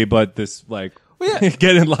academia. SPD, but this like yeah.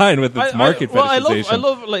 get in line with its market fetishization. I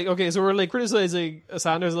love like, okay, so we're like criticizing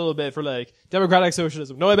Sanders a little bit for like democratic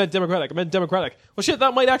socialism. No, I meant democratic. I meant democratic. Well, shit,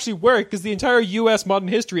 that might actually work because the entire U.S. modern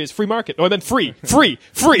history is free market. No, I meant free. Forget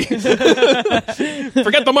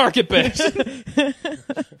the market bit.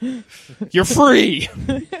 You're free.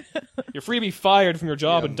 You're free to be fired from your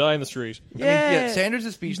job and die in the street. I mean, yeah,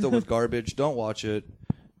 Sanders' speech though was garbage. Don't watch it.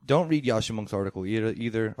 Don't read Yasha Monk's article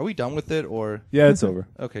either. Are we done with it or? Yeah, it's over.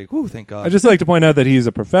 Okay. Whew, thank God. I just like to point out that he's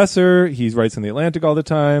a professor. He writes in the Atlantic all the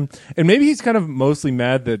time, and maybe he's kind of mostly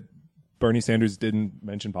mad that Bernie Sanders didn't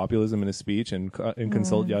mention populism in his speech and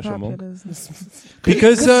consult Yasha Monk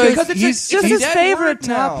because it's just his favorite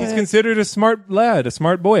topic. he's considered a smart lad, a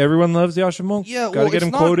smart boy. Everyone loves Yasha Monk. Yeah, gotta get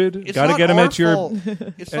him quoted. Gotta get him at your.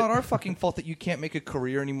 It's not our fucking fault that you can't make a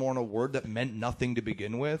career anymore in a word that meant nothing to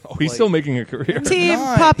begin with. Oh, he's still making a career. Team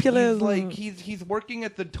Not. populism. He's working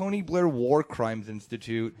at the Tony Blair War Crimes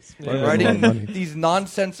Institute, Yeah. writing Money. these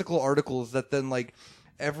nonsensical articles that then like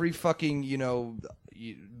every fucking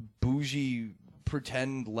bougie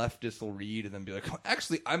pretend leftist will read and then be like, oh,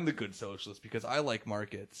 actually, I'm the good socialist because I like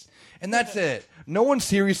markets, and that's it. No one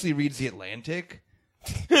seriously reads the Atlantic.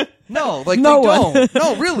 No, like No they one. don't.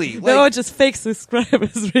 No, really. They're all Like, just fake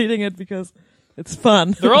subscribers reading it because it's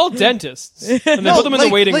fun. They're all dentists, and they no, put them in like,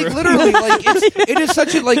 the waiting like room. literally, like it is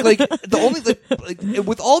such a like the only like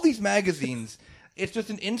with all these magazines, it's just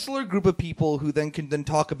an insular group of people who then can then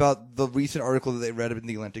talk about the recent article that they read in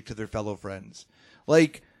the Atlantic to their fellow friends.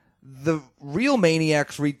 Like the real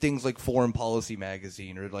maniacs read things like Foreign Policy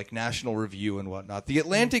magazine or like National Review and whatnot. The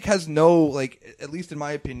Atlantic has no like, at least in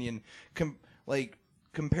my opinion,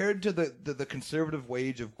 compared to the conservative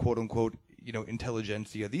wage of quote unquote, you know,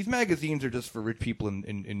 intelligentsia, these magazines are just for rich people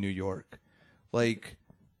in New York. Like,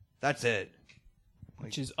 that's it.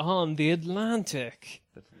 Which is on the Atlantic.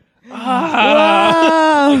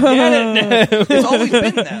 Wow. Get it now. It's always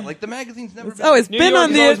been that. Like, the magazine's never been. Oh, it's New been York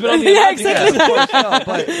on has always been on the yeah, Atlantic. exactly. Yeah, of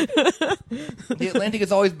course, no, but the Atlantic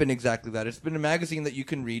has always been exactly that. It's been a magazine that you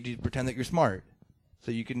can read to pretend that you're smart.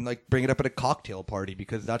 So you can like bring it up at a cocktail party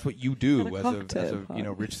because that's what you do At a as cocktail a you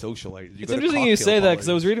know, rich socialite. You It's go to interesting you cocktail say that because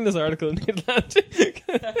I was parties. reading this article in the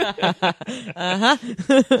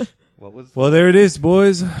Atlantic. What was Well, there it is,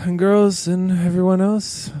 boys and girls and everyone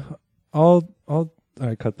else. All.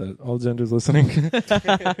 I cut that. All genders listening.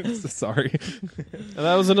 Sorry. And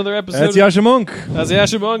that was another episode. That's Yasha Monk. That's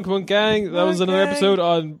Yasha Monk Gang. That was Monk another Gang. episode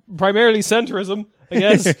on primarily centrism, I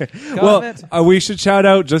guess. Well, we should shout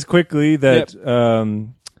out just quickly that.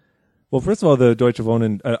 Well, first of all, the Deutsche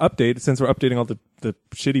Wohnen update. Since we're updating all the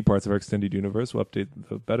shitty parts of our extended universe, we'll update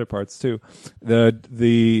the better parts too.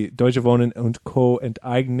 The Deutsche Wohnen und Co.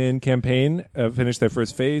 Enteignen campaign finished their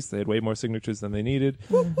first phase. They had way more signatures than they needed.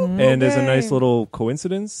 And as a nice little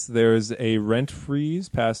coincidence, there's a rent freeze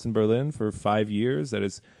passed in Berlin for 5 years that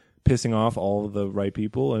is pissing off all of the right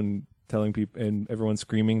people and telling people and everyone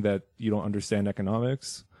screaming that you don't understand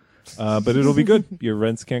economics. But it'll be good. Your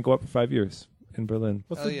rents can't go up for 5 years in Berlin.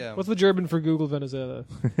 What's Oh, the, yeah. what's the German for Google Venezuela?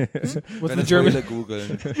 What's the German? Venezuela Google.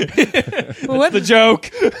 For what? The joke.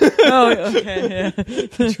 Oh, okay,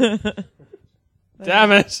 yeah.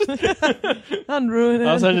 Damn it. Unruined.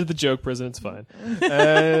 I'll send it to the joke prison. It's fine.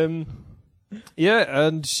 Yeah,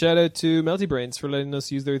 and shout out to Melty Brains for letting us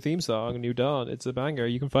use their theme song, New Dawn. It's a banger.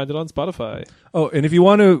 You can find it on Spotify. Oh, and if you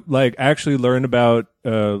want to like actually learn about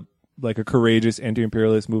like a courageous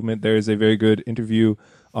anti-imperialist movement, there is a very good interview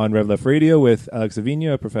on Rev Left Radio with Alex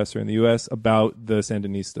Avina, a professor in the U.S., about the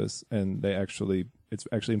Sandinistas, and it's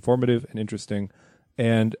actually informative and interesting,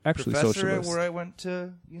 and actually Professor at socialist. where I went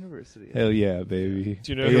to university. Hell yeah, baby!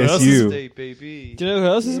 Do you know who else ASU. State, baby. Do you know who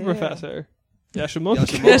else is a Yeah. professor? Yasha Monk.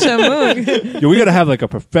 Yasha Yes, I'm Yo, we gotta have like a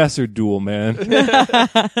professor duel, man.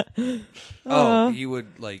 Oh, you would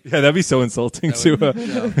like. Yeah, that'd be so insulting that to. would-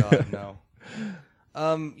 no, God,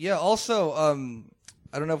 no. Yeah. Also,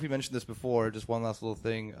 I don't know if we mentioned this before. Just one last little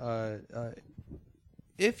thing.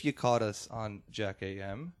 If you caught us on Jack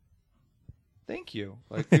AM, thank you.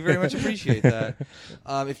 Like, we very much appreciate that.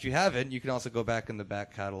 If you haven't, you can also go back in the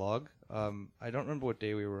back catalog. I don't remember what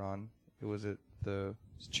day we were on. Was it the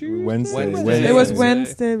Wednesday. It was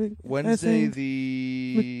Wednesday. Wednesday. Wednesday, I think.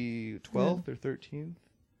 the 12th or 13th?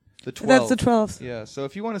 The 12th. That's the 12th. Yeah, so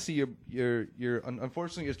if you want to see your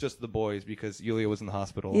unfortunately it's just the boys because Yulia was in the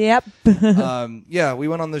hospital. Yep. Yeah, we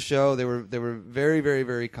went on the show. They were very, very,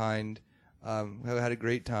 very kind. Had a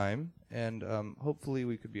great time, and hopefully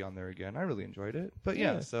we could be on there again. I really enjoyed it. But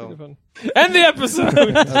yeah, so Fun. End the episode.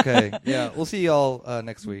 okay, yeah, we'll see y'all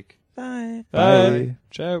next week. Bye. Bye.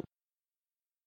 Ciao.